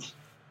 and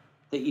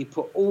that you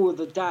put all of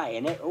the day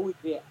and all of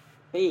the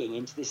being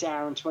into this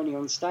hour and 20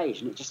 on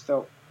stage, and it just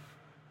felt,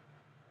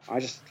 I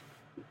just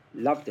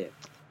loved it.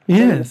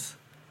 Yes.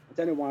 I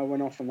don't know why I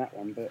went off on that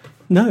one, but...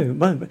 No,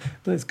 but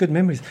it's good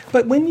memories.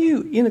 But when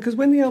because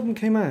when the album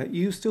came out,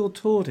 you still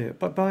toured it,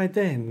 but by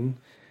then,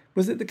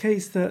 was it the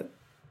case that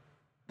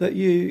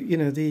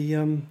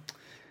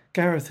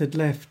Gareth had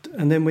left,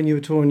 and then when you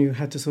were touring, you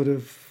had to sort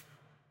of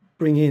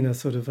bring in a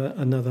sort of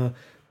another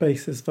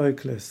bassist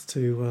vocalist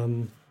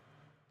to,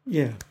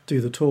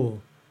 do the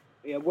tour?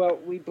 Yeah, well,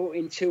 we brought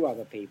in two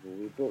other people.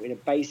 We brought in a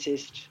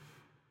bassist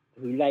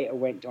who later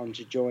went on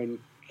to join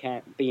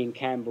being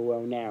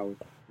Camberwell Now,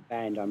 the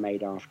band I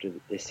made after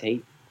This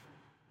Heat.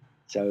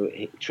 So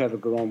Trevor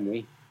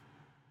Goromwe.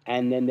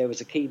 And then there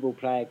was a keyboard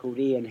player called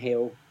Ian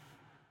Hill,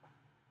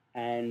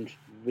 and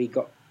we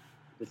got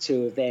the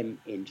two of them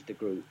into the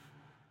group.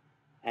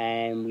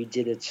 And we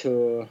did a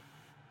tour.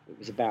 It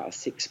was about a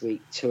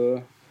 6-week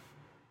tour.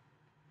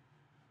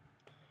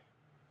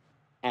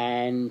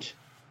 And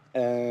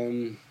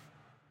the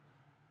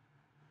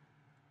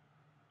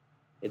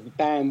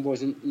band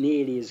wasn't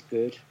nearly as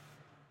good.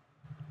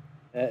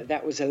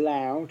 That was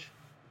allowed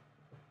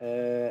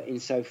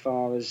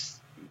insofar as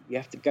you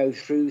have to go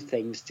through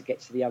things to get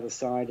to the other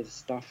side of the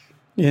stuff.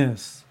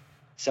 Yes.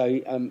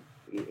 So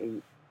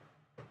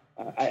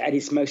at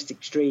its most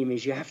extreme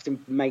is you have to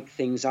make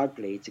things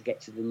ugly to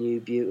get to the new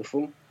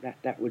beautiful.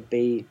 That would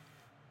be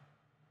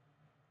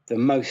the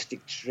most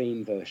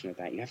extreme version of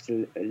that. You have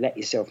to let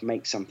yourself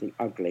make something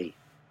ugly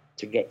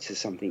to get to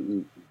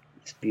something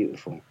that's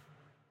beautiful.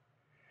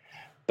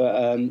 But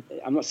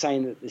I'm not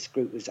saying that this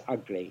group was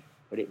ugly,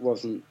 but it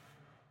wasn't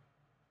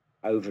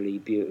overly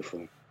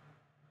beautiful.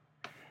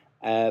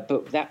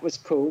 But that was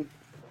cool.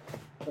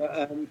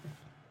 But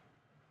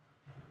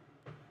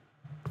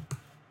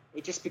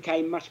it just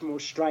became much more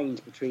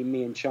strained between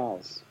me and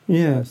Charles.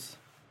 Yes.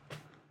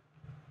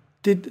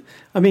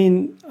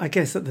 I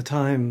guess at the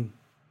time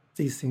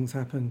these things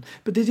happen,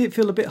 but did it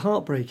feel a bit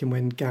heartbreaking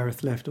when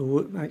Gareth left,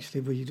 or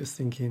actually were you just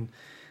thinking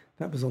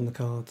that was on the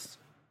cards?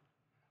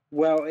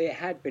 Well, it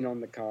had been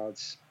on the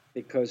cards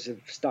because of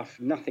stuff,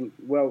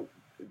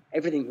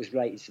 everything was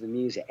related to the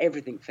music.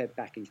 Everything fed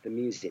back into the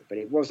music, but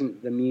it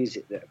wasn't the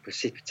music that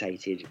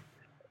precipitated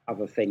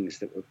other things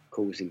that were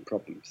causing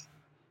problems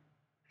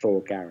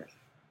for Gareth.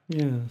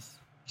 Yes.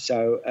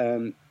 So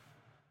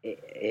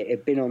it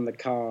had been on the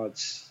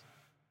cards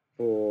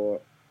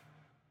for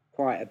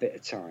quite a bit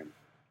of time.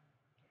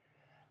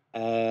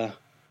 I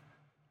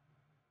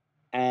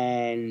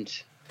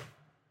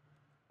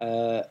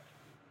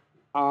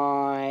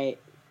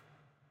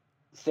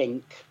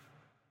think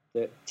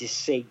that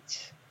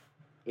Deceit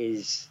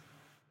is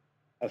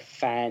a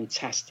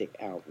fantastic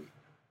album.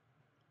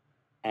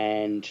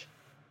 And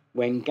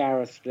when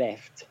Gareth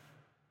left,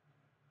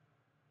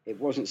 it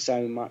wasn't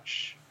so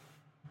much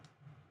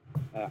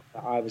that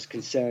I was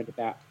concerned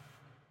about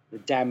the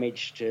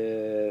damage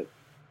to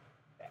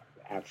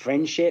our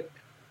friendship,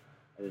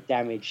 the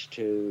damage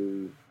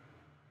to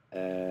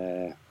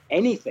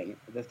anything.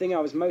 The thing I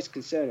was most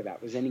concerned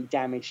about was any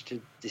damage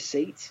to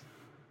Deceit,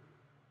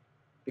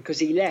 because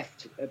he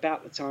left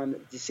about the time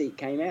that Deceit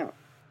came out.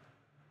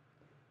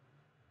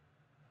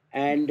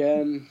 And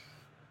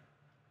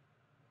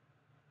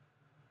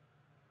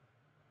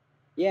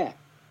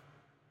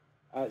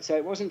so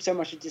it wasn't so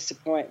much a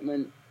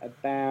disappointment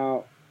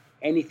about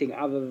anything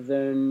other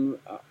than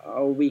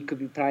we could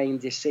be playing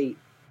Deceit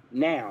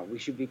now. We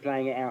should be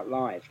playing it out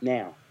live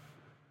now.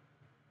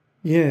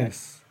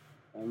 Yes.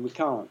 And we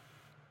can't.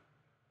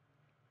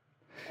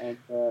 And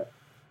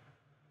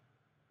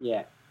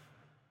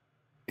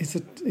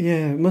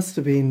it must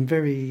have been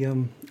very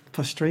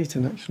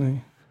frustrating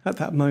actually at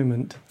that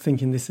moment,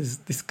 thinking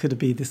this could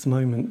be this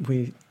moment.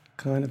 We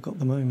kind of got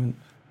the moment.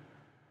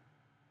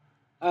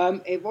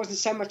 It wasn't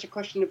so much a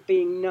question of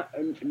being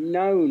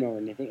known or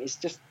anything. It's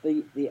just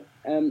there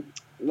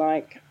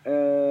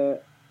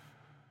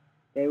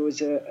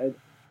was a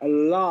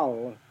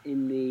lull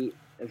in the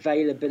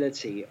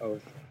availability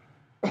of,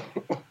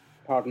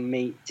 pardon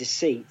me,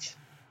 Deceit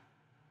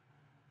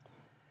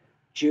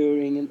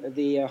during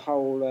the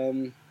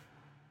whole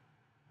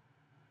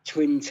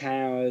Twin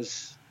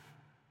Towers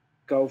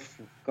Golf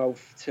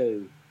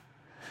 2.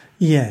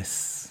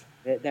 Yes.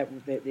 That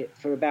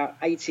for about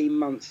 18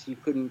 months you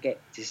couldn't get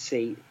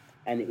Deceit,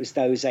 and it was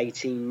those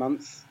 18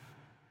 months.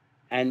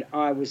 And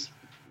I was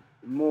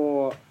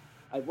more...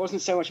 It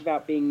wasn't so much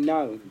about being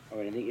known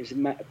or anything. It was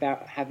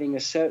about having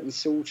a certain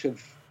sort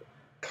of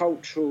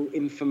cultural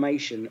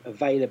information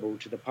available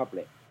to the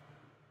public.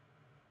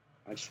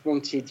 I just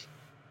wanted...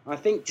 I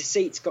think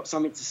Deceit's got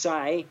something to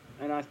say,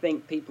 and I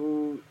think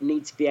people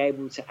need to be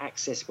able to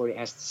access what it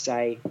has to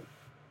say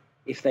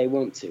if they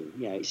want to.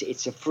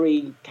 It's a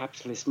free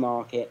capitalist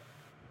market.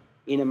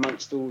 In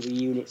amongst all the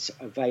units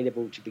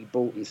available to be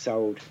bought and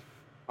sold,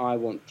 I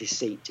want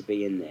Deceit to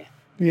be in there.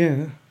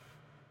 Yeah.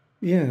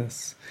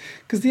 Yes.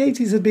 Because the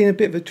 80s had been a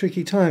bit of a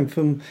tricky time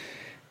from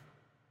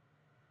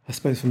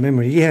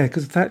memory. Yeah,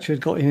 because Thatcher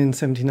had got in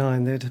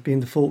 79. There had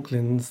been the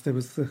Falklands. There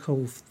was the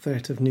whole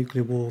threat of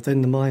nuclear war.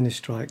 Then the miners'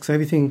 strike. So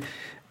everything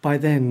by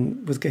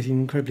then was getting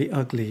incredibly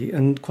ugly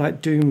and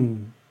quite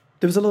doom.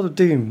 There was a lot of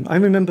doom. I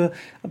remember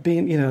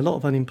being, a lot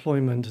of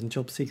unemployment and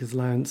job seekers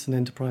allowance and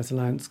enterprise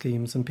allowance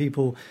schemes, and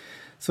people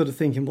sort of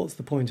thinking, what's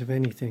the point of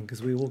anything?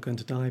 Because we're all going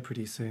to die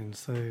pretty soon.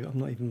 So I'm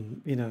not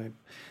even,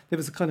 there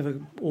was a kind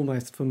of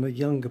almost from a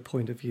younger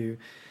point of view,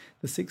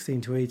 the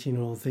 16 to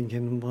 18-year-old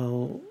thinking,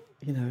 well,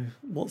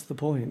 what's the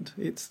point?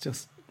 It's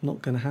just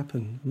not going to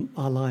happen.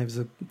 Our lives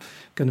are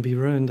going to be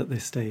ruined at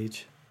this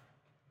stage.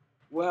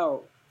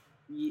 Well,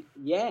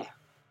 yeah.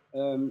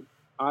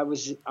 I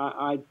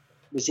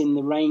was in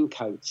the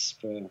raincoats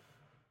for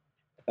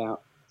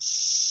about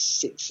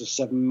 6 or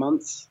 7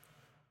 months,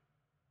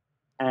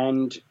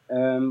 and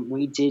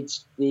we did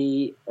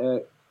the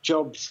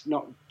Jobs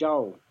Not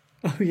Dull.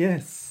 Oh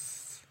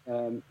yes.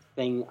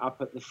 Thing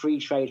up at the Free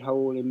Trade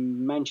Hall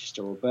in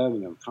Manchester or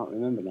Birmingham. Can't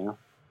remember now.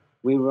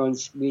 We were on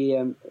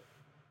the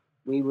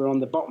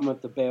bottom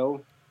of the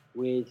bill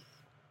with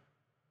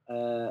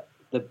the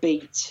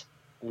Beat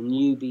and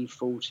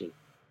UB40.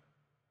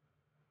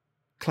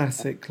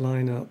 Classic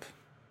lineup.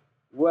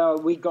 Well,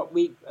 we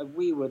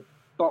were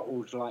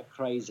bottled like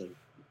crazy,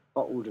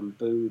 bottled and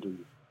booed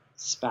and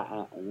spat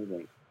at and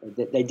everything.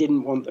 They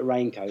didn't want the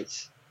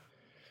raincoats.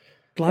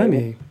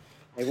 Blimey.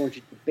 They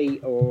wanted the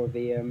Beat or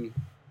the.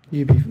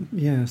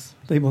 Yes,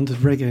 they wanted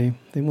reggae.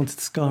 They wanted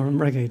ska and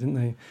reggae, didn't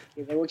they?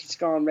 Yeah, they wanted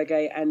ska and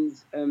reggae, and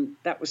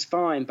that was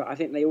fine. But I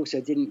think they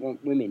also didn't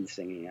want women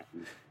singing at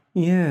them.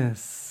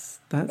 Yes,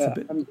 that's a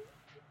bit.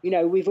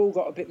 We've all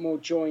got a bit more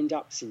joined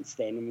up since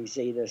then, and we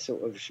see the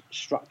sort of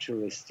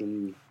structuralist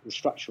and the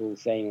structural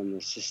thing and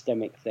the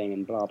systemic thing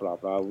and blah blah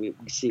blah. We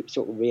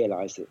sort of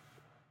realise that.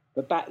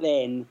 But back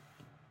then,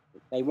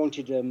 they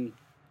wanted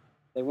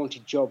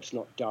Jobs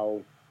Not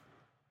Dull,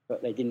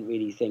 but they didn't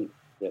really think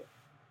that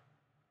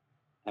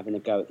having a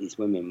go at these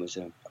women was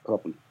a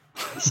problem.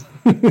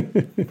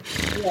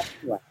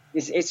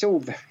 It's all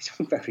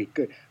very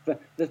good.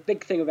 But the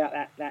big thing about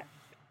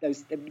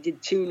we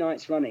did 2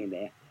 nights running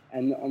there,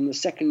 and on the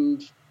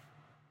second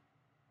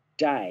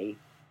day,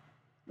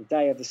 the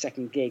day of the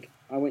second gig,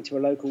 I went to a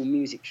local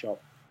music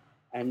shop,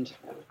 and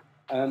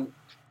I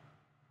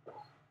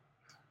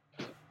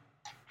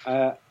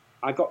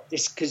got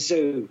this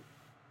kazoo.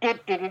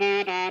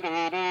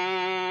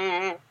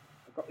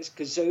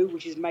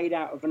 Which is made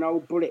out of an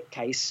old bullet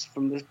case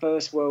from the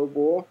First World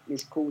War.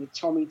 It's called a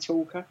Tommy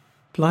Talker.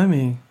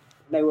 Blimey.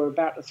 They were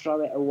about to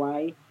throw it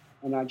away,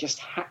 and I just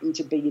happened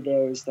to be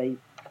there as they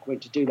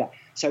went to do that.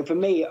 So for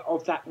me,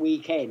 of that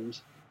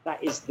weekend,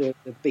 that is the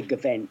big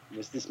event,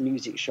 was this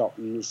music shop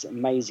and this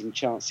amazing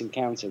chance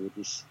encounter with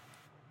this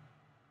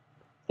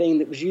thing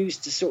that was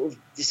used to sort of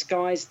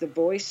disguise the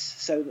voice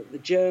so that the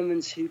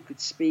Germans who could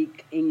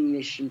speak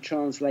English and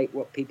translate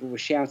what people were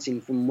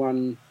shouting from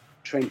one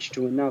trench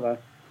to another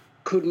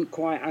couldn't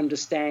quite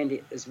understand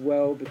it as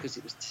well because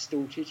it was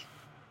distorted.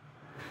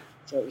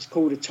 So it was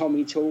called a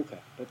Tommy Talker,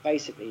 but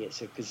basically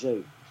it's a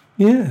kazoo.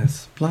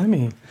 Yes,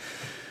 blimey.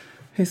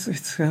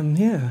 It's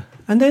yeah.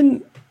 And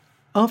then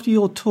after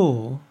your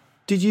tour,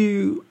 did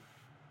you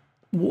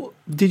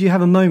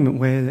have a moment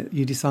where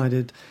you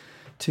decided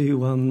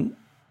to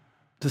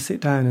sit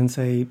down and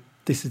say,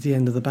 this is the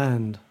end of the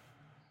band?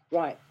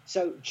 Right.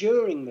 So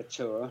during the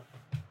tour,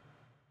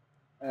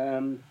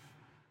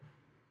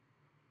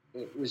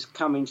 it was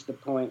coming to the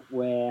point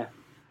where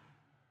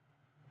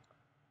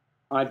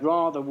I'd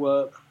rather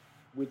work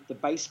with the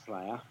bass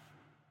player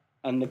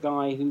and the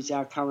guy who's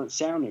our current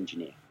sound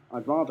engineer.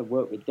 I'd rather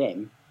work with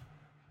them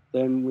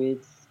than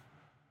with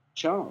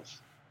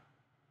Charles.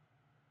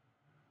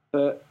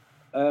 But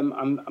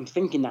I'm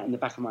thinking that in the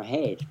back of my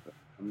head, but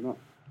I'm not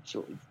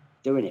sort of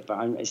doing it.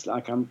 But it's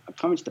like I'm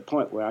coming to the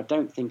point where I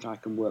don't think I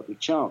can work with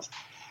Charles.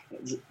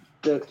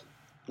 The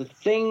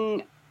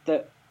thing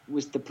that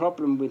was the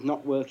problem with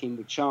not working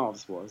with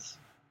Charles was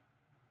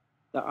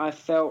that I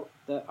felt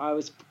that I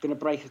was going to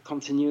break a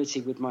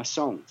continuity with my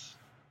songs,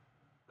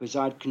 because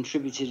I'd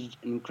contributed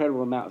an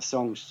incredible amount of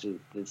songs to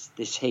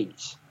this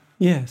Heat.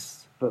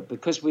 Yes. But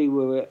because we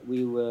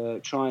were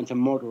trying to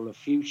model a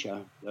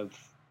future of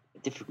a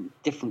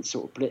different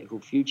sort of political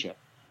future,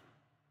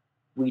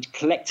 we'd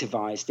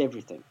collectivized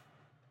everything.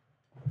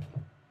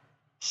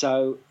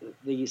 So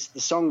the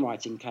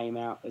songwriting came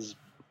out as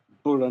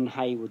Bullen,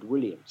 Hayward,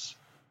 Williams.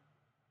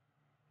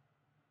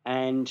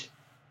 And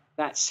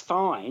that's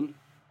fine,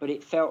 but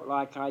it felt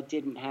like I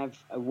didn't have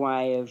a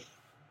way of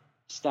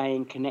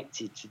staying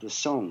connected to the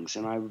songs,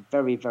 and I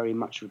very, very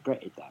much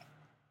regretted that.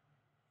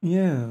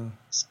 Yeah.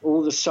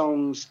 All the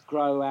songs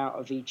grow out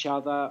of each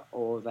other,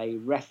 or they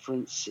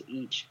reference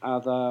each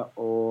other,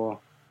 or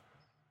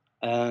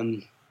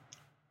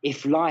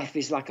if life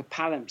is like a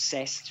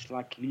palimpsest,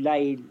 like you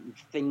lay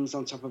things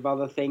on top of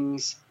other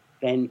things,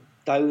 then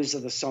those are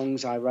the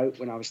songs I wrote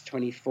when I was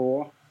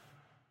 24.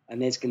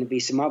 And there's going to be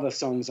some other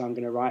songs I'm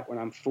going to write when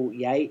I'm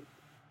 48.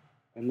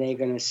 And they're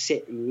going to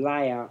sit and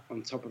layer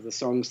on top of the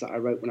songs that I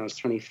wrote when I was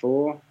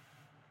 24.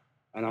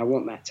 And I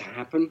want that to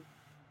happen.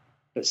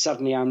 But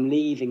suddenly I'm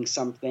leaving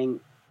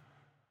something,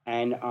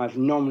 and I've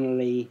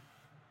nominally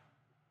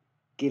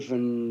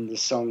given the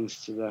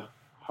songs to the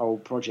whole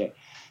project.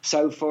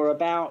 So for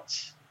about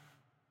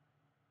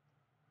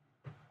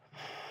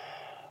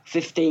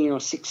 15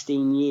 or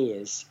 16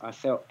 years, I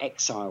felt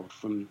exiled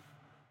from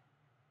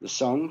the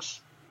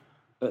songs.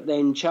 But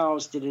then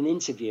Charles did an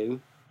interview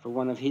for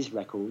one of his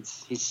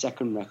records, his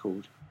second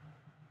record,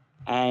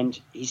 and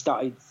he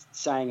started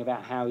saying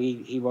about how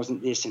he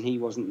wasn't this and he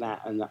wasn't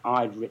that, and that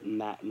I'd written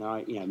that,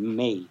 and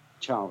me,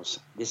 Charles,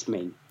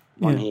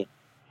 one here.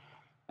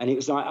 And it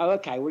was like, oh,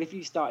 okay, well, if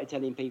you started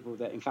telling people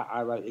that, in fact,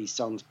 I wrote these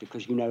songs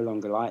because you no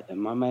longer like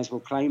them, I may as well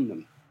claim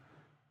them.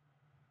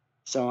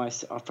 So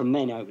from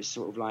then, it was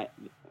sort of like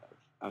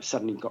I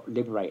suddenly got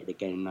liberated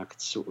again, and I could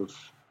sort of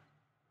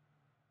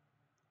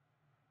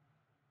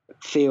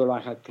feel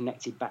like I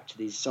connected back to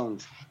these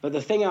songs. But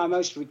the thing I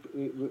most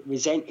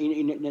resent,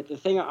 the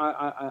thing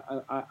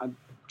I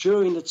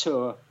during the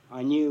tour,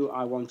 I knew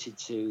I wanted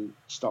to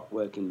stop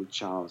working with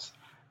Charles.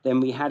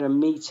 Then we had a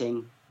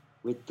meeting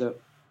with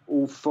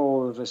all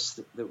four of us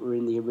that were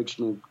in the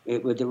original,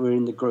 that were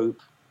in the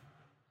group,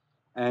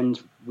 and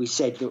we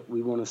said that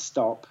we want to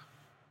stop.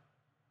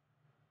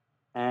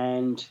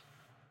 And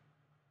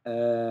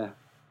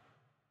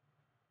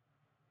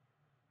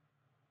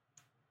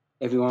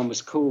everyone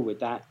was cool with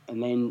that,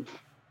 and then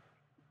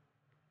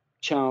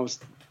Charles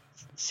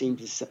seemed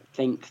to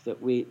think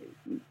that we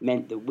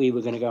meant that we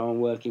were going to go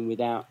on working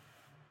without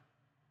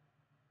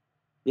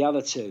the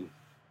other two,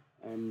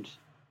 and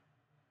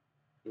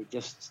it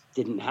just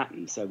didn't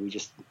happen. So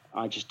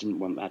I just didn't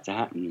want that to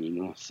happen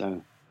anymore.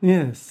 So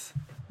yes,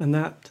 and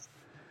that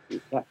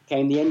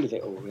became the end of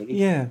it all, really.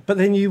 Yeah, but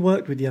then you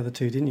worked with the other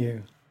two, didn't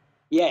you?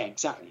 Yeah,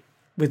 exactly.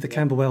 With the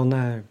Camberwell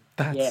Now.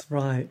 That's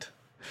right.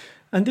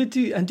 And did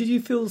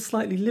you feel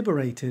slightly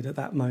liberated at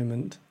that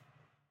moment?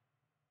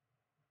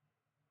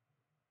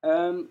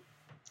 Oh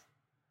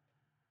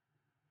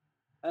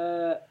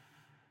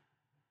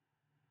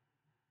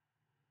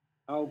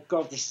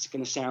God, this is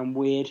going to sound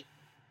weird.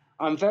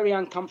 I'm very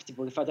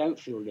uncomfortable if I don't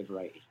feel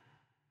liberated.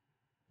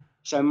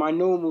 So my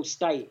normal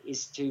state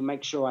is to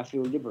make sure I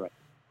feel liberated.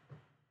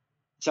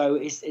 So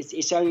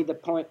it's only the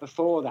point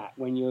before that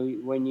when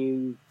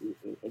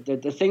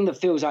the thing that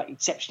feels like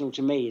exceptional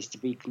to me is to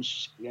be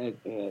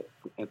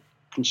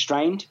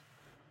constrained.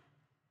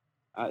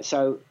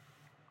 So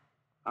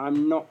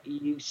I'm not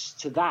used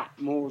to that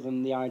more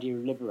than the idea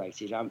of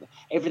liberated.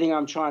 Everything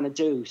I'm trying to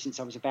do since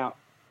I was about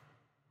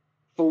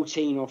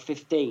 14 or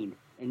 15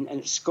 and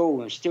at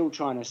school, I'm still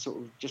trying to sort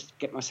of just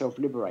get myself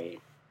liberated,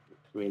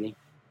 really.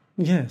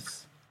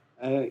 Yes.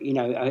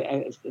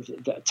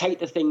 Take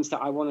the things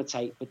that I want to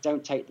take, but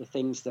don't take the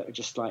things that are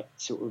just like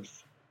sort of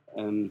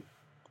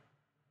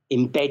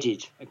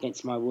embedded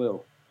against my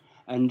will,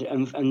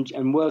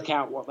 and work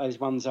out what those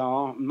ones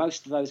are.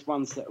 Most of those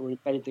ones that were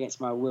embedded against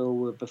my will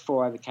were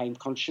before I became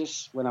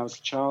conscious, when I was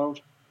a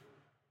child.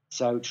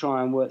 So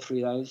try and work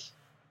through those,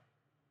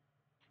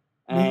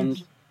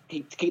 and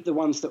keep the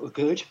ones that were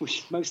good, which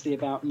is mostly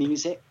about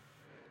music.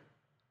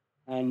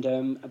 And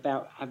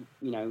about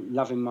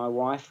loving my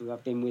wife, who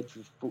I've been with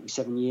for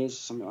 47 years,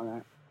 something like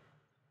that.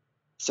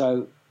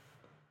 So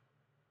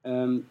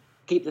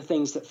keep the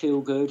things that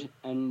feel good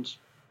and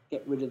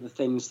get rid of the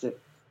things that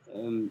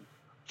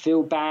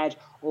feel bad,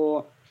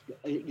 or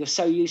you're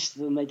so used to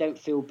them they don't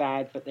feel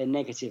bad, but they're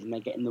negative and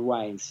they get in the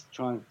way. And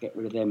try and get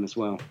rid of them as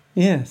well.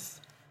 Yes.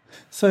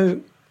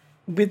 So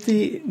with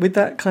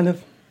that kind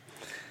of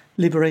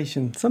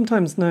liberation,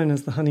 sometimes known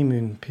as the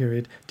honeymoon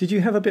period. Did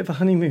you have a bit of a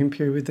honeymoon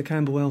period with the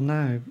Camberwell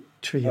Now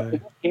trio?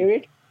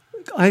 Period?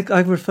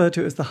 I refer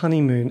to it as the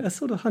honeymoon, a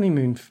sort of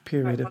honeymoon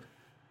period.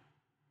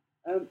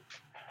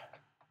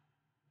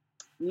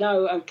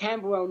 No,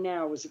 Camberwell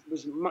Now was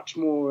much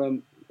more.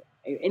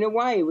 In a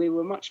way, we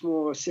were much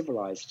more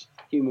civilized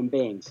human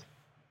beings.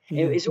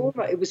 Yeah.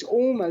 It was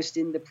almost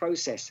in the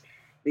process.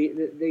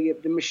 The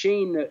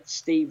machine that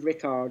Steve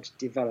Rickard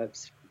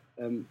developed,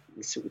 the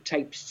sort of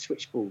tape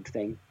switchboard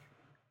thing,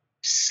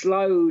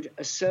 slowed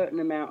a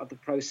certain amount of the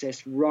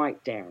process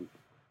right down.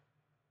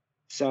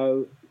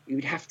 So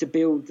you'd have to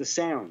build the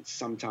sounds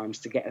sometimes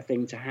to get a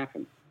thing to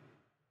happen.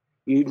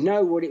 You'd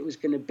know what it was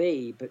going to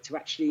be, but to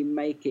actually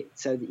make it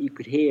so that you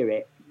could hear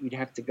it, you'd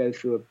have to go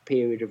through a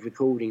period of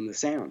recording the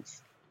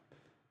sounds.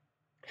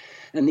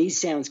 And these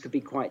sounds could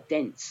be quite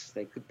dense.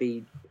 They could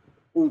be,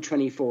 all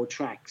 24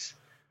 tracks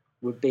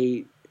would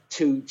be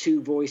two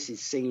voices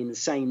singing the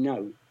same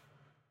note.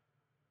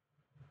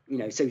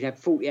 So you'd have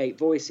 48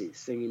 voices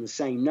singing the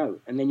same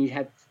note, and then you'd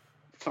have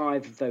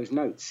 5 of those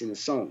notes in a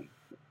song.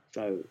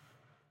 So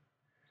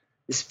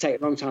this would take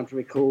a long time to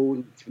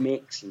record, to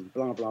mix, and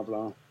blah, blah,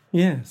 blah.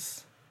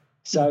 Yes.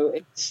 So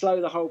it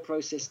slowed the whole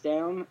process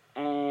down,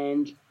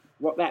 and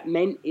what that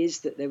meant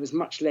is that there was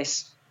much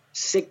less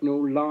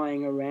signal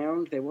lying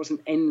around. There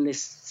wasn't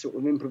endless sort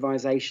of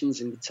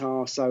improvisations and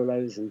guitar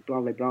solos and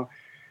blah, blah, blah.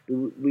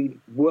 We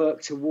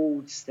work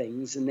towards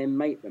things and then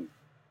make them.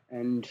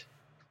 And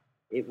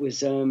it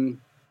was,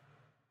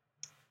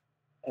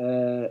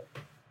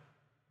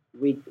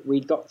 we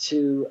got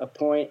to a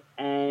point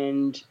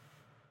and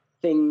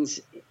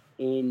things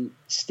in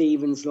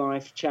Stephen's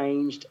life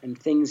changed and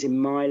things in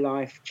my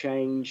life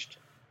changed.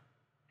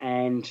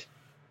 And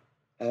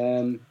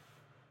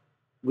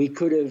we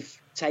could have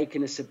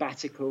taken a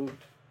sabbatical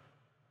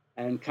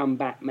and come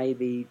back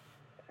maybe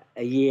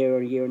a year or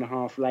a year and a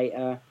half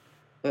later,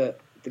 but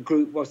the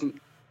group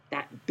wasn't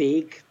that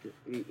big,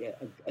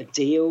 a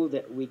deal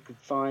that we could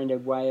find a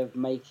way of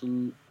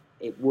making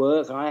it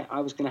work. I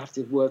was going to have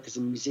to work as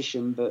a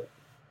musician, but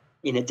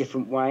in a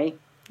different way.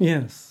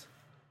 Yes.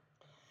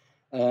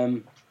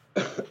 And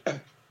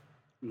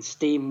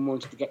Stephen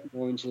wanted to get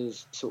more into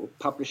sort of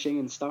publishing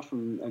and stuff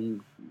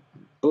and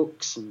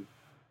books and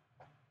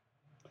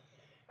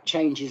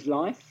change his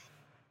life.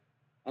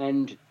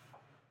 And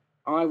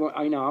I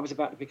was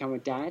about to become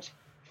a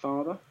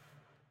father.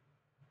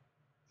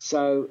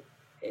 So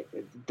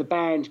the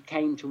band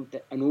came to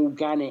an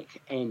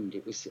organic end.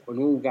 It was an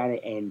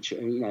organic end.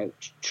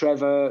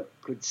 Trevor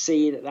could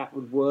see that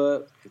would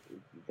work,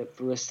 that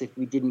for us if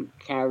we didn't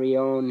carry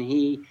on.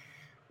 He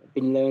had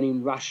been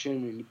learning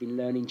Russian and he'd been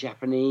learning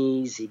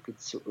Japanese. He could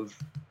sort of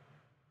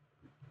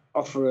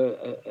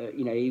offer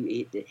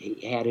he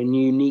had a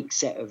unique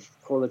set of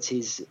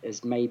qualities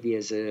as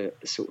a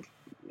sort of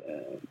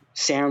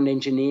sound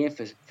engineer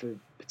for a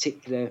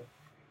particular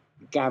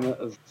gamut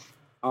of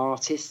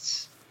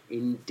artists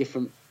in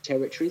different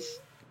territories.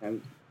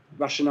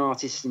 Russian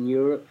artists in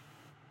Europe,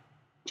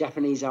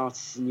 Japanese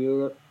artists in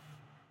Europe,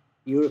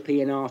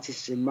 European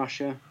artists in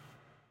Russia,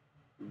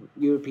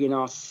 European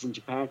artists in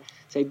Japan.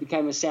 So it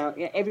became a sound.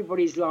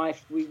 Everybody's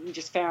life. We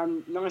just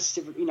found nice,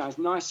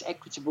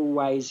 equitable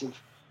ways of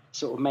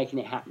sort of making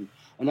it happen.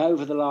 And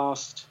over the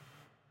last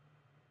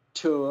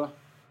tour,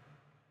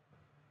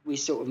 we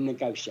sort of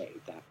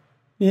negotiated that.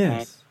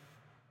 Yes.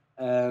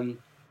 And,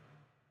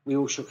 we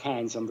all shook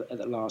hands at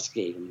the last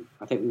gig, and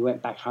I think we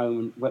went back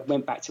home and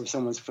went back to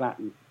someone's flat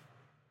and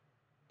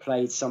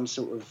played some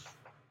sort of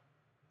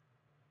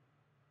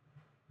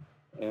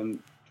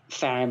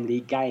family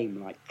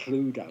game like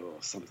Cluedo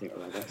or something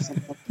like that.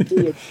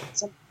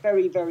 Something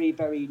very, very,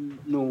 very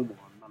normal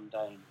and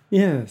mundane.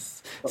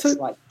 Yes. Got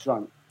slightly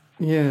drunk.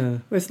 Yeah,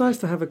 it's nice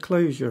to have a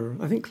closure.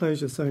 I think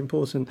closure is so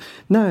important.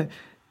 Now,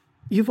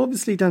 you've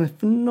obviously done a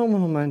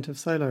phenomenal amount of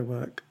solo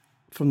work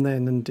from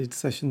then and did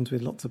sessions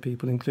with lots of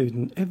people,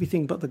 including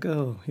Everything But the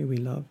Girl, who we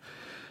love.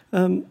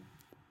 I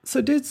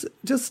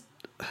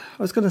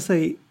was going to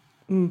say,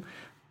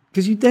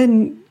 because you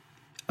then,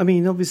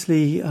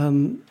 obviously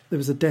there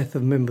was a death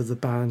of members of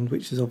the band,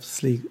 which is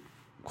obviously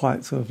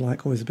quite sort of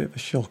like always a bit of a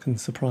shock and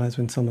surprise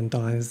when someone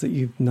dies that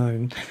you've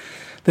known.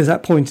 There's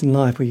that point in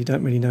life where you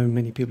don't really know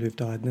many people who've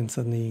died, and then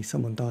suddenly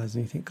someone dies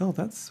and you think, oh,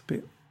 that's a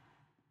bit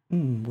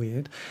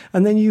weird.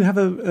 And then you have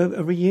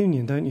a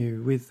reunion, don't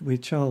you,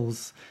 with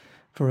Charles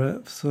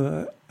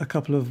for a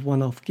couple of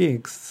one-off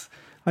gigs.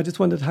 I just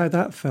wondered how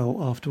that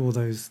felt after all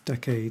those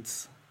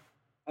decades.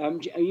 Do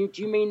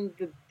you mean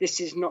This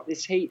Is Not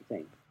This Heat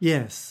thing?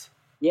 Yes.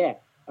 Yeah.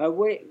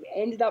 It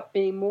ended up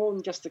being more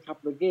than just a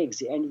couple of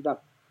gigs. It ended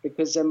up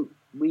because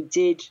we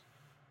did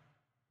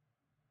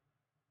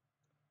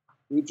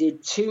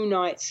 2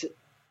 nights at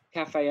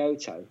Cafe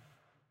Oto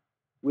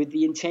with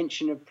the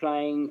intention of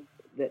playing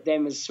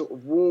them as sort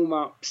of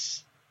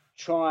warm-ups,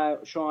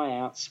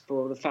 tryouts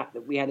for the fact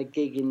that we had a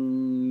gig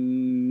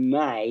in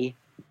May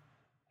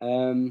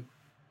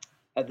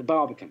at the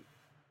Barbican.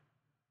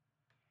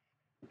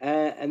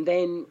 And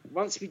then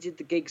once we did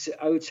the gigs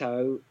at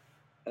Oto,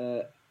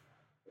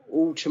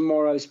 All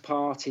Tomorrow's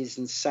Parties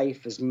and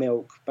Safe as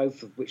Milk,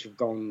 both of which have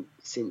gone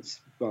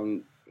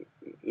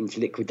into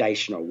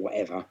liquidation or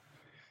whatever,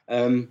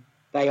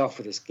 they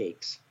offered us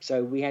gigs.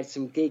 So we had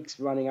some gigs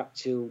running up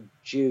till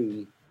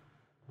June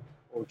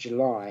or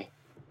July.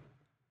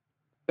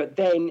 But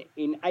then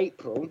in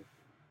April,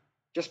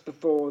 just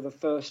before the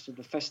first of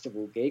the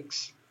festival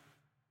gigs,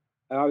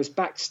 I was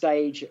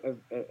backstage at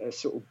a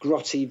sort of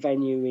grotty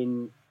venue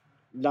in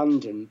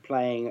London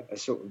playing a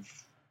sort of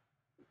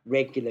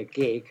regular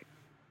gig,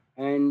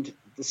 and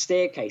the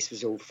staircase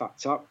was all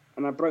fucked up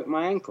and I broke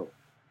my ankle.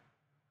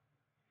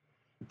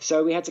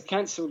 So we had to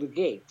cancel the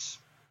gigs.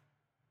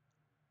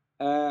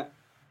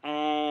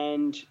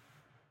 And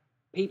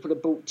people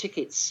had bought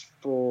tickets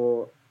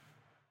for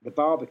the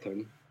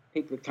Barbican.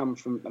 People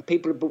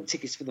had bought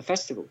tickets for the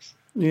festivals.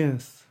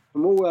 Yes.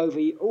 From all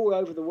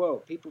over the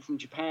world. People from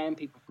Japan,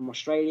 people from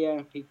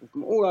Australia, people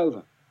from all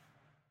over.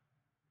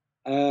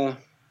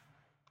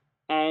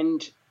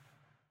 And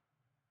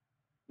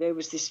there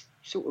was this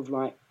sort of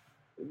like,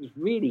 it was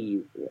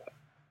really,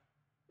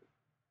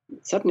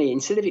 suddenly,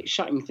 instead of it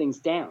shutting things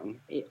down,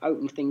 it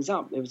opened things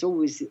up. There was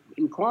always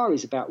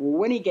inquiries about, well,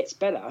 when he gets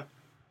better,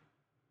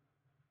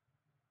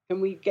 can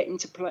we get him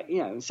to play?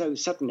 And so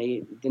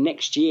suddenly, the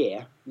next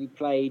year, we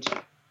played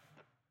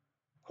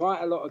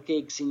quite a lot of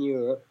gigs in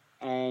Europe,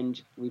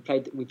 and we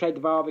played the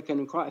Barbican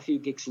and quite a few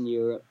gigs in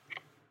Europe.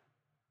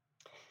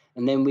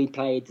 And then we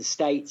played the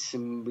States,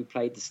 and we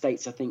played the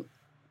States, I think,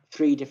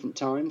 4 different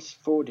times.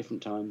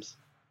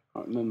 I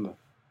can't remember.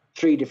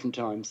 3 different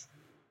times.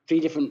 3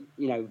 different,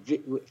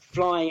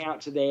 flying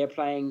out to there,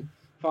 playing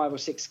 5 or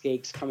 6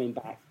 gigs, coming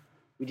back.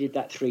 We did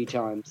that 3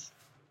 times.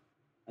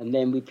 And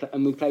then we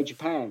played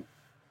Japan.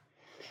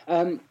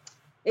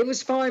 It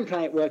was fine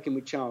working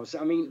with Charles.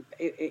 I mean,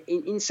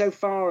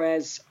 insofar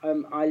as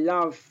I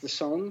love the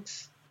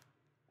songs,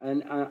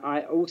 and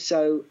I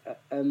also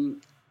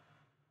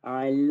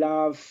I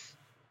love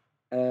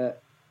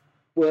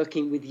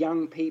working with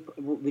young people,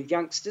 with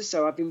youngsters.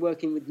 So I've been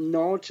working with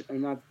Nod,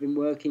 and I've been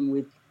working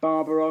with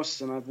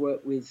Barbaros, and I've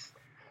worked with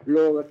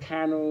Laura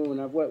Cannell,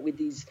 and I've worked with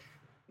these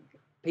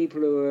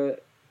people who are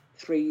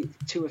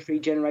 2 or 3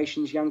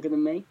 generations younger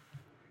than me,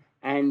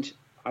 and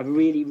I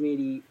really,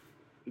 really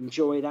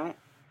enjoy that.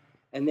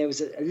 And there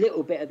was a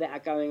little bit of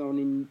that going on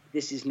in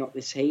This Is Not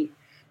This Heat,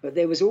 but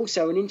there was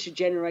also an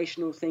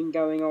intergenerational thing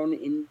going on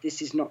in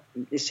This Is Not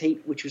This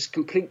Heat, which was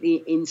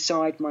completely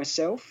inside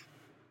myself.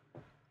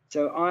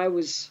 So I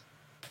was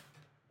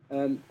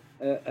a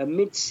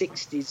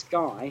mid-60s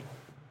guy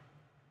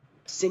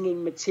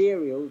singing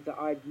material that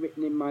I'd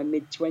written in my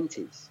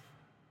mid-20s.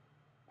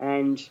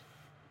 And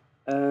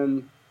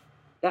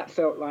that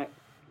felt like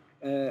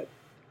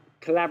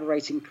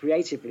collaborating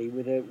creatively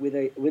with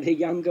a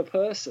younger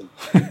person.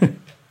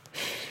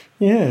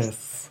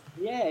 Yes.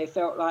 Yeah, it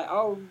felt like,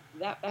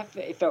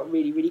 it felt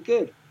really, really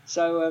good.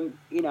 So,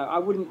 I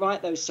wouldn't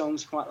write those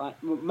songs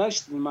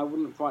most of them I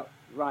wouldn't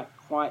write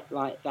quite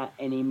like that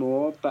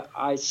anymore, but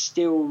I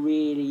still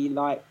really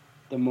like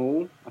them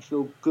all. I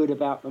feel good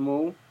about them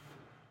all.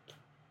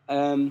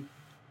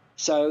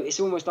 So it's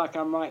almost like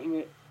I'm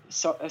writing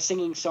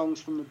singing songs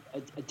from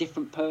a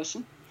different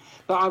person.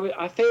 But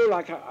I feel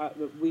like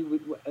we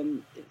would,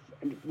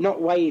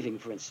 not Waving,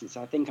 for instance.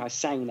 I think I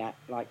sang that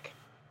like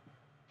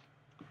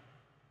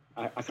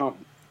I can't,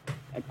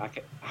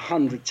 like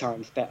 100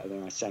 times better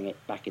than I sang it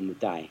back in the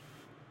day.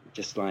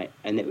 Just like,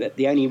 and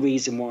the only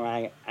reason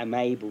why I am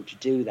able to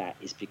do that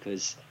is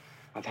because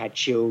I've had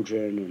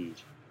children,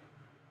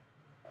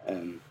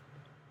 and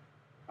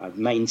I've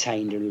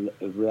maintained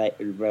a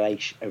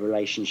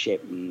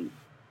relationship and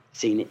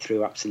seen it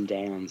through ups and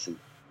downs, and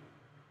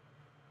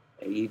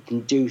you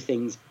can do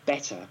things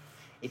better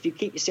if you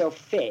keep yourself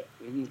fit.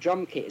 And the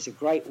drum kit is a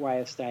great way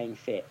of staying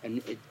fit,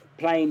 and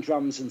playing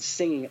drums and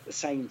singing at the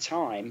same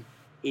time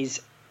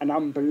is an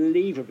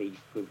unbelievably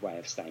good way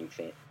of staying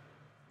fit.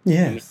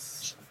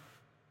 Yes.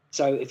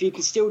 So if you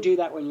can still do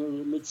that when you're in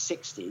your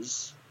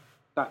mid-60s,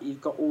 but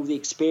you've got all the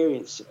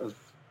experience of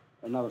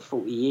another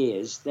 40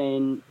 years,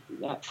 then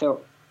that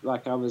felt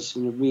like I was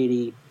in a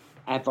really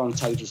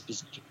advantageous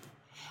position.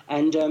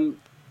 And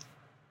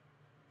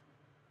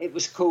it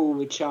was cool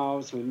with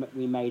Charles.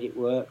 We made it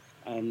work,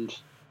 and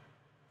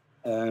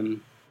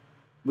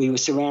we were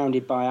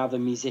surrounded by other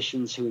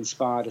musicians who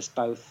inspired us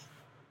both.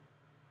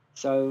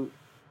 So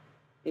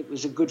it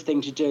was a good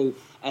thing to do.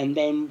 And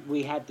then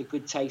we had the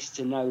good taste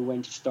to know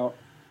when to stop.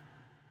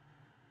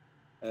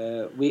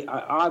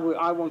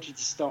 I wanted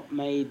to stop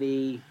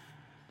maybe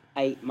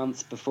 8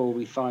 months before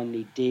we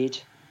finally did,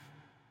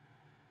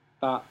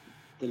 but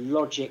the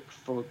logic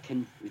for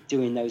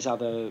doing those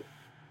other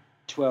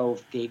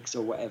 12 gigs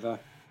or whatever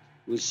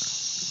was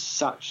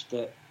such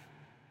that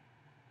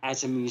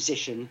as a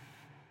musician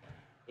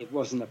it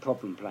wasn't a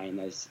problem playing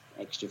those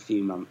extra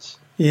few months.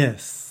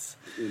 Yes.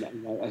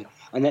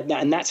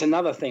 And that's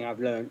another thing I've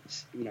learned,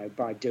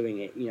 by doing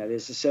it.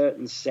 There's a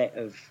certain set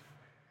of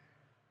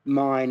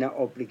minor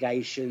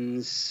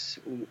obligations,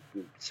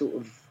 sort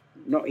of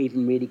not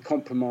even really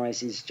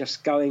compromises,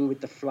 just going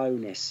with the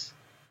flowness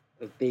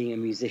of being a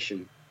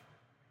musician.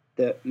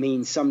 That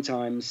means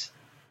sometimes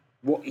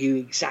what you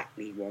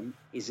exactly want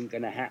isn't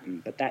going to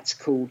happen, but that's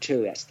cool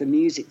too. That's the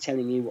music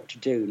telling you what to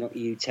do, not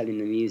you telling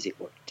the music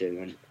what to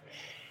do. And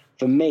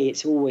for me,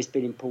 it's always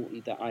been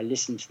important that I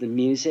listen to the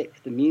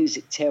music. The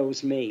music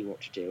tells me what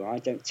to do. I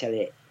don't tell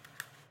it.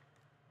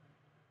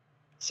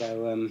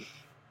 So,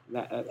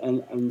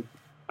 and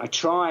I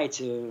try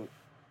to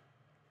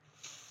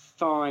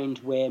find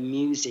where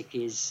music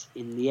is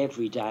in the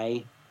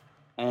everyday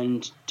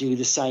and do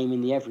the same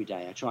in the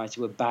everyday. I try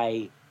to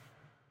obey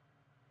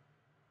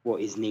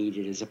what is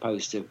needed as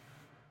opposed to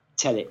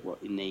tell it what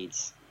it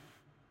needs.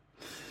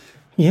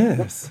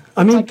 Yes.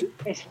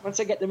 Once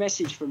I get the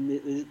message from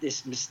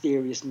this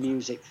mysterious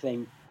music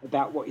thing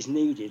about what is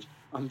needed,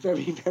 I'm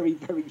very, very,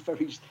 very,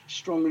 very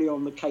strongly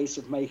on the case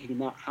of making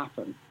that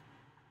happen,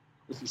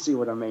 if you see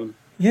what I mean.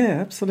 Yeah,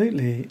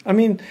 absolutely.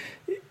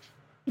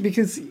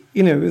 Because,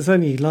 it was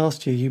only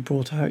last year you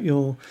brought out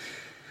your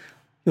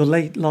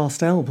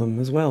last album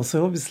as well.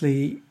 So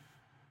obviously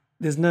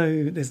there's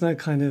no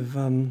kind of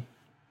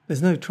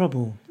there's no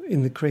trouble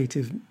in the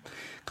creative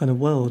kind of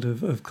world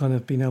of kind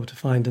of being able to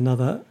find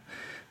another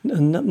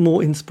and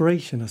more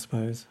inspiration, I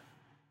suppose.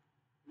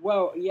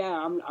 Well, yeah,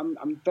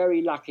 I'm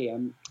very lucky.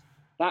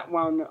 That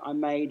one I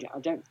made, I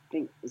don't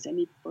think there's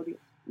anybody.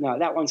 No,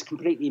 that one's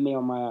completely me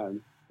on my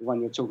own. The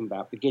one you're talking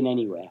about, Begin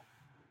Anywhere.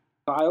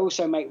 But I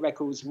also make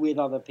records with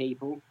other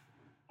people,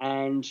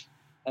 and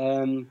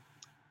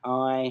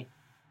I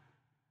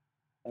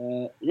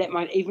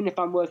even if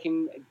I'm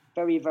working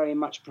very, very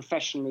much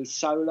professionally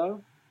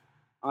solo,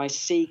 I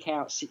seek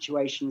out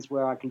situations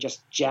where I can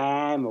just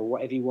jam, or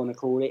whatever you want to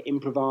call it,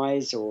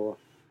 improvise, or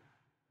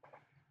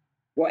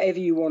whatever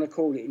you want to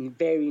call it, in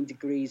varying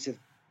degrees of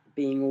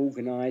being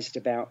organised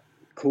about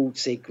chord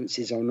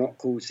sequences or not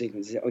chord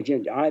sequences, or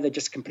either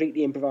just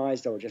completely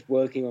improvised or just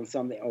working on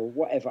something or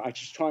whatever. I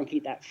just try and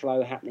keep that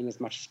flow happening as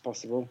much as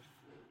possible,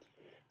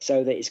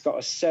 so that it's got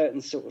a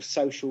certain sort of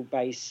social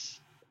base,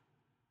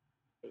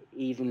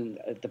 even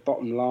at the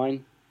bottom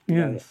line.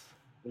 Yes.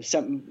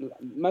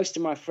 Most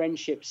of my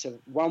friendships are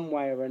one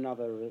way or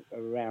another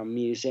around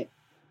music.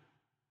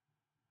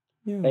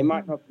 Yeah. They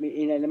might not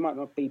be, they might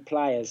not be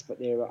players, but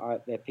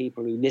they're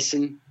people who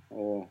listen,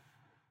 or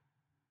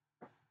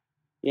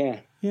yeah.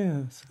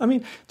 Yes. I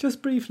mean,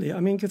 just briefly,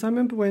 because I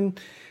remember when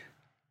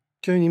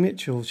Joni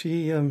Mitchell,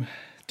 she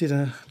did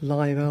a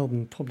live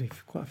album, probably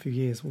for quite a few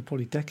years, or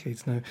probably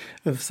decades now,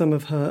 of some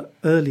of her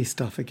early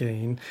stuff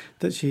again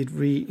that she'd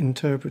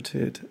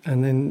reinterpreted,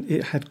 and then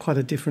it had quite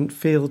a different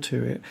feel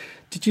to it.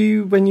 Did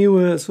you, when you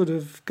were sort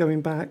of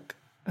going back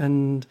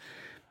and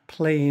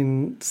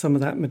playing some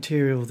of that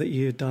material that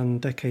you had done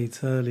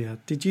decades earlier,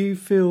 did you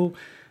feel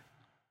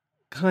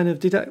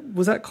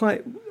was that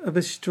quite of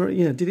a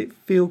did it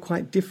feel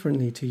quite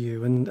differently to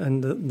you, and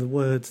the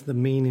words, the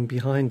meaning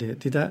behind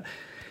it,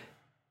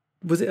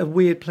 was it a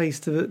weird place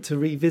to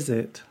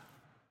revisit?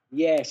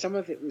 Yeah, some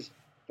of it was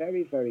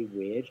very, very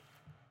weird.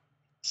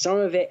 Some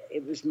of it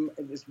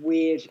was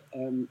weird,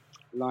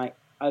 like,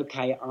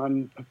 okay,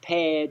 I'm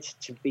prepared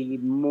to be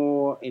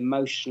more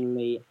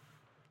emotionally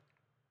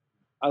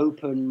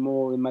open,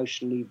 more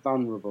emotionally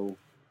vulnerable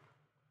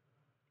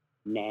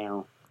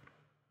now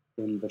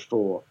than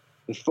before.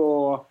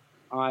 Before,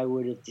 I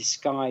would have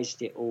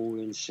disguised it all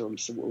in some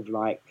sort of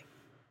like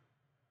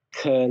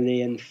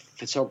Curlian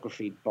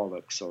photography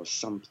bollocks or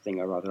something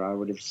or other. I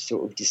would have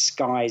sort of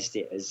disguised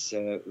it as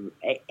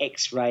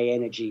X-ray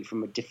energy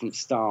from a different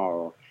star,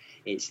 or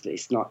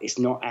it's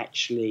not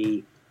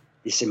actually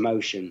this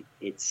emotion.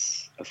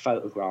 It's a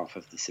photograph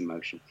of this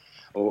emotion,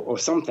 or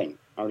something.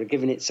 I would have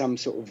given it some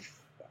sort of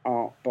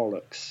art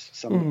bollocks,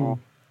 art.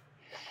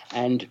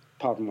 And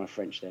pardon my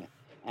French there.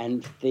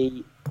 And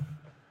the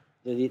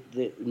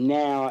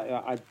now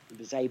I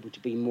was able to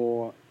be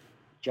more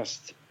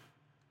just,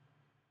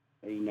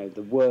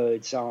 the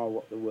words are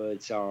what the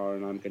words are,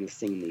 and I'm going to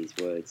sing these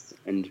words.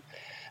 And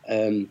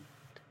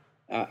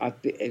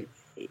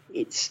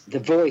it's the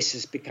voice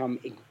has become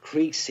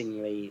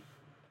increasingly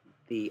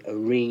the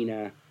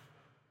arena.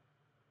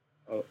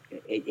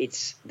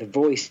 The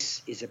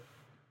voice is a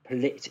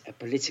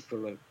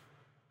political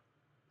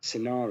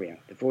scenario.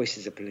 The voice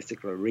is a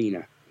political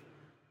arena.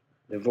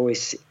 The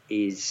voice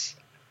is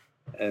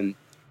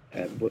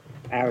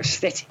our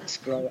aesthetics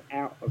grow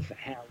out of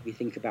how we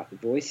think about the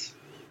voice.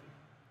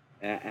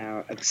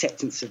 Our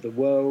acceptance of the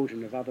world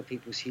and of other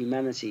people's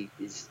humanity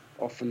is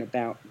often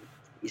about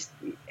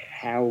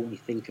how we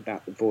think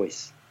about the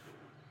voice.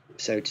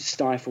 So to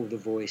stifle the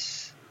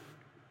voice,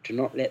 to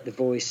not let the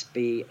voice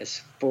be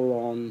as full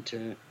on,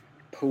 to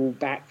pull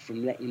back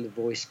from letting the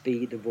voice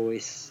be the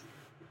voice,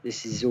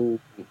 this is all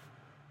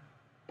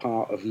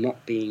part of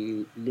not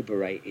being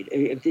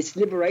liberated. This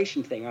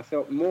liberation thing, I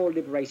felt more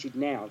liberated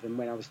now than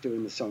when I was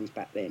doing the songs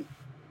back then.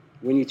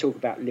 When you talk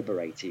about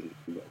liberating,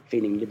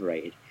 feeling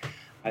liberated,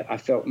 I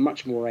felt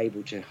much more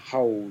able to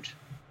hold,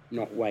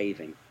 not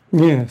waving.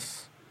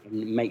 Yes.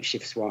 And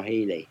makeshift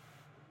Swahili.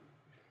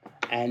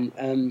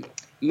 And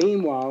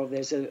meanwhile,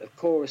 there's a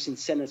chorus in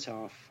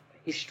Cenotaph,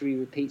 history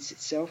repeats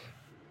itself.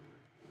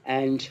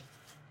 And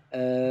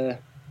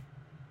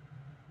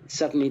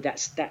suddenly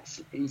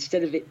that's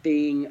instead of it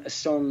being a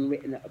song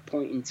written at a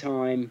point in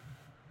time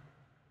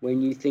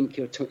when you think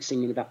you're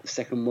singing about the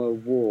Second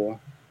World War,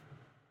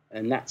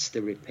 and that's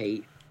the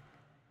repeat,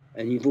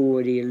 and you've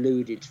already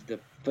alluded to the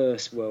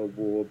First World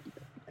War,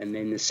 and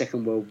then the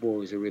Second World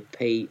War is a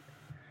repeat,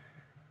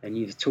 and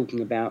you're talking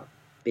about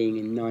being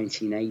in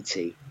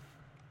 1980,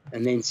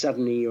 and then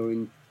suddenly you're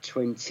in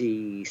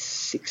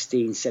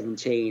 2016,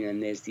 17,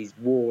 and there's these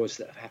wars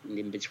that have happened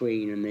in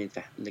between, and they've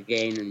happened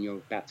again, and you're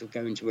about to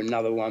go into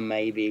another one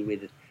maybe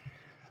with,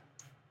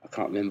 I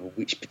can't remember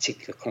which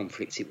particular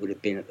conflict it would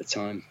have been at the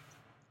time.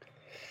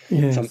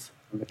 Yes. Something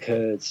from the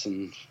Kurds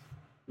and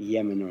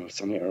Yemen or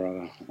something or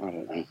other. I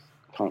don't know.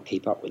 Can't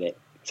keep up with it.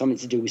 Something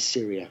to do with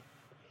Syria.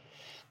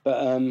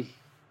 But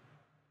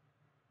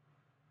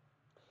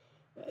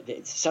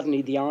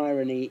suddenly the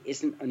irony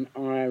isn't an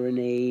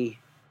irony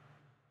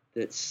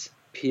that's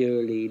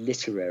purely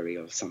literary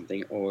or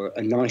something, or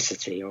a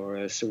nicety, or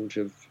a sort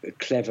of a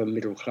clever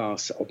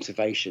middle-class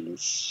observation.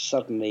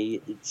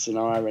 Suddenly it's an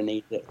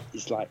irony that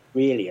is like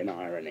really an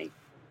irony.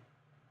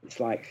 It's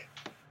like,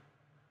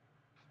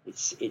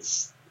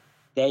 it's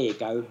there you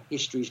go,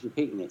 history's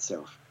repeating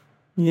itself.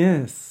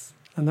 Yes,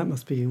 and that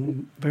must be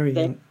very...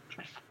 Then,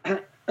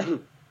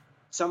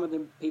 some of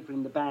the people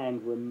in the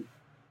band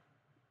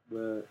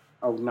were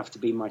old enough to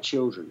be my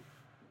children.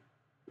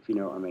 if you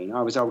know what I mean.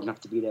 I was old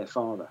enough to be their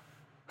father.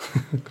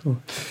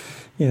 Cool.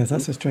 Yes,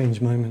 that's a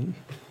strange moment.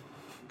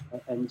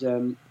 And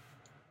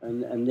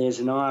there's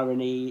an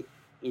irony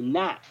in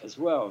that as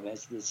well.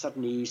 There's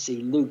suddenly you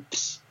see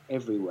loops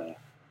everywhere.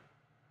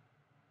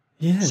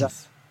 Yes.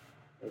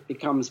 So it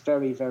becomes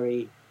very,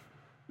 very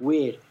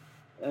weird.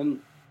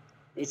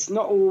 It's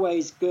not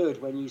always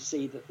good when you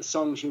see that the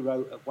songs you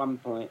wrote at one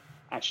point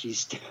actually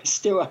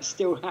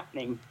still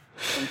happening.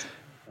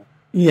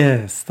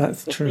 Yes,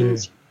 that's true.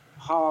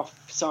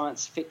 Half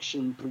science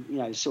fiction,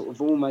 sort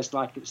of almost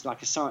like it was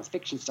like a science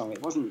fiction song.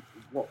 It wasn't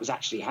what was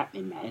actually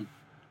happening, man.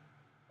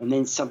 And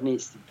then suddenly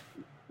it's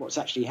what's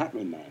actually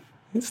happening, man.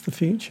 It's the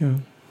future.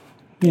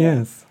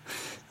 Yes.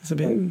 It's a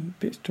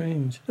bit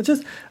strange.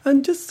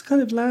 Just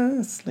kind of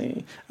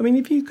lastly, I mean,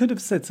 if you could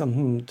have said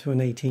something to an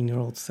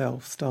 18-year-old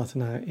self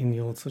starting out in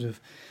your sort of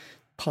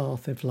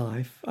path of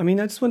life, I mean,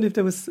 I just wonder if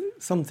there was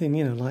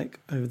something, like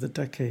over the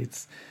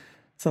decades,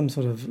 some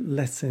sort of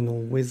lesson or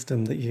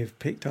wisdom that you've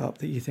picked up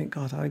that you think,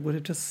 God, I would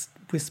have just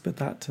whispered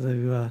that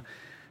to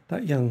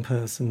that young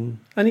person.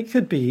 And it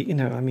could be,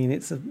 I mean, I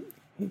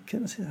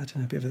don't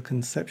know, a bit of a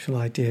conceptual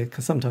idea,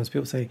 because sometimes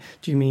people say,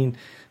 do you mean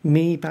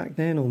me back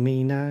then or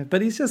me now?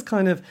 But it's just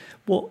kind of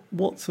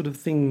what sort of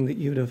thing that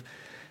you would have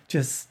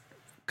just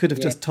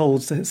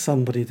told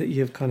somebody that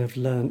you've kind of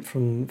learnt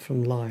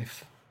from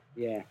life.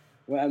 Yeah.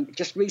 Well,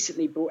 just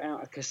recently brought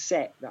out a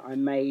cassette that I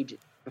made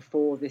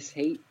before this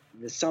heat.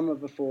 The summer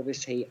before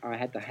this heat, I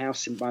had the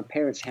house in my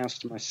parents' house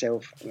to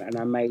myself, and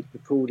I made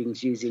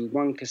recordings using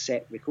one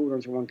cassette, record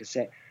onto one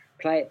cassette,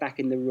 play it back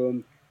in the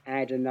room,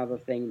 add another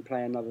thing,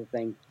 play another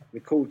thing,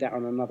 record that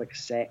on another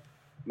cassette,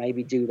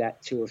 maybe do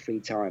that 2 or 3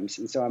 times.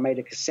 And so I made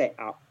a cassette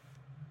up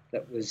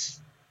that was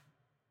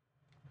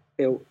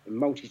built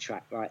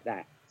multi-track like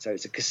that. So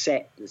it's a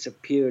cassette, it's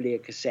purely a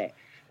cassette.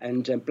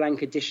 And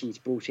Blank Editions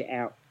brought it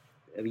out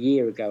a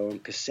year ago on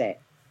cassette.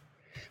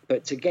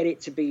 But to get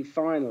it to be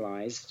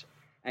finalised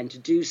and to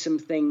do some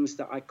things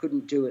that I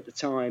couldn't do at the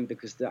time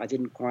because I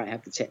didn't quite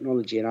have the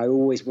technology and I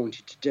always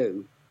wanted to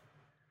do,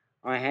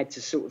 I had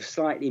to sort of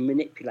slightly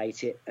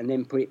manipulate it and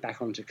then put it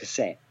back onto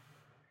cassette.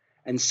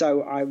 And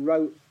so I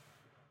wrote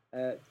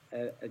a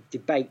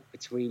debate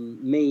between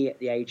me at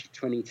the age of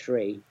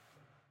 23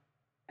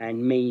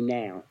 and me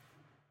now.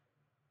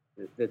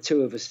 The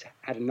two of us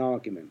had an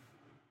argument.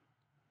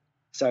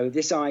 So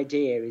this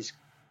idea is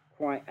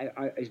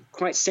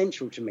quite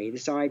central to me,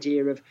 this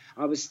idea of,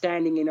 I was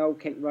standing in Old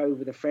Kent Road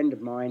with a friend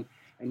of mine,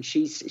 and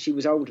she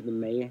was older than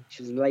me.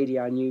 She was a lady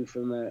I knew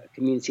from a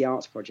community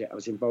arts project I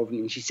was involved in.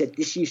 And she said,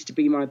 this used to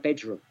be my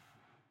bedroom.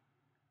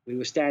 We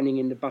were standing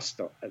in the bus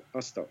stop.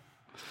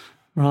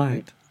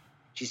 Right.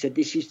 She said,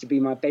 this used to be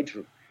my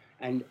bedroom.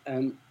 And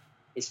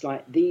it's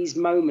like these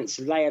moments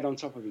layered on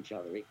top of each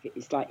other.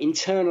 It's like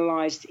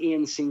internalized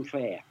Ian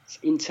Sinclair. It's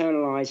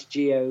internalized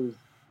Geo.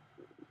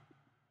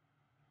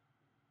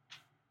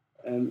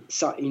 The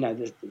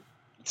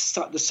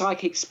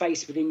psychic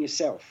space within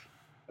yourself.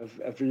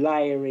 Of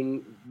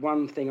layering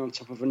one thing on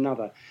top of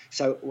another.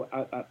 So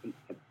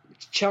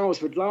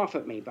Charles would laugh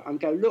at me, but I'd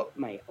go, look,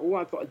 mate, all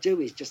I've got to do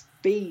is just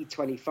be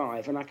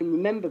 25, and I can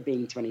remember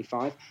being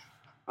 25.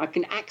 I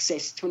can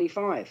access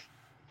 25.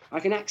 I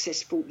can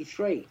access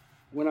 43.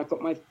 When I've got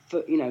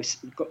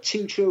got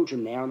 2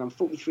 children now, and I'm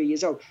 43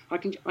 years old, I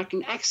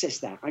can access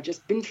that. I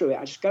just been through it.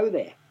 I just go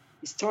there.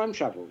 It's time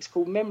travel. It's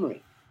called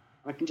memory.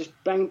 I can just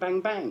bang,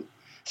 bang, bang.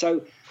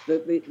 So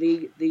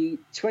the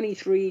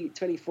 23,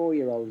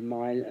 24-year-old of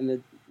mine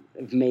and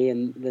of me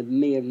and the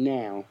me of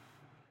now,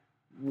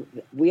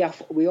 we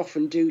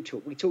often do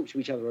talk. We talk to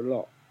each other a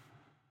lot.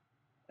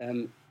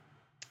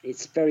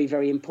 It's very,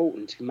 very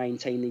important to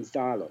maintain these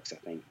dialogues, I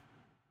think.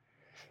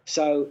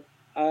 So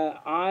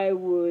I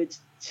would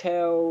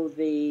tell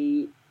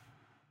the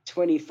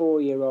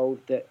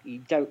 24-year-old that you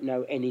don't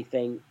know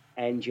anything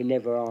and you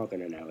never are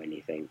going to know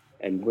anything.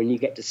 And when you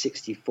get to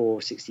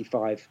 64,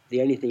 65,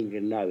 the only thing you're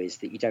going to know is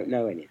that you don't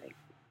know anything.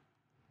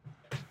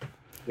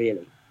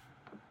 Really.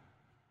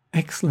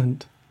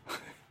 Excellent.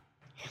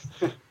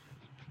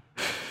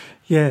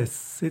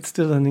 Yes, it's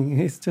still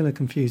a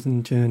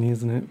confusing journey,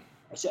 isn't it?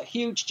 It's a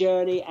huge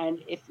journey,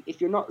 and if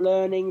you're not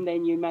learning,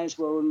 then you may as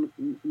well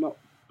not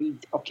be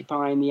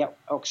occupying the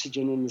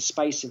oxygen and the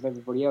space of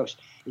everybody else.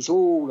 It's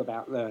all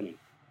about learning.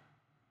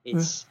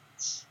 It's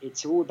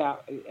all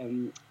about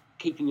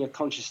keeping your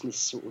consciousness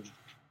sort of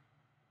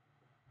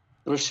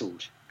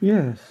bristled.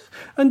 Yes,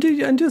 and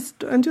just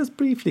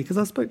briefly, because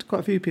I spoke to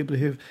quite a few people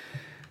who've,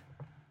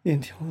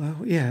 doing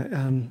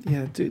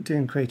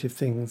creative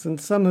things, and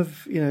some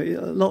of a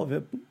lot of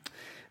it.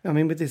 I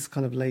mean, with this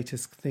kind of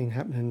latest thing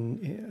happening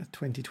in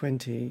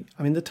 2020,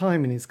 I mean, the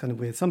timing is kind of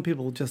weird. Some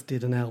people just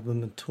did an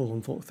album and tour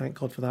and thought, thank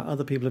God for that.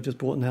 Other people have just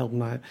brought an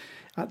album out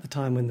at the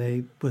time when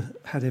they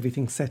had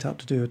everything set up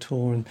to do a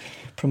tour and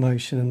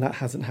promotion, and that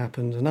hasn't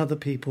happened. And other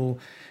people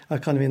are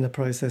kind of in the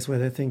process where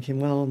they're thinking,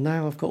 well,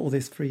 now I've got all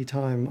this free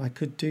time, I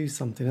could do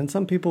something. And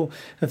some people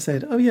have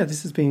said, oh, yeah,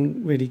 this has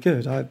been really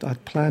good.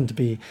 I'd planned to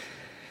be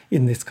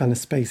in this kind of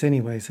space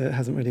anyway, so it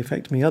hasn't really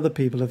affected me. Other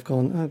people have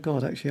gone, oh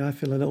God, actually I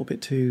feel a little bit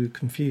too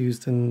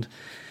confused and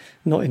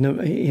not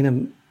in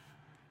a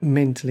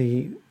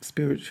mentally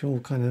spiritual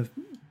kind of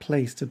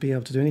place to be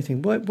able to do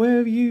anything. Where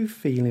are you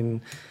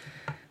feeling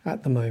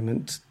at the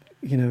moment,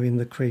 in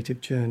the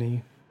creative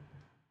journey?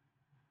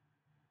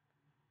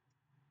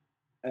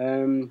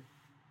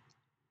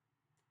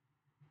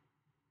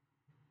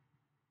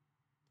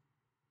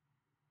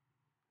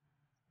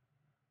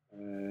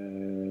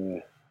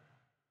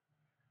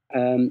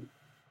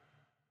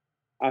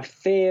 I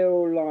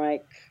feel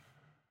like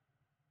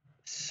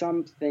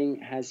something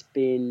has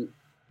been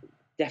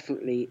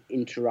definitely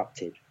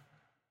interrupted.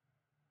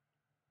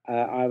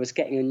 I was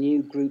getting a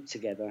new group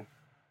together,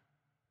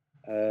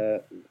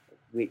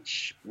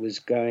 which was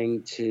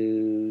going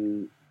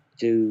to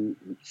do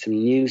some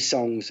new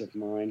songs of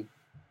mine,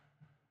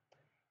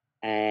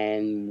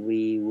 and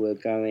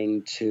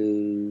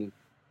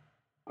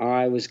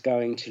I was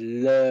going to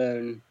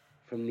learn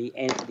from the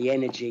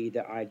energy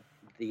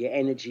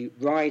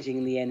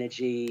riding the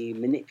energy,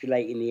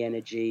 manipulating the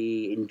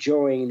energy,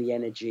 enjoying the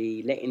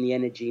energy, letting the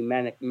energy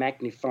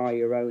magnify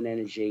your own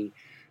energy.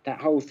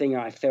 That whole thing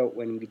I felt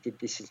when we did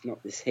This Is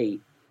Not This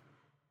Heat,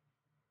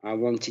 I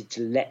wanted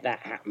to let that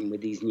happen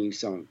with these new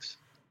songs.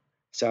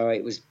 So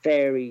it was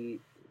very,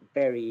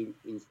 very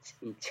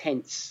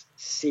intense,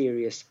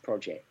 serious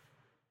project.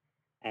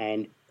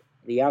 And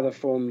the other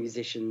 4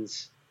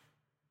 musicians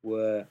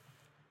were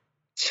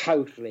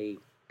totally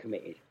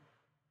committed.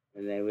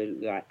 And they were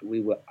like,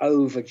 we were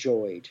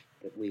overjoyed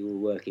that we were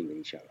working with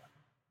each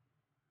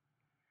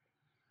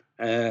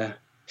other.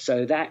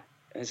 So that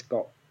has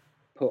got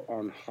put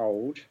on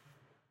hold.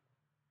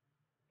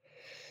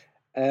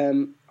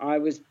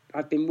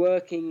 I've been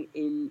working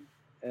in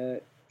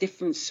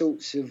different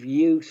sorts of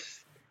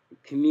youth,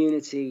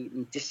 community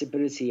and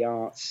disability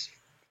arts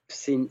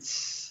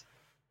since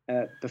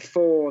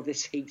before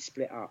this heat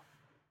split up.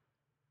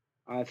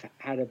 I've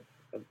had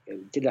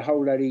did a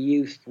whole load of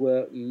youth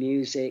work,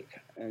 music,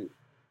 and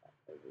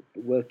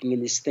working in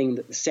this thing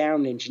that the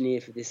sound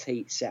engineer for this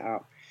heat set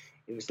up.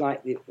 It was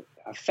like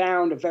I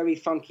found a very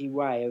funky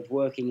way of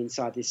working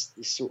inside this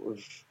sort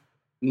of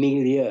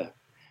milieu.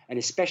 And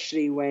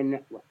especially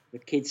when the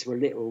kids were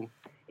little,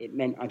 it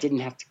meant I didn't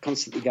have to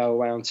constantly go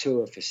away on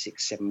tour for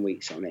 6-7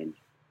 weeks on end.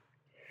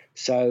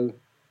 So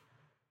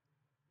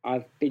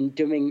I've been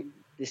doing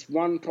this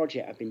one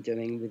project I've been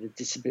doing with a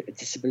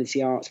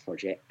disability arts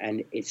project,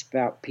 and it's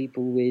about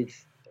people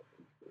with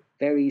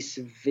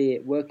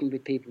working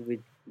with people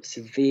with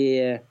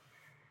severe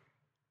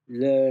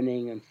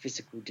learning and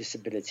physical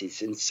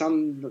disabilities. And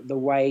some of the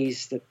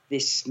ways that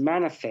this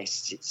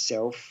manifests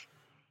itself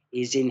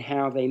is in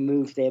how they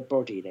move their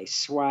body. They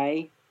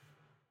sway,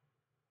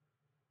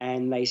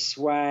 and they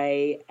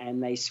sway,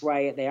 and they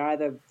sway. They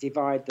either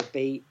divide the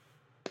beat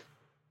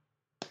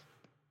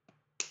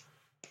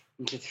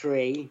into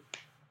 3,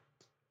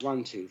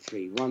 1, 2,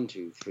 3, 1,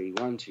 2, 3,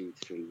 1, 2,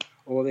 3,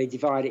 or they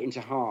divide it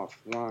into half,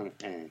 1,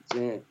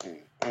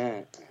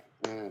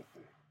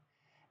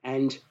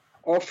 and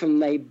often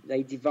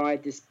they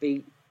divide this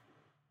beat.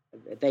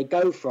 They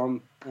go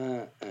from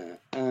to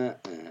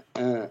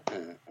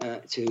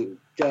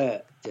da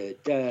da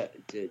da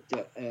da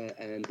da,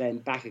 and then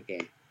back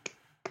again.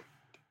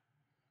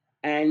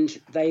 And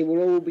they will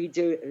all be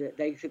doing.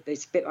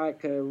 It's a bit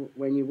like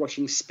when you're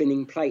watching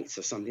spinning plates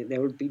or something. They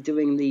will be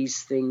doing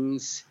these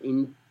things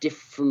in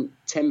different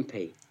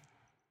tempi.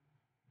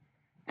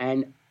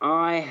 And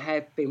I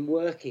have been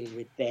working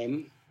with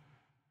them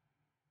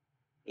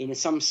in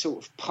some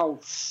sort of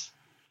pulse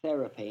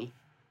therapy,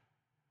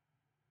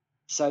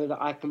 so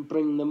that I can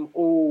bring them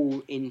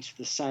all into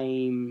the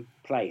same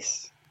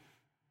place.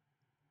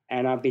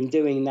 And I've been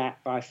doing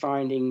that by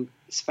finding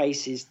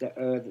spaces that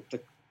are the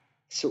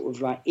sort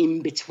of like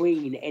in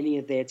between any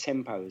of their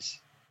tempos,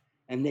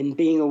 and then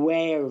being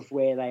aware of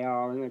where they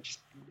are. And I just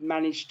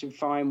managed to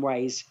find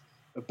ways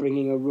of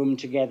bringing a room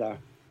together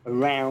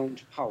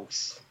around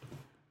pulse.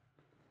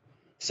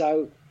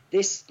 So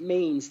this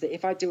means that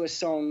if I do a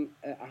song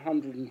at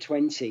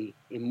 120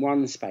 in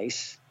one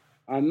space,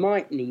 I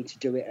might need to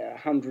do it at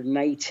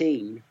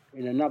 118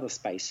 in another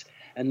space.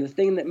 And the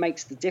thing that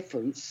makes the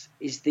difference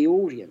is the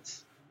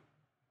audience.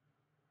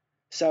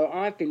 So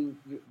I've been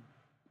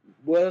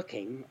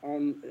working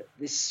on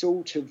this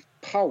sort of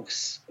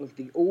pulse of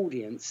the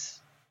audience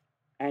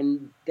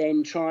and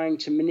then trying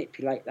to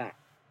manipulate that.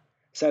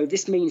 So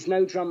this means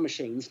no drum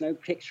machines, no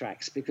click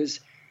tracks,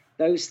 because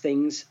those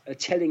things are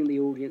telling the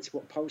audience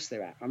what pulse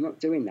they're at. I'm not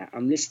doing that.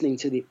 I'm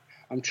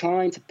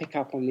trying to pick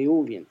up on the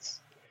audience.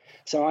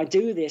 So I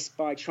do this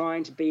by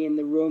trying to be in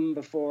the room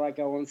before I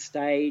go on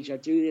stage. I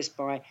do this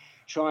by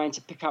trying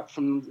to pick up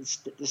from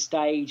the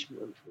stage,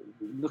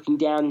 looking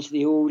down into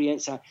the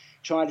audience. I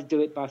try to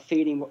do it by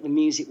feeling what the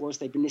music was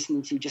they've been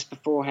listening to just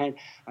beforehand.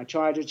 I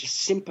try to just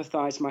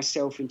sympathize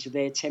myself into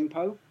their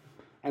tempo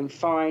and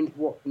find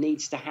what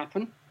needs to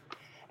happen.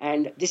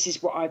 And this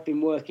is what I've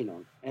been working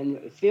on. And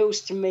it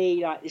feels to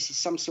me like this is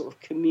some sort of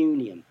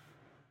communion.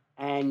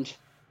 And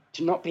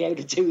to not be able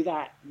to do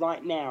that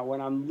right now when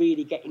I'm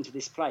really getting to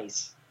this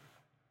place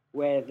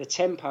where the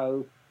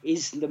tempo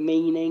is the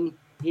meaning,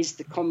 is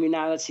the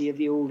communality of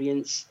the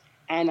audience,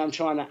 and I'm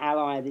trying to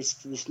ally this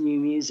to this new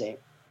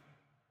music.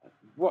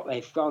 What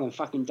they've gone and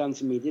fucking done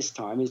to me this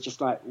time is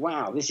just like,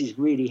 wow, this is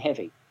really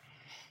heavy.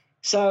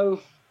 So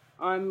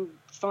I'm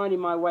finding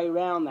my way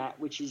around that,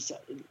 which is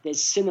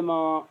there's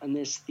cinema and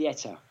there's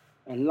theatre,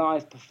 and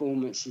live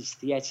performance is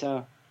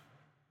theatre.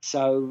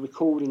 So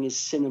recording is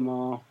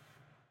cinema.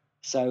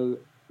 So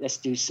let's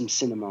do some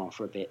cinema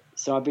for a bit.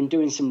 So I've been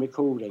doing some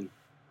recording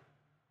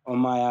on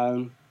my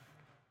own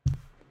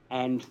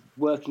and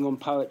working on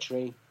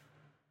poetry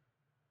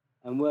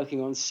and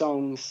working on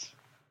songs.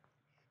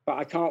 But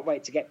I can't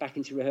wait to get back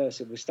into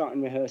rehearsal. We're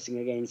starting rehearsing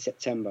again in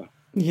September.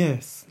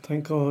 Yes,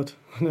 thank God.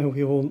 I know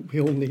we all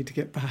need to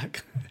get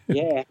back.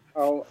 Yeah.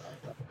 Oh,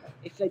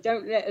 if they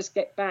don't let us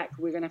get back,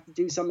 we're going to have to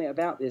do something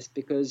about this,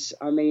 because,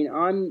 I mean,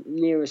 I'm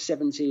nearer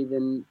 70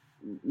 than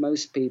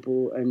most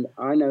people, and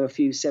I know a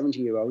few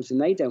 70-year-olds, and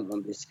they don't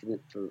want this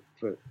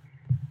for.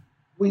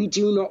 We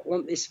do not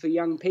want this for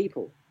young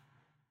people.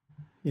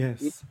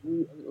 Yes.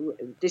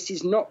 This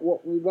is not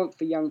what we want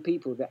for young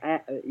people.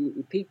 That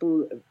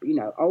people,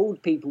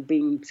 old people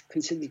being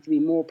considered to be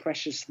more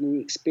precious than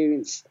the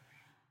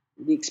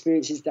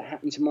experiences that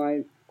happened to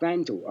my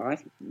granddaughter.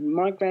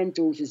 My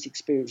granddaughter's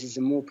experiences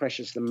are more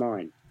precious than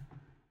mine.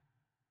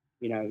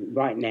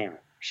 Right now.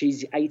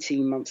 She's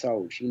 18 months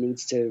old. She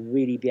needs to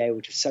really be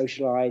able to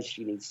socialize.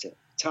 She needs to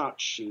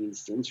touch. She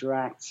needs to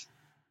interact.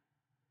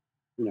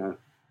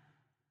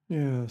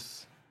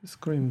 Yes, it's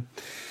grim.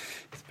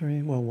 It's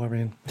very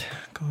worrying.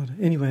 God.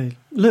 Anyway,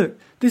 look,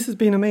 this has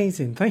been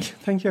amazing.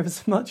 Thank you ever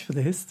so much for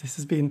this. This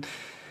has been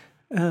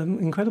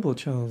incredible,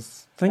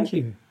 Charles. Thank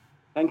you.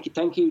 Thank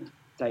you,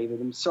 David.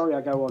 I'm sorry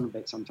I go on a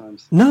bit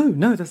sometimes.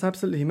 No, that's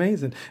absolutely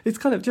amazing. It's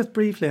kind of, just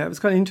briefly, it was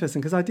quite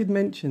interesting because I did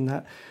mention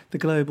that the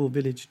Global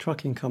Village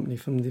Trucking Company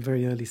from the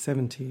very early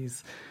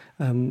 70s.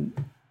 And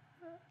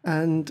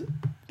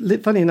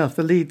funny enough,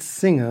 the lead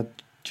singer,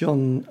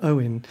 John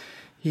Owen,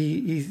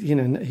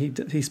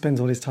 he spends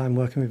all his time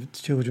working with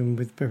children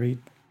with very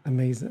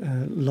amazing,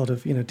 lot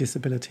of,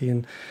 disability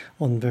and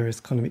on various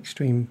kind of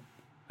extreme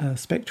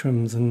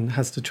spectrums, and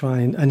has to try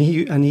and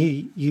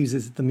he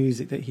uses the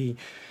music that he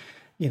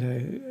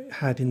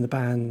had in the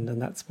band,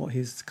 and that's what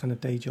his kind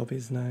of day job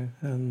is now,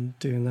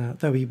 doing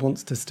that. Though he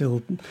wants to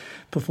still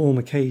perform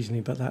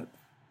occasionally, but that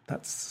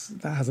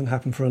hasn't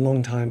happened for a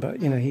long time. But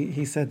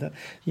he said that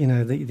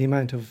the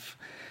amount of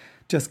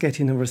just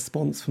getting a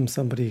response from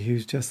somebody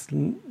who's just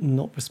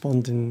not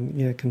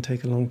responding, can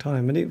take a long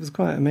time, and it was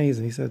quite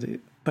amazing. He said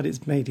but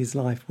it's made his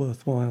life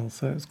worthwhile,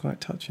 so it was quite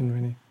touching,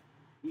 really.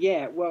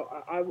 Yeah,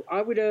 well,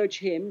 I would urge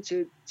him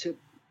to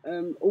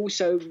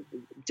also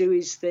do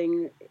his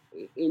thing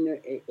in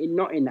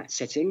not in that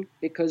setting,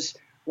 because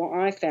what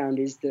I found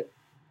is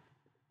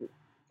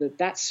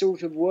that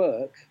sort of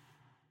work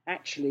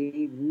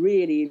actually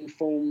really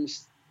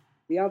informs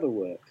the other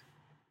work,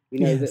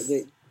 yes.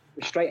 the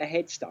straight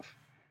ahead stuff.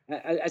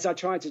 As I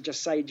tried to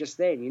just say just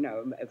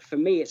then, for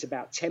me it's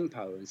about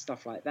tempo and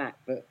stuff like that,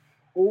 but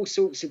all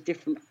sorts of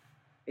different,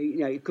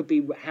 it could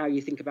be how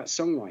you think about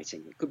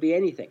songwriting. It could be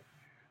anything.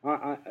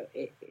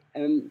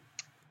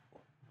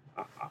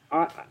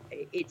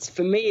 It's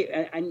for me,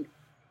 and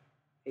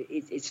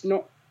it's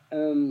not.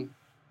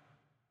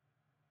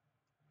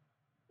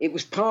 It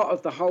was part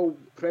of the whole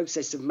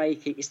process of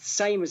making. It's the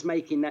same as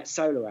making that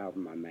solo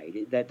album I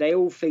made. That they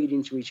all feed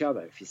into each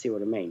other, if you see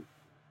what I mean.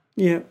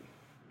 Yeah,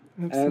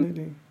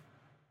 absolutely.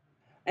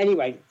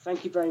 Anyway,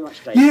 thank you very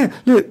much, Dave. Yeah,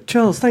 look,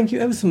 Charles, thank you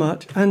ever so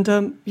much. And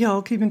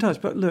I'll keep in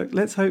touch. But look,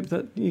 let's hope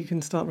that you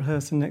can start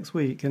rehearsing next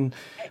week. And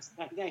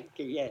thank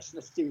you. Yes,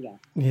 let's do that.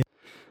 Yeah.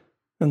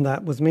 And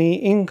that was me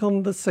in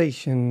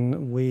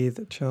conversation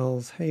with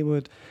Charles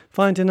Hayward,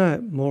 finding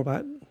out more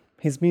about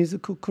his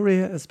musical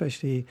career,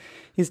 especially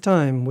his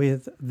time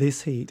with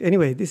This Heat.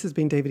 Anyway, this has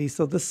been David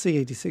Eastaugh, the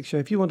C86 Show.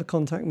 If you want to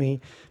contact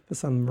me for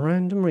some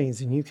random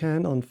reason, you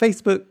can on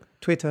Facebook,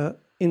 Twitter,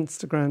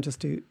 Instagram, just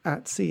do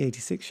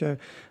 @C86 Show.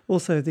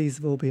 Also, these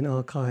have all been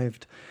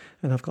archived,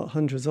 and I've got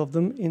hundreds of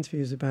them,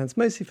 interviews with bands,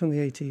 mostly from the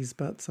 80s,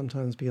 but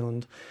sometimes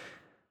beyond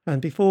and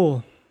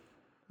before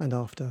and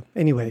after.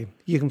 Anyway,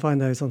 you can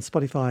find those on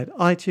Spotify,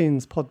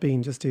 iTunes,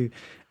 Podbean, just do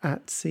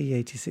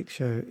 @C86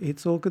 Show.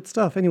 It's all good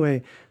stuff.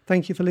 Anyway,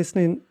 thank you for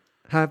listening.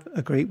 Have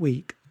a great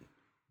week.